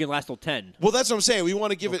 and see if you can last till 10. Well, that's what I'm saying. We want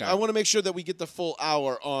to give it. Okay. I want to make sure that we get the full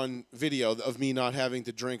hour on video of me not having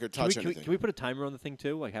to drink or touch Can anything. we put a timer on the thing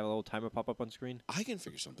too? Like have a little timer pop up on screen? I can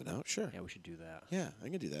figure something out. Sure. Yeah, we should do that. Yeah, I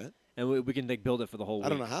can do that. And we can like build it for the whole week. I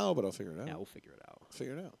don't know how, but I'll figure it out. Yeah, we'll figure it out.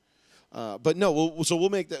 Figure it out. But no, we'll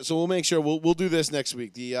make that. So we'll make sure we'll do this next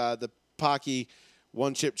week. The Pocky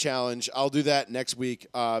one chip challenge. I'll do that next week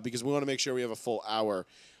because we want to make sure we have a full hour.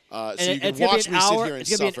 So you can watch me sit here and It's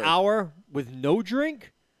gonna be suffer. an hour with no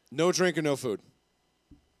drink. No drink or no food.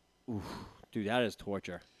 Dude, that is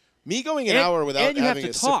torture. Me going an hour without and you have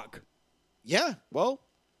having to a talk. Sip. Yeah. Well,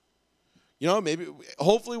 maybe.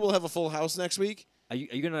 Hopefully, we'll have a full house next week. Are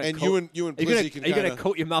you gonna? And coat, you and are you Blizzy gonna, can are you gonna kinda-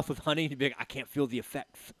 coat your mouth with honey and be like, I can't feel the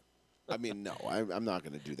effects? I mean, no, I'm not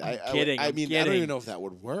going to do that. I'm kidding, I I'm mean, I don't kidding. even know if that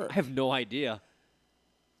would work. I have no idea.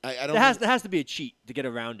 I don't. There has to be a cheat to get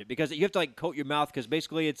around it because you have to like coat your mouth because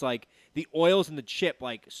basically it's like the oils in the chip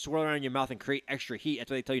like swirl around your mouth and create extra heat. That's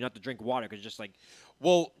why they tell you not to drink water because it's just like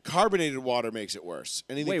Well, carbonated water makes it worse.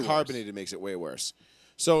 Way Anything worse. carbonated makes it way worse.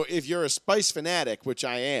 So if you're a spice fanatic, which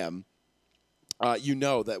I am, you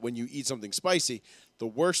know that when you eat something spicy, the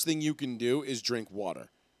worst thing you can do is drink water,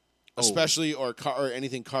 especially or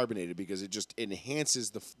anything carbonated because it just enhances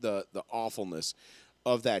the awfulness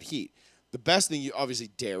of that heat. The best thing, obviously,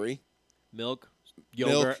 dairy, milk,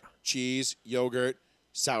 yogurt. milk, cheese, yogurt,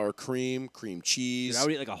 sour cream, cream cheese. Dude, I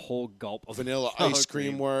would eat like a whole gulp of Vanilla sour ice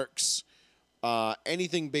cream works.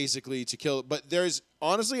 Anything basically to kill it. But there's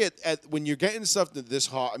honestly at when you're getting stuff this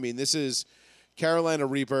hot. I mean, this is Carolina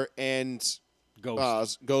Reaper and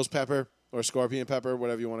ghost pepper or scorpion pepper,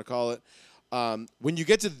 whatever you want to call it. When you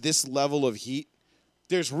get to this level of heat,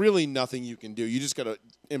 there's really nothing you can do. You just gotta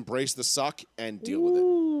embrace the suck and deal with it.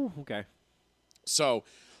 Ooh, okay. So,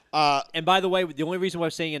 And by the way, the only reason why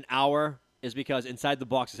I'm saying an hour is because inside the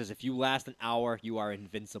box it says if you last an hour, you are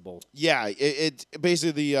invincible. yeah, it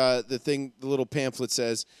basically the little pamphlet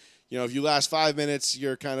says, if you last 5 minutes,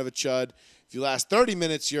 you're kind of a chud. If you last 30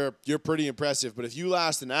 minutes, you're pretty impressive. But if you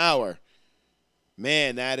last an hour,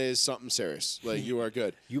 man, that is something serious. Like you are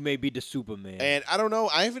good. You may be the Superman. And I don't know,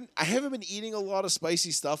 I haven't been eating a lot of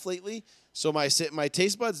spicy stuff lately. So my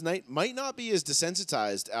taste buds might not be as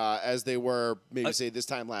desensitized as they were maybe say this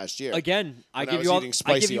time last year. Again, I when I give was you all, eating I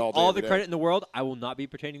spicy give you all day, all every the day. credit in the world. I will not be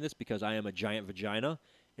pertaining this because I am a giant vagina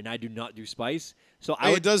and I do not do spice. So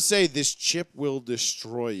It does say this chip will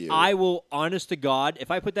destroy you. I will, honest to God, if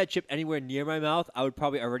I put that chip anywhere near my mouth, I would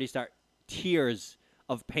probably already start tears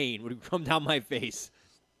of pain would come down my face.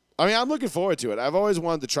 I mean, I'm looking forward to it. I've always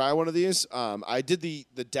wanted to try one of these. I did the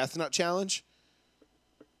Death Nut Challenge,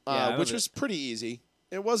 Yeah, I which remember was pretty easy.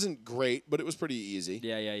 It wasn't great, but it was pretty easy.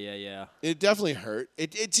 Yeah. It definitely hurt.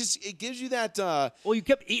 It gives you that. Well, you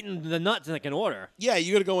kept eating the nuts like in order. Yeah,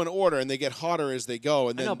 you got to go in order, and they get hotter as they go.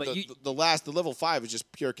 And I then know, but the level 5 is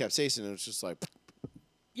just pure capsaicin, and it's just like.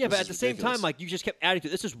 Yeah, this but at is the same ridiculous. time, like you just kept adding to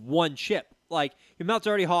it. This is one chip. Like your mouth's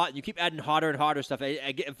already hot, and you keep adding hotter and hotter stuff.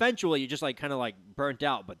 Eventually, you just like kind of like burnt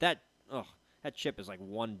out. But that chip is like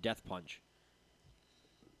one death punch.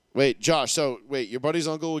 Wait, Josh. So wait, your buddy's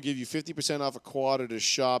uncle will give you 50% off a quad at his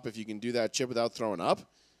shop if you can do that chip without throwing up.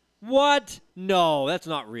 What? No, that's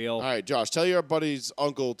not real. All right, Josh. Tell your buddy's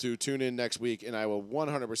uncle to tune in next week, and I will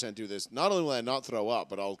 100% do this. Not only will I not throw up,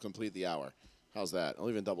 but I'll complete the hour. How's that? I'll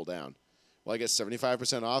even double down. Will I get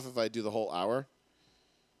 75% off if I do the whole hour?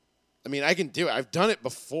 I mean, I can do it. I've done it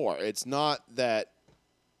before. It's not that,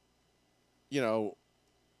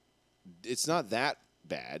 it's not that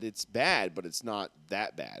bad. It's bad, but it's not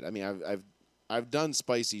that bad. I mean, I've done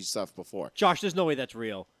spicy stuff before. Josh, there's no way that's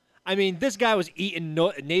real. I mean, this guy was eating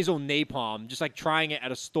nasal napalm, just like trying it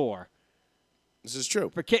at a store This is true.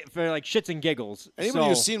 for like shits and giggles. Anybody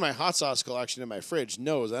who's seen my hot sauce collection in my fridge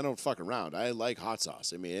knows I don't fuck around. I like hot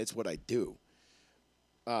sauce. I mean, it's what I do.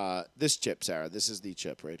 This chip, Sarah, this is the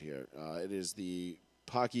chip right here. It is the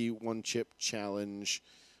Pocky One Chip Challenge,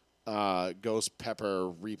 Ghost Pepper,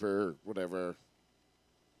 Reaper, whatever.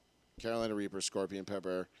 Carolina Reaper, Scorpion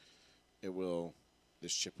Pepper.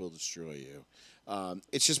 This chip will destroy you.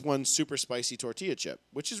 It's just one super spicy tortilla chip,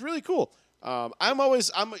 which is really cool. I'm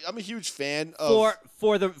a huge fan of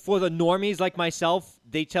for the normies like myself.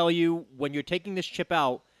 They tell you when you're taking this chip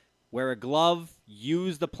out, wear a glove,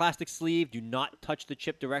 use the plastic sleeve, do not touch the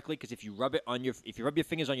chip directly because if you rub your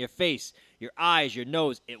fingers on your face, your eyes, your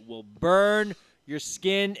nose, it will burn your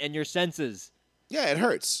skin and your senses. Yeah, it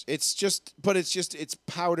hurts. It's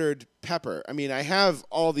powdered pepper. I mean, I have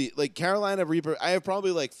all the Carolina Reaper. I have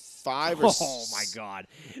probably like 5 or. Oh my God!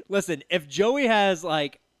 Listen, if Joey has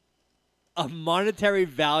like a monetary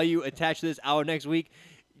value attached to this hour next week,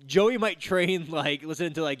 Joey might train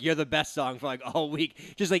listening to "You're the Best" song for all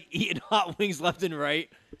week, just eating hot wings left and right.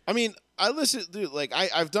 I mean, I listen, dude.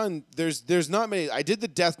 I've done. There's not many. I did the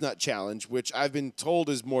Death Nut Challenge, which I've been told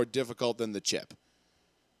is more difficult than the chip.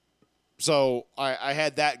 So I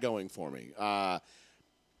had that going for me. I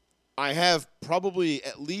have probably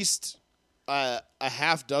at least a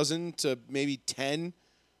half dozen to maybe 10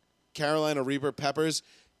 Carolina Reaper peppers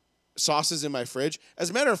sauces in my fridge.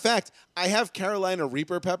 As a matter of fact, I have Carolina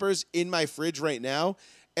Reaper peppers in my fridge right now,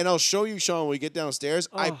 and I'll show you, Sean, when we get downstairs.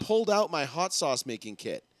 I pulled out my hot sauce making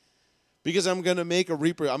kit because I'm going to make a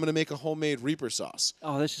Reaper. I'm going to make a homemade Reaper sauce.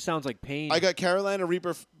 Oh, this just sounds like pain. I got Carolina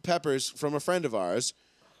Reaper peppers from a friend of ours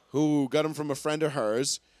who got them from a friend of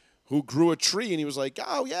hers who grew a tree, and he was like,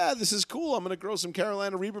 oh, yeah, this is cool. I'm going to grow some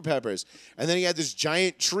Carolina Reaper peppers. And then he had this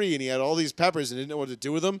giant tree, and he had all these peppers and didn't know what to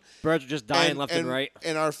do with them. Birds are just dying left and right.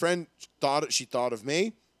 And our friend thought of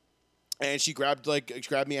me, and she grabbed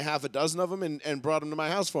me a half a dozen of them and brought them to my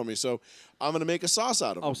house for me. So I'm going to make a sauce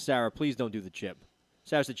out of them. Oh, Sarah, please don't do the chip.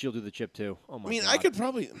 Sarah said she'll do the chip, too. Oh, my God. I mean, I could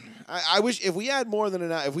probably – I wish if we had more than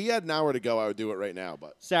an hour – if we had an hour to go, I would do it right now.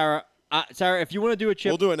 But Sarah, if you want to do a chip,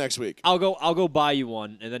 we'll do it next week. I'll go buy you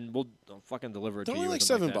one, and then we'll fucking deliver it to They're you. only or like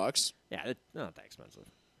something $7. Yeah, they're not that expensive.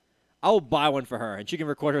 I'll buy one for her, and she can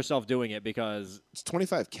record herself doing it because It's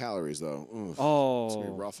 25 calories, though. Oof. It's going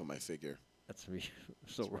to be rough on my figure. That's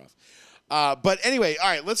so rough. But anyway, all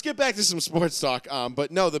right, let's get back to some sports talk.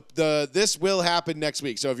 But no, this will happen next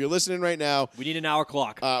week. So if you're listening right now, We need an hour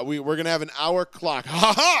clock. we're gonna have an hour clock.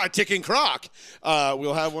 Ha ha! A ticking clock.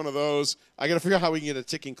 We'll have one of those. I gotta figure out how we can get a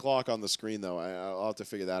ticking clock on the screen, though. I'll have to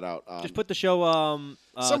figure that out. Just put the show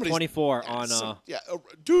 24 on.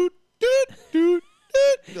 Dude.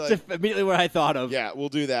 Just immediately what I thought of. Yeah, we'll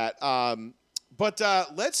do that. But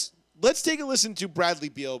let's take a listen to Bradley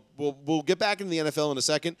Beal. We'll get back into the NFL in a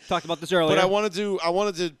second. Talked about this earlier. But I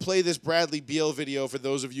wanted to play this Bradley Beal video for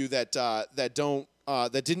those of you that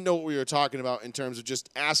didn't know what we were talking about in terms of just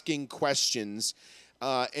asking questions.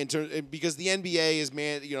 Because the NBA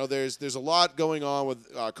is there's a lot going on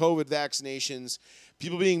with COVID vaccinations,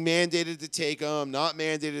 people being mandated to take them, not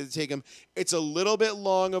mandated to take them. It's a little bit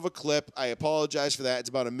long of a clip. I apologize for that. It's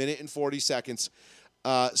about 1 minute and 40 seconds.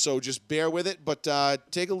 So just bear with it, but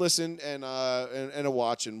take a listen and a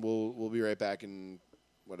watch, and we'll be right back in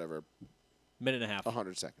whatever minute and a half,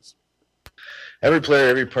 100 seconds. Every player,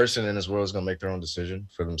 every person in this world is gonna make their own decision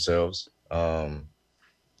for themselves.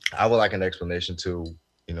 I would like an explanation to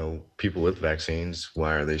people with vaccines.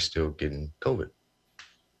 Why are they still getting COVID?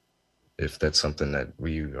 If that's something that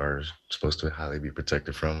we are supposed to highly be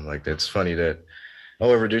protected from, that's funny that it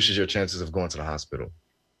reduces your chances of going to the hospital.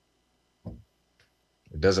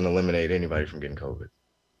 It doesn't eliminate anybody from getting COVID.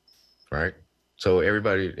 right? So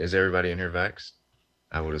everybody in here vaxxed?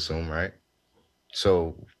 I would assume, right?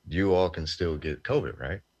 So you all can still get COVID,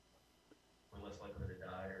 right? We're less likely to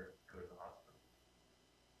die or go to the hospital.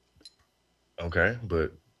 Okay,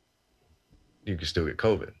 but you can still get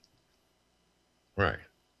COVID. Right.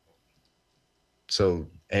 So,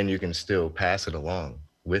 and you can still pass it along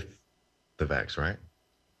with the vax, right?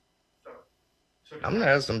 So I'm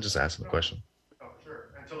just asking the question. Oh, sure.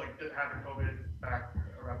 And so, like, having COVID back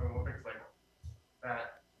around the Olympics, like,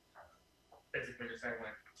 that basically you're saying,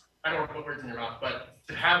 like, I don't want to put words in your mouth, but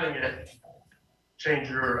did having it change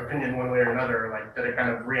your opinion one way or another? Like, did it kind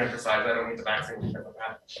of reemphasize, I don't need the vaccine because of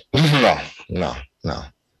that? No.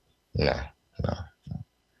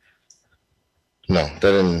 No,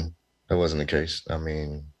 that wasn't the case. I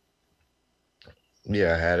mean,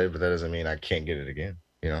 yeah, I had it, but that doesn't mean I can't get it again,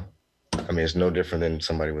 you know? I mean, it's no different than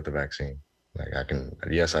somebody with the vaccine. Like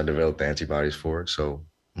yes, I developed the antibodies for it, so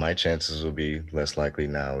my chances will be less likely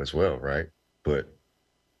now as well, right? But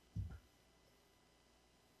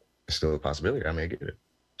it's still a possibility I may get it.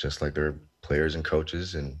 Just like there are players and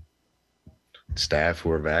coaches and staff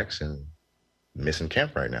who are vaxxed and missing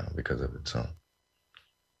camp right now because of it,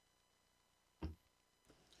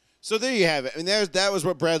 So there you have it. I mean, that was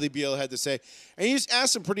what Bradley Beal had to say. And he just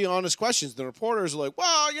asked some pretty honest questions. The reporters were like,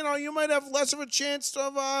 well, you might have less of a chance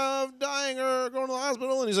of dying or going to the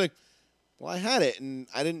hospital. And he's like, well, I had it, and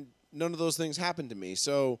none of those things happened to me.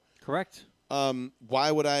 So Correct.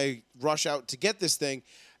 Why would I rush out to get this thing?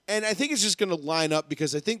 And I think it's just going to line up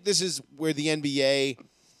because I think this is where the NBA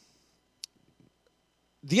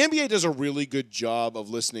does a really good job of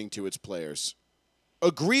listening to its players.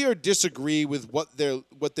 Agree or disagree with what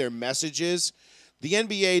their message is, the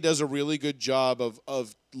NBA does a really good job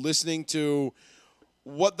of listening to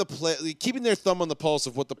what keeping their thumb on the pulse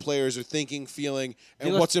of what the players are thinking, feeling,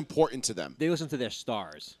 and what's important to them. They listen to their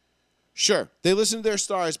stars. Sure, they listen to their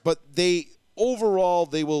stars, but they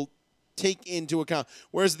will take into account.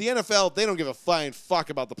 Whereas the NFL, they don't give a flying fuck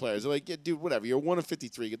about the players. They're like, yeah, dude, whatever. You're 1 of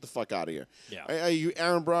 53. Get the fuck out of here. Yeah. Are you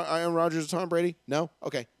Aaron Rodgers or Tom Brady? No?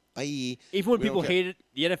 Okay. Bye. Even when people hated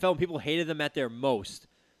the NFL, when people hated them at their most,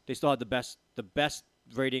 they still had the best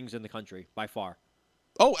ratings in the country by far.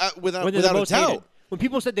 Oh, without a doubt. Hated. When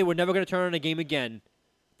people said they were never going to turn on a game again,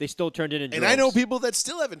 they still turned in droves. And I know people that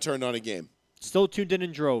still haven't turned on a game. Still tuned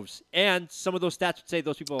in droves. And some of those stats would say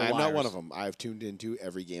those people are liars. I'm not one of them. I've tuned into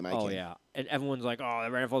every game I can. Oh, yeah. And everyone's like, oh, the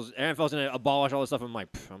NFL's going to abolish all this stuff. I'm like,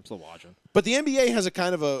 I'm still watching. But the NBA has a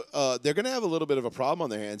kind of they're going to have a little bit of a problem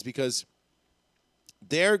on their hands because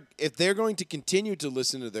if they're going to continue to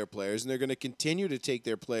listen to their players and they're going to continue to take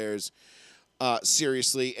their players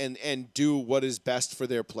seriously and do what is best for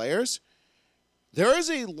their players, there is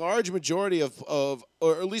a large majority of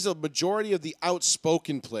or at least a majority of the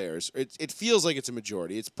outspoken players. It feels like it's a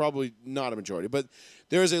majority. It's probably not a majority, but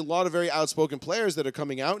there is a lot of very outspoken players that are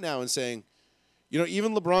coming out now and saying,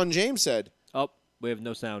 even LeBron James said, "Oh, we have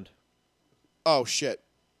no sound." Oh shit!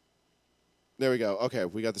 There we go. Okay,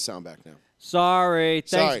 we got the sound back now. Sorry.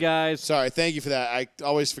 Thanks, guys. Sorry. Thank you for that. I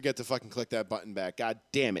always forget to fucking click that button back. God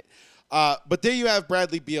damn it. But there you have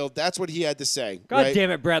Bradley Beal. That's what he had to say. God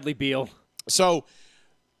damn it, Bradley Beal. So,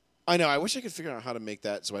 I know. I wish I could figure out how to make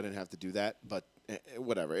that so I didn't have to do that. But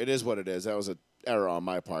whatever. It is what it is. That was an error on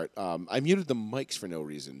my part. I muted the mics for no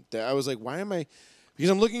reason. I was like, why am I... Because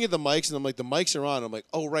I'm looking at the mics, and I'm like, the mics are on. I'm like,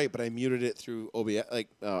 oh, right, but I muted it through OBS. Like,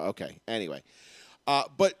 okay. Anyway.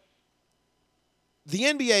 But... The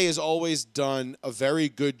NBA has always done a very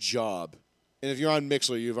good job. And if you're on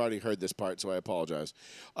Mixler, you've already heard this part, so I apologize.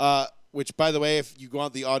 Which, by the way, if you go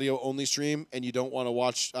on the audio-only stream and you don't want to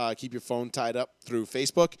watch, keep your phone tied up through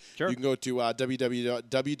Facebook, sure. You can go to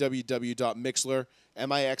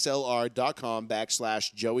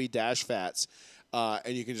www.mixler.com/Joey-Fats.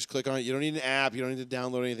 And you can just click on it. You don't need an app. You don't need to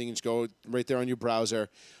download anything. You just go right there on your browser.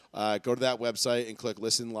 Go to that website and click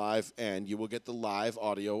Listen Live, and you will get the live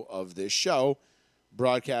audio of this show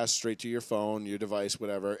broadcast straight to your phone, your device,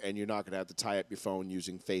 whatever, and you're not going to have to tie up your phone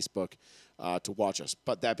using Facebook to watch us.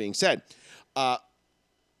 But that being said, the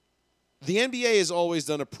NBA has always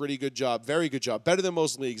done a pretty good job, very good job, better than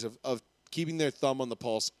most leagues of keeping their thumb on the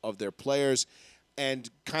pulse of their players and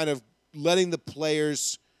kind of letting the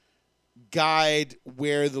players guide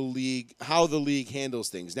how the league handles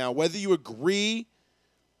things. Now, whether you agree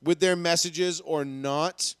with their messages or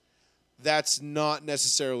not, that's not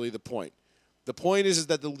necessarily the point. The point is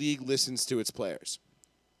that the league listens to its players.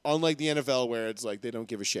 Unlike the NFL where it's like they don't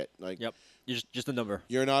give a shit. Like, yep. You're just a number.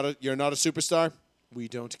 You're not a superstar? We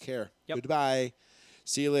don't care. Yep. Goodbye.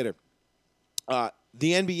 See you later. The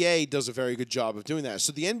NBA does a very good job of doing that.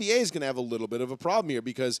 So the NBA is going to have a little bit of a problem here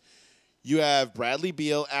because You have Bradley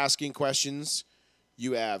Beal asking questions.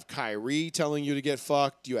 You have Kyrie telling you to get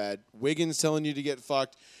fucked. You had Wiggins telling you to get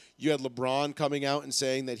fucked. You had LeBron coming out and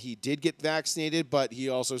saying that he did get vaccinated, but he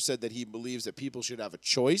also said that he believes that people should have a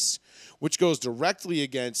choice, which goes directly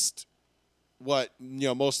against what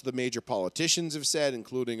most of the major politicians have said,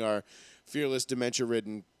 including our fearless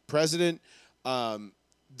dementia-ridden president.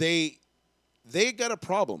 They got a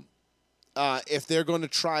problem if they're going to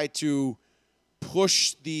try to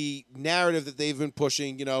push the narrative that they've been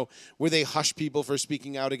pushing, where they hush people for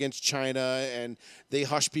speaking out against China and they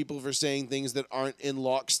hush people for saying things that aren't in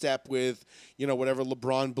lockstep with, whatever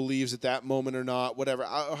LeBron believes at that moment or not, whatever,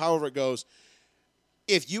 however it goes.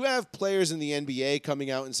 If you have players in the NBA coming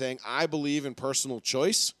out and saying, I believe in personal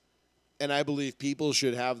choice and I believe people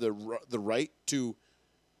should have the right to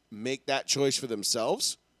make that choice for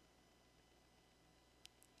themselves,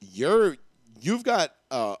 you've got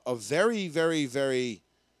a very, very, very,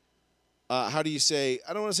 how do you say?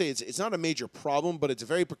 I don't want to say it's not a major problem, but it's a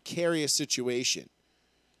very precarious situation.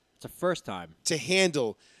 It's a first time to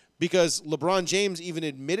handle, because LeBron James even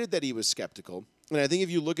admitted that he was skeptical. And I think if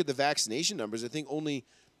you look at the vaccination numbers, I think only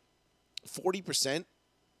 40%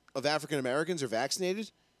 of African Americans are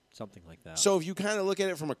vaccinated. Something like that. So if you kind of look at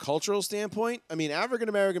it from a cultural standpoint, I mean, African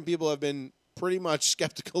American people have been pretty much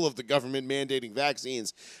skeptical of the government mandating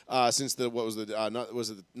vaccines since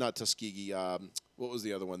not Tuskegee? What was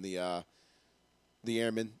the other one? The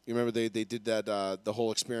airmen. You remember they did that the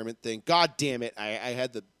whole experiment thing. God damn it! I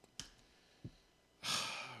had the.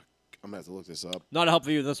 I'm gonna have to look this up. Not to help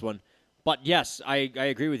you with this one, but yes, I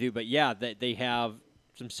agree with you. But yeah, they have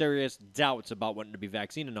some serious doubts about wanting to be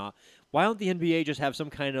vaccinated or not. Why don't the NBA just have some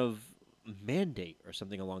kind of mandate or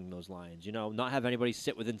something along those lines? Not have anybody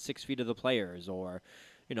sit within 6 feet of the players, or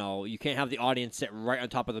you can't have the audience sit right on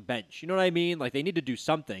top of the bench. You know what I mean? Like, they need to do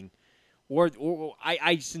something. Or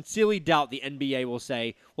I sincerely doubt the NBA will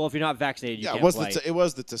say, well, if you're not vaccinated, you can't play. It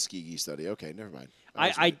was the Tuskegee study. Okay, never mind.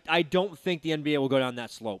 I don't think the NBA will go down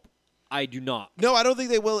that slope. I do not. No, I don't think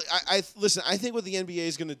they will. Listen, I think what the NBA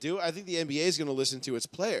is going to do, I think the NBA is going to listen to its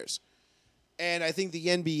players. And I think the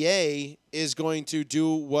NBA is going to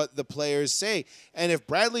do what the players say. And if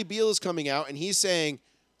Bradley Beal is coming out and he's saying,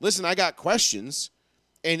 listen, I got questions,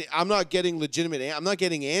 and I'm not getting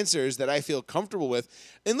answers that I feel comfortable with.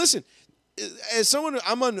 And listen, as someone,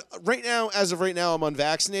 as of right now, I'm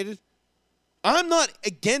unvaccinated. I'm not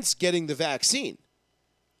against getting the vaccine.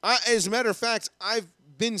 As a matter of fact, I've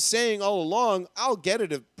been saying all along, I'll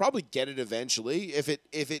probably get it eventually if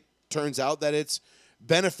it turns out that it's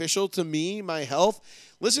beneficial to me, my health.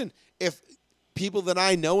 Listen, if people that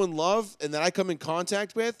I know and love and that I come in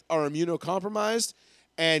contact with are immunocompromised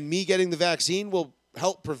and me getting the vaccine will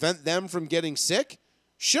help prevent them from getting sick,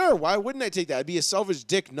 sure, why wouldn't I take that? I'd be a selfish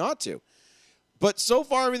dick not to. But so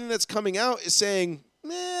far, everything that's coming out is saying,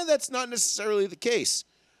 that's not necessarily the case.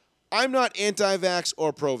 I'm not anti-vax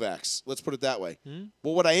or pro-vax. Let's put it that way.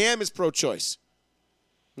 But what I am is pro-choice.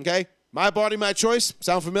 Okay? My body, my choice.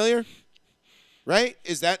 Sound familiar? Right?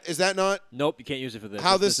 Is that not? Nope, you can't use it for this.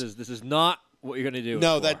 How this is not what you're going to do.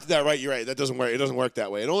 No, that right. You're right. That doesn't work. It doesn't work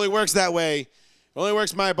that way. It only works that way. It only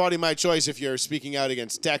works my body, my choice if you're speaking out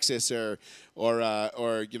against Texas or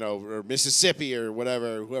Mississippi or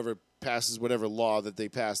whatever, whoever passes whatever law that they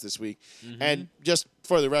pass this week. Mm-hmm. And just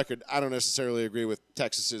for the record, I don't necessarily agree with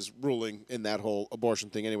Texas's ruling in that whole abortion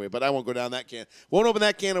thing anyway, but I won't go down that can. Won't open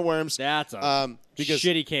that can of worms. That's a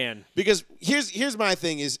shitty can. Because here's my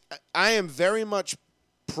thing is I am very much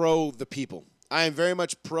pro the people. I am very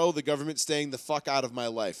much pro the government staying the fuck out of my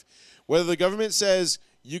life. Whether the government says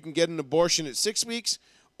you can get an abortion at 6 weeks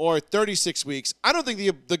or 36 weeks, I don't think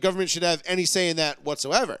the government should have any say in that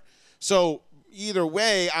whatsoever. So either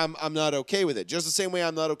way, I'm not okay with it. Just the same way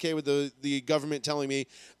I'm not okay with the government telling me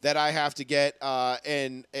that I have to get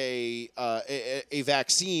a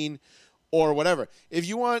vaccine or whatever. If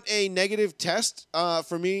you want a negative test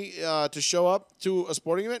for me to show up to a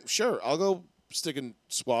sporting event, sure, I'll go stick a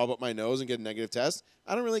swab up my nose and get a negative test.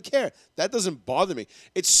 I don't really care. That doesn't bother me.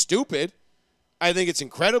 It's stupid. I think it's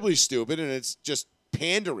incredibly stupid, and it's just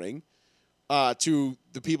pandering to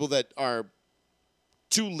the people that are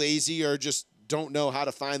too lazy or just don't know how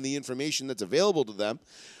to find the information that's available to them.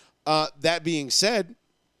 That being said,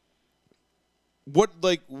 what's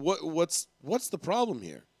the problem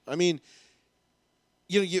here? I mean,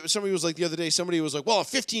 somebody was like the other day, well, a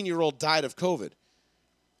 15-year-old died of COVID.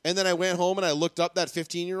 And then I went home and I looked up that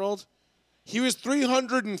 15-year-old. He was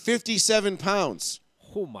 357 pounds.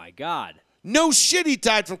 Oh, my God. No shit, he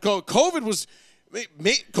died from COVID.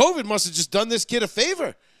 COVID must have just done this kid a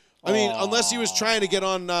favor. I mean, unless he was trying to get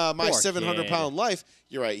on my Poor 700-pound life.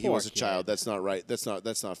 You're right. He Poor was a kid. child. That's not right. That's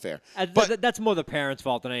not fair. But that's more the parents'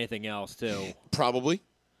 fault than anything else, too. Probably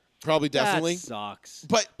definitely. That sucks.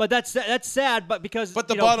 But that's sad. But because the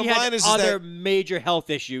you know, bottom he had line is other that major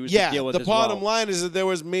health issues yeah, to deal with. the as bottom well. line is that there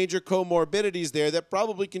was major comorbidities there that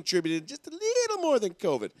probably contributed just a little more than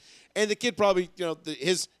COVID. And the kid probably,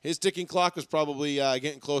 his ticking clock was probably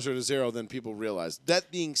getting closer to zero than people realized.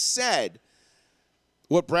 That being said,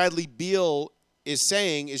 what Bradley Beal is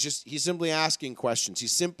saying is just he's simply asking questions.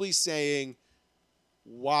 He's simply saying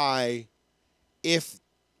why, if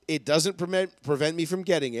it doesn't prevent me from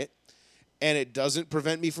getting it and it doesn't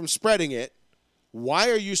prevent me from spreading it, why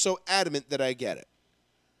are you so adamant that I get it?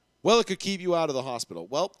 Well, it could keep you out of the hospital.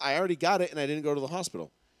 Well, I already got it and I didn't go to the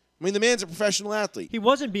hospital. I mean, the man's a professional athlete. He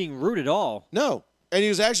wasn't being rude at all. No. And he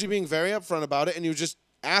was actually being very upfront about it, and he was just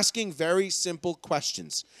asking very simple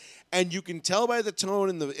questions. And you can tell by the tone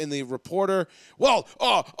in the reporter, well,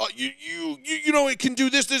 it can do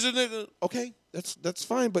this, and this. Okay, that's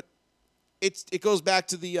fine, but it goes back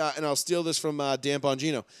to the and I'll steal this from Dan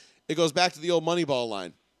Bongino. It goes back to the old Moneyball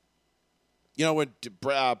line. You know, when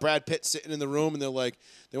Brad Pitt's sitting in the room and they're like,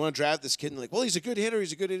 they want to draft this kid and they're like, well, he's a good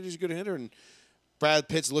hitter, and Brad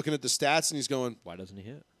Pitt's looking at the stats and he's going, why doesn't he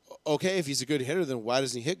hit? Okay, if he's a good hitter, then why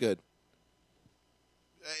doesn't he hit good?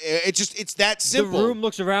 It's that simple. The room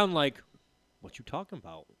looks around like, what you talking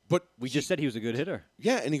about? But we just said he was a good hitter.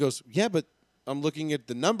 Yeah, and he goes, yeah, but I'm looking at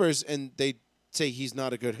the numbers and they say he's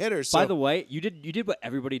not a good hitter. So. By the way, you did what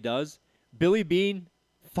everybody does. Billy Beane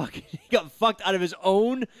he got fucked out of his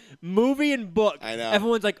own movie and book. I know.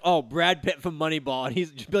 Everyone's like, oh, Brad Pitt from Moneyball.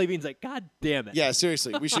 And Billy Beane's like, God damn it. Yeah,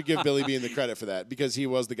 seriously. We should give Billy Beane the credit for that because he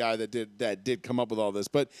was the guy that did come up with all this.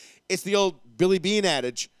 But it's the old Billy Beane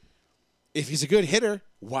adage. If he's a good hitter,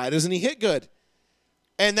 why doesn't he hit good?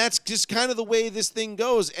 And that's just kind of the way this thing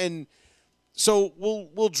goes. And so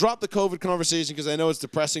we'll drop the COVID conversation because I know it's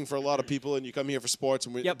depressing for a lot of people, and you come here for sports.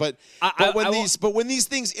 And Yep. But when these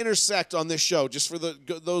things intersect on this show, just for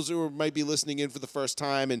those who might be listening in for the first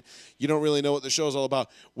time and you don't really know what the show's all about,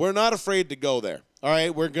 we're not afraid to go there. All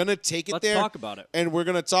right, we're gonna take it there. Let's talk about it. And we're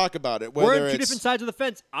gonna talk about it. We're on two different sides of the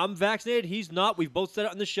fence. I'm vaccinated. He's not. We've both said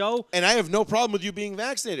it on the show. And I have no problem with you being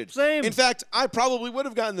vaccinated. Same. In fact, I probably would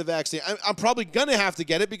have gotten the vaccine. I'm probably gonna have to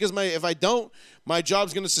get it because if I don't, my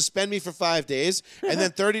job's gonna suspend me for 5 days, and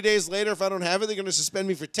then 30 days later, if I don't have it, they're gonna suspend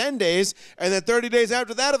me for 10 days, and then 30 days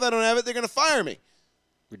after that, if I don't have it, they're gonna fire me.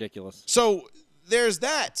 Ridiculous. So there's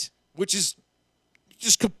that, which is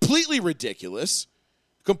just completely ridiculous,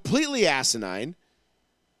 completely asinine,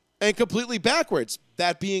 and completely backwards.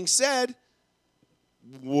 That being said,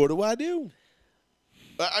 what do I do?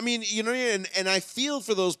 I mean, and I feel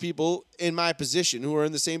for those people in my position who are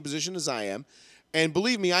in the same position as I am. And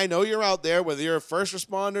believe me, I know you're out there, whether you're first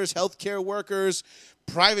responders, healthcare workers,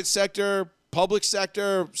 private sector, public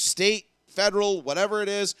sector, state, federal, whatever it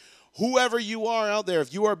is, whoever you are out there,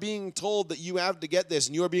 if you are being told that you have to get this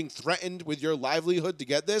and you are being threatened with your livelihood to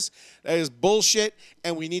get this, that is bullshit,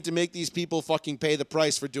 and we need to make these people fucking pay the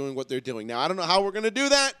price for doing what they're doing. Now, I don't know how we're going to do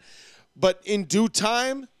that, but in due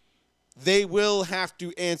time, they will have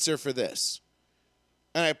to answer for this.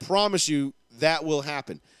 And I promise you that will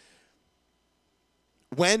happen.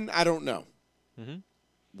 When? I don't know. Mm-hmm.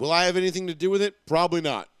 Will I have anything to do with it? Probably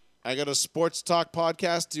not. I got a sports talk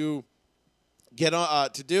podcast to get on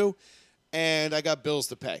to do, and I got bills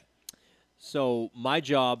to pay. So my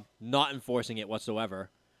job, not enforcing it whatsoever,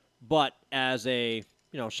 but as a,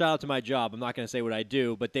 shout out to my job. I'm not going to say what I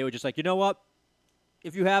do, but they were just like, you know what?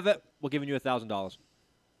 If you have it, we're giving you $1,000.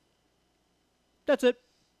 That's it.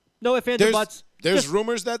 No ifs, ands, or buts. There's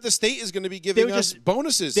rumors that the state is going to be giving us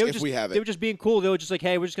bonuses if we have it. They were just being cool. They were just like,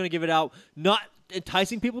 hey, we're just going to give it out. Not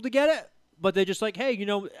enticing people to get it, but they're just like, hey,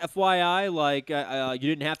 FYI, like you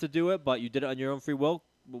didn't have to do it, but you did it on your own free will.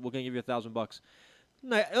 We're going to give you $1,000.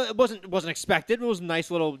 It wasn't expected. It was a nice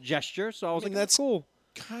little gesture. So I was like, that's cool.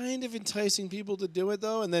 Kind of enticing people to do it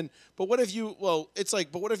though, and then, but what if you? Well, it's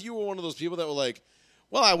like, but what if you were one of those people that were like,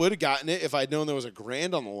 well, I would have gotten it if I'd known there was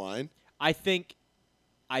 $1,000 on the line. I think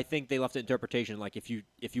they left the interpretation like if you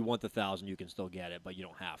want the $1,000, you can still get it, but you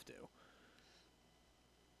don't have to.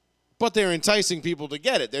 But they're enticing people to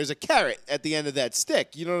get it. There's a carrot at the end of that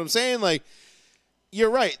stick. You know what I'm saying? Like, you're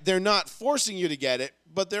right. They're not forcing you to get it,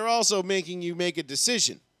 but they're also making you make a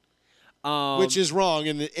decision, which is wrong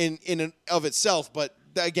in and of itself. But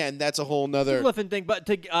again, that's a whole nother different thing. But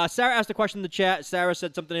Sarah asked a question in the chat. Sarah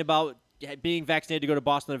said something about being vaccinated to go to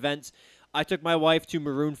Boston events. I took my wife to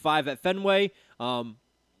Maroon 5 at Fenway.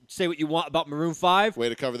 Say what you want about Maroon 5. Way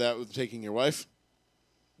to cover that with taking your wife.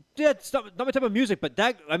 Yeah, it's not my type of music, but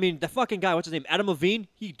the fucking guy, what's his name? Adam Levine?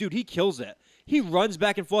 He kills it. He runs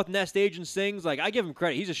back and forth in that stage and sings. Like, I give him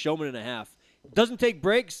credit. He's a showman and a half. Doesn't take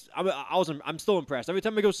breaks. I'm still impressed. Every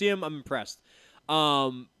time I go see him, I'm impressed.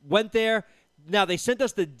 Went there. Now, they sent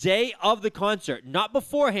us the day of the concert, not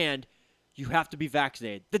beforehand. You have to be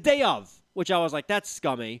vaccinated. The day of, which I was like, that's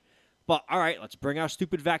scummy. But, all right, let's bring our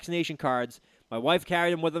stupid vaccination cards. My wife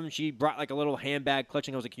carried them with them. She brought like a little handbag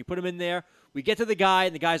clutching. I was like, can you put them in there? We get to the guy,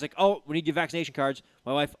 and the guy's like, oh, we need your vaccination cards.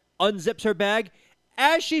 My wife unzips her bag.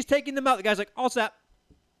 As she's taking them out, the guy's like, all set.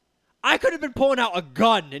 I could have been pulling out a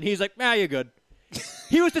gun, and he's like, you're good.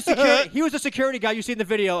 He was the security guy you see in the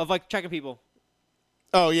video of, like, checking people.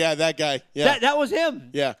 Oh, yeah, that guy. Yeah. That was him.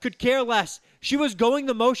 Yeah. Could care less. She was going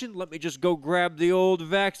the motion. Let me just go grab the old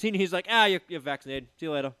vaccine. He's like, you're vaccinated. See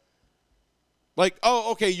you later. Like,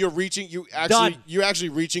 oh, okay, you're actually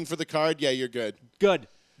reaching for the card. Yeah, you're good. Good.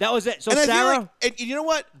 That was it. So and Sarah, and you know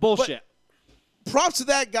what? bullshit. But props to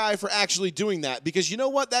that guy for actually doing that, because you know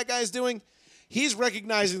what that guy's doing? He's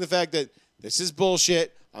recognizing the fact that this is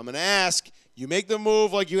bullshit. I'm going to ask. You make the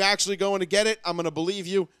move like you actually going to get it. I'm going to believe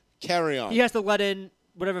you. Carry on. He has to let in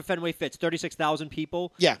whatever Fenway fits, 36,000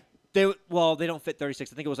 people. Yeah. They don't fit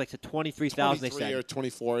 36. I think it was like to 23,000 they said. or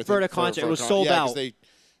 24. For the concert. It was sold out.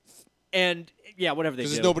 And, whatever they do.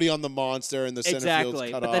 Because there's nobody on the monster and the center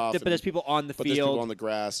field's cut off. But there's people on the field. But there's people on the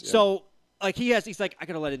grass. Yeah. So, like, he's like, I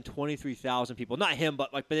got to let in 23,000 people. Not him,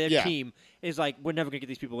 but their team is like, we're never going to get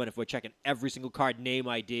these people in if we're checking every single card, name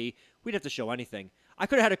ID. We'd have to show anything. I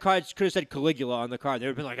could have had a card, could have said Caligula on the card. They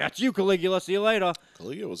would have been like, that's you, Caligula. See you later.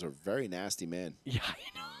 Caligula was a very nasty man. Yeah,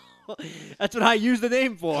 I know. That's what I use the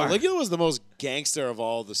name for. Caligula was the most gangster of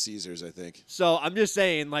all the Caesars, I think. So I'm just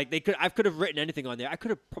saying, like, I could have written anything on there. I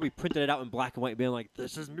could have probably printed it out in black and white, being like,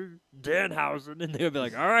 "This is me, Danhausen," and they would be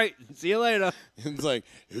like, "All right, see you later." It's like,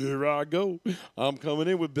 here I go. I'm coming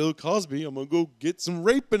in with Bill Cosby. I'm gonna go get some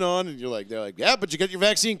raping on, and they're like, yeah, but you got your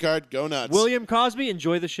vaccine card. Go nuts. William Cosby,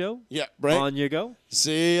 enjoy the show. Yeah, right. On you go.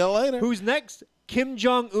 See you later. Who's next? Kim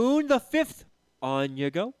Jong-un, the 5th. On you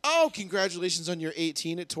go. Oh, congratulations on your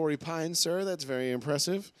 18 at Torrey Pines, sir. That's very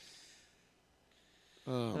impressive.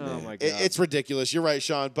 Oh man. My God. It's ridiculous. You're right,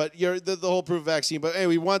 Sean. But the whole proof vaccine. But hey,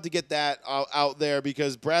 we wanted to get that out there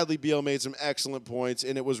because Bradley Beal made some excellent points,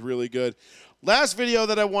 and it was really good. Last video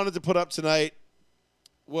that I wanted to put up tonight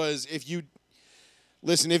was if you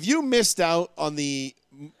missed out on the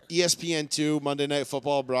ESPN2 Monday Night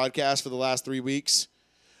Football broadcast for the last 3 weeks,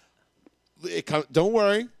 don't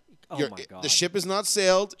worry. Oh my God. The ship is not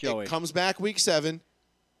sailed. Joey. It comes back week 7.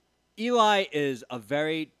 Eli is a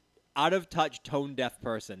very out-of-touch, tone-deaf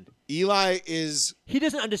person. He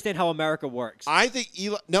doesn't understand how America works. I think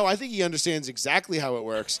he understands exactly how it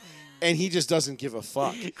works, and he just doesn't give a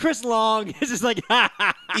fuck. Chris Long is just like,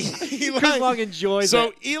 Chris Long enjoys it.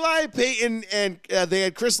 So Eli Payton and they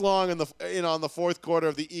had Chris Long on the fourth quarter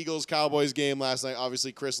of the Eagles-Cowboys game last night.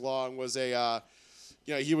 Obviously, Chris Long was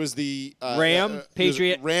he was the Ram,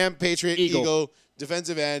 Patriot, Eagle,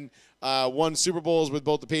 defensive end. Won Super Bowls with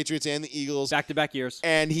both the Patriots and the Eagles. Back-to-back years.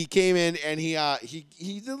 And he came in and he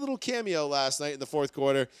did a little cameo last night in the fourth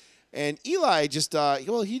quarter. And Eli just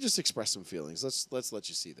he just expressed some feelings. Let's let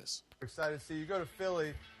you see this. Excited to see you go to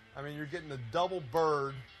Philly. I mean, you're getting the double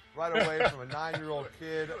bird right away from a 9-year-old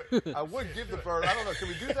kid. I would give the bird. I don't know. Can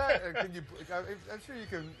we do that? Or can you? I'm sure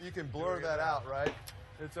you can blur that out, right?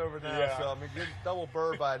 It's over now. Yeah. So I mean, get double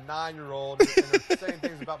bird by a 9-year-old. And they're saying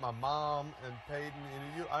things about my mom and Peyton.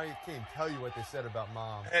 And I can't even tell you what they said about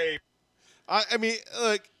mom. Hey, I mean,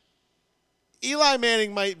 look, Eli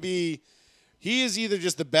Manning he is either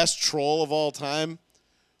just the best troll of all time,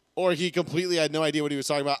 or he completely had no idea what he was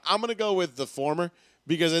talking about. I'm going to go with the former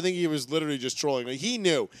because I think he was literally just trolling. Like, he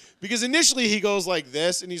knew. Because initially he goes like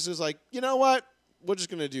this, and he's just like, you know what? We're just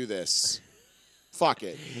going to do this. Fuck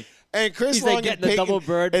it. And Chris Long getting the double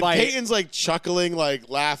bird bite. Peyton's like chuckling, like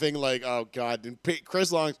laughing, like, oh, God. And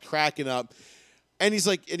Chris Long's cracking up. And he's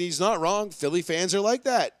like, and he's not wrong. Philly fans are like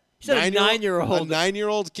that. He said a 9-year-old. A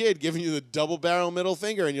 9-year-old kid giving you the double barrel middle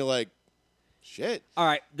finger, and you're like, shit. All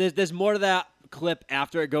right, there's more to that clip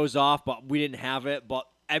after it goes off, but we didn't have it. But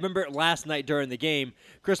I remember last night during the game,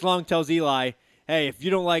 Chris Long tells Eli, hey, if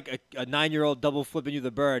you don't like a 9-year-old double flipping you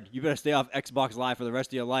the bird, you better stay off Xbox Live for the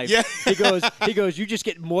rest of your life. Yeah. He goes, you just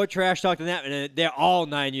get more trash talk than that, and they're all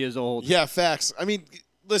 9 years old. Yeah, facts. I mean,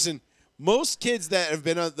 listen, most kids that have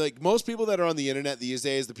been on, most people that are on the internet these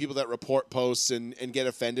days, the people that report posts and get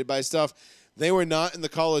offended by stuff, they were not in the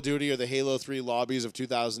Call of Duty or the Halo 3 lobbies of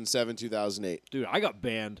 2007, 2008. Dude, I got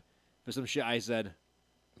banned for some shit I said.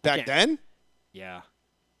 Back then? Yeah.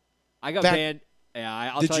 I got banned.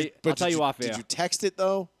 Yeah, I'll tell you off air. Did you text it,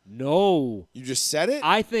 though? No. You just said it?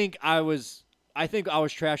 I think I was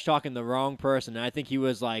trash talking the wrong person. And I think he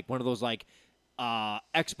was like one of those like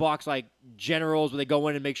Xbox like generals where they go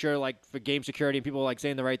in and make sure like for game security and people like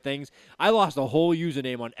saying the right things. I lost a whole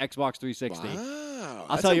username on Xbox 360. Wow, I'll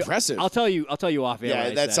that's tell you, impressive. I'll tell you off air. Yeah, what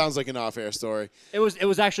I that said. sounds like an off-air story. It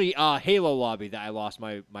was actually Halo Lobby that I lost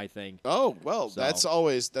my thing. Oh well, So. that's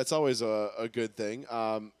always a good thing.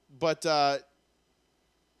 But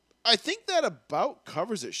I think that about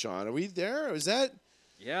covers it, Sean. Are we there? Is that?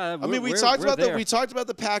 Yeah, I mean, we talked about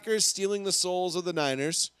the Packers stealing the souls of the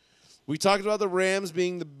Niners. We talked about the Rams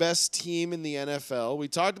being the best team in the NFL. We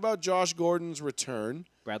talked about Josh Gordon's return.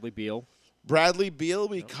 Bradley Beal,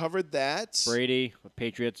 we covered that. Brady, the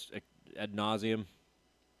Patriots ad nauseum.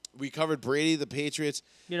 We covered Brady, the Patriots.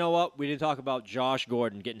 You know what? We didn't talk about Josh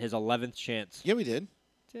Gordon getting his 11th chance. Yeah, we did.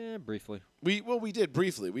 Briefly. We did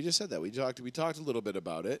briefly. We just said that. We talked a little bit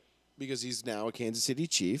about it because he's now a Kansas City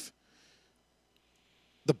Chief.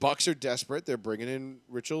 The Bucs are desperate. They're bringing in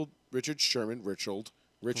Richard Sherman.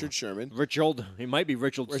 He might be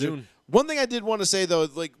Richard soon. One thing I did want to say, though,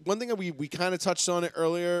 like one thing that we kind of touched on it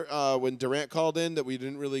earlier when Durant called in that we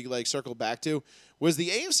didn't really like circle back to was the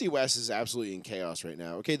AFC West is absolutely in chaos right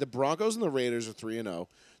now. Okay, the Broncos and the Raiders are 3-0.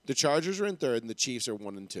 The Chargers are in third, and the Chiefs are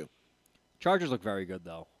 1-2. Chargers look very good,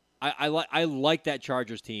 though. I like that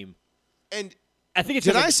Chargers team. And I think it's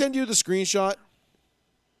did I send you the screenshot?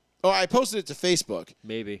 Oh, I posted it to Facebook.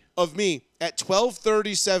 Maybe. Of me at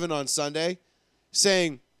 12:37 on Sunday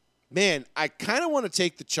saying, man, I kind of want to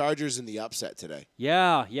take the Chargers in the upset today.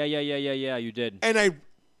 Yeah, you did. And I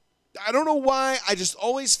don't know why. I just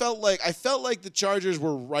always felt like the Chargers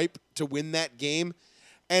were ripe to win that game.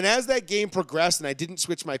 And as that game progressed and I didn't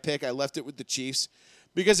switch my pick, I left it with the Chiefs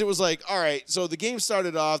because it was like, all right, so the game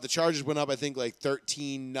started off, the Chargers went up, I think, like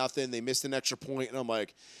 13-0. They missed an extra point, and I'm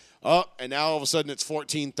like, oh, and now all of a sudden it's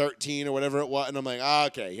 14-13 or whatever it was. And I'm like,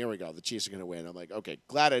 okay, here we go. The Chiefs are going to win. I'm like, okay,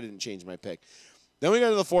 glad I didn't change my pick. Then we got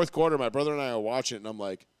to the fourth quarter. My brother and I are watching it, and I'm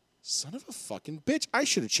like, son of a fucking bitch. I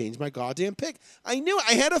should have changed my goddamn pick. I knew it.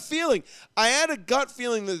 I had a feeling. I had a gut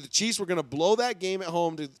feeling that the Chiefs were going to blow that game at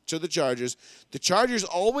home to the Chargers. The Chargers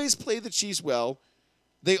always play the Chiefs well.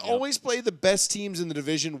 They always play the best teams in the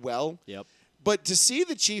division well. Yep. But to see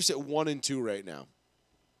the Chiefs at 1-2 right now,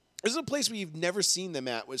 this is a place we've never seen them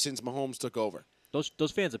at since Mahomes took over.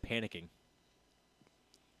 Those fans are panicking.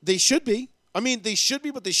 They should be. I mean, they should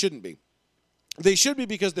be, but they shouldn't be. They should be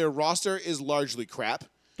because their roster is largely crap.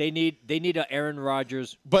 They need a Aaron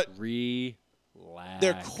Rodgers, but relax.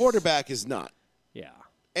 Their quarterback is not. Yeah.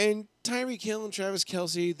 And Tyreek Hill and Travis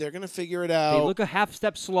Kelce, they're going to figure it out. They look a half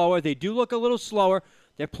step slower. They do look a little slower.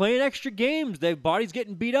 They're playing extra games. Their body's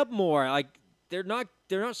getting beat up more. Like they're not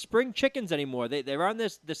spring chickens anymore. They're on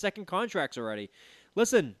the second contracts already.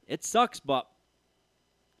 Listen, it sucks, but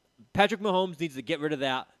Patrick Mahomes needs to get rid of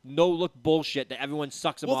that no-look bullshit that everyone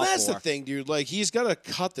sucks him off for. Well, that's the thing, dude. Like, he's got to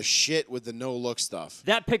cut the shit with the no-look stuff.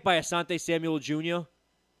 That pick by Asante Samuel Jr.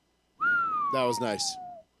 That was nice.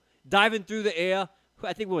 Diving through the air.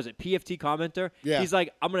 I think, what was it, PFT commenter? Yeah. He's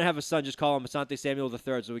like, I'm going to have a son, just call him Asante Samuel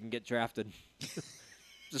III so we can get drafted.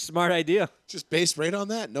 It's a smart idea. Just based right on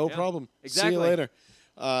that. No problem. Exactly. See you later.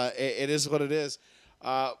 It is what it is.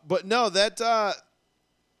 But no, that's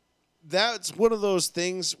one of those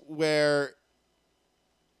things where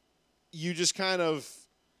you just kind of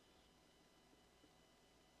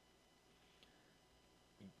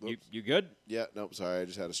You good? Yeah, nope, sorry, I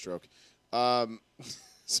just had a stroke.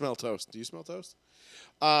 Smell toast. Do you smell toast?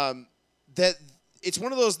 That it's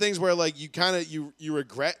one of those things where like you kind of you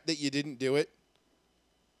regret that you didn't do it.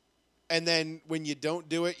 And then when you don't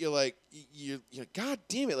do it, you're like God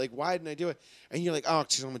damn it, like why didn't I do it? And you're like, oh,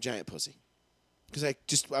 because I'm a giant pussy. Because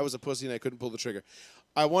I was a pussy and I couldn't pull the trigger.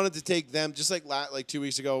 I wanted to take them just like 2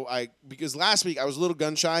 weeks ago. Because last week I was a little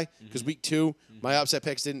gun shy because week 2 my upset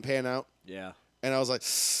picks didn't pan out. Yeah. And I was like,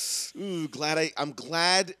 ooh, I'm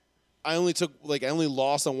glad I only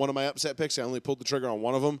lost on one of my upset picks. I only pulled the trigger on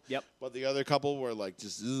one of them. Yep. But the other couple were like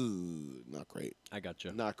just not great. I got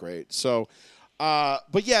you. Not great. So,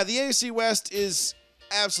 but yeah, the AFC West is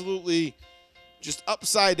absolutely just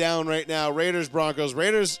upside down right now. Raiders, Broncos.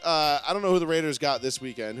 Raiders, I don't know who the Raiders got this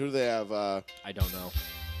weekend. Who do they have? I don't know.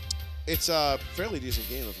 It's a fairly decent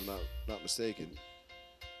game if I'm not mistaken.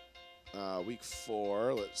 Week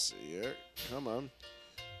 4. Let's see here. Come on.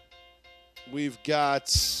 We've got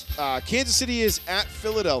Kansas City is at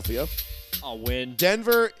Philadelphia. I'll win.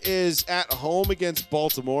 Denver is at home against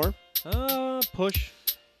Baltimore. Push.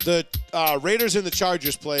 The Raiders and the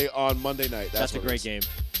Chargers play on Monday night. That's a great game.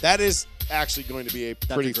 That is actually going to be a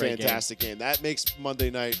pretty great fantastic game. That makes Monday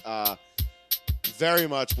night very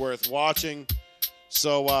much worth watching.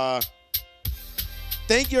 So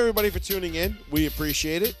thank you, everybody, for tuning in. We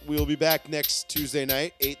appreciate it. We will be back next Tuesday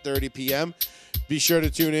night, 8:30 p.m. Be sure to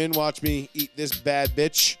tune in. Watch me eat this bad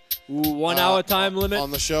bitch. Ooh, 1 hour time limit. On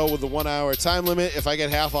the show with the 1 hour time limit. If I get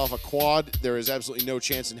half off a quad, there is absolutely no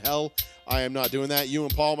chance in hell I am not doing that. You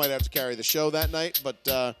and Paul might have to carry the show that night, but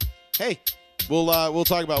hey, we'll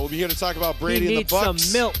talk about it. We'll be here to talk about Brady and the Bucks. He needs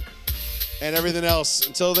some milk. And everything else.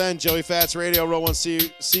 Until then, Joey Fats Radio, row 1,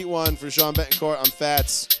 seat 1 for Sean Betancourt. I'm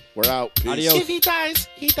Fats. We're out. Peace. Adios. If he dies,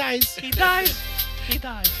 he dies. He dies. He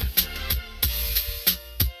dies.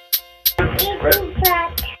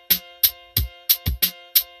 Fat.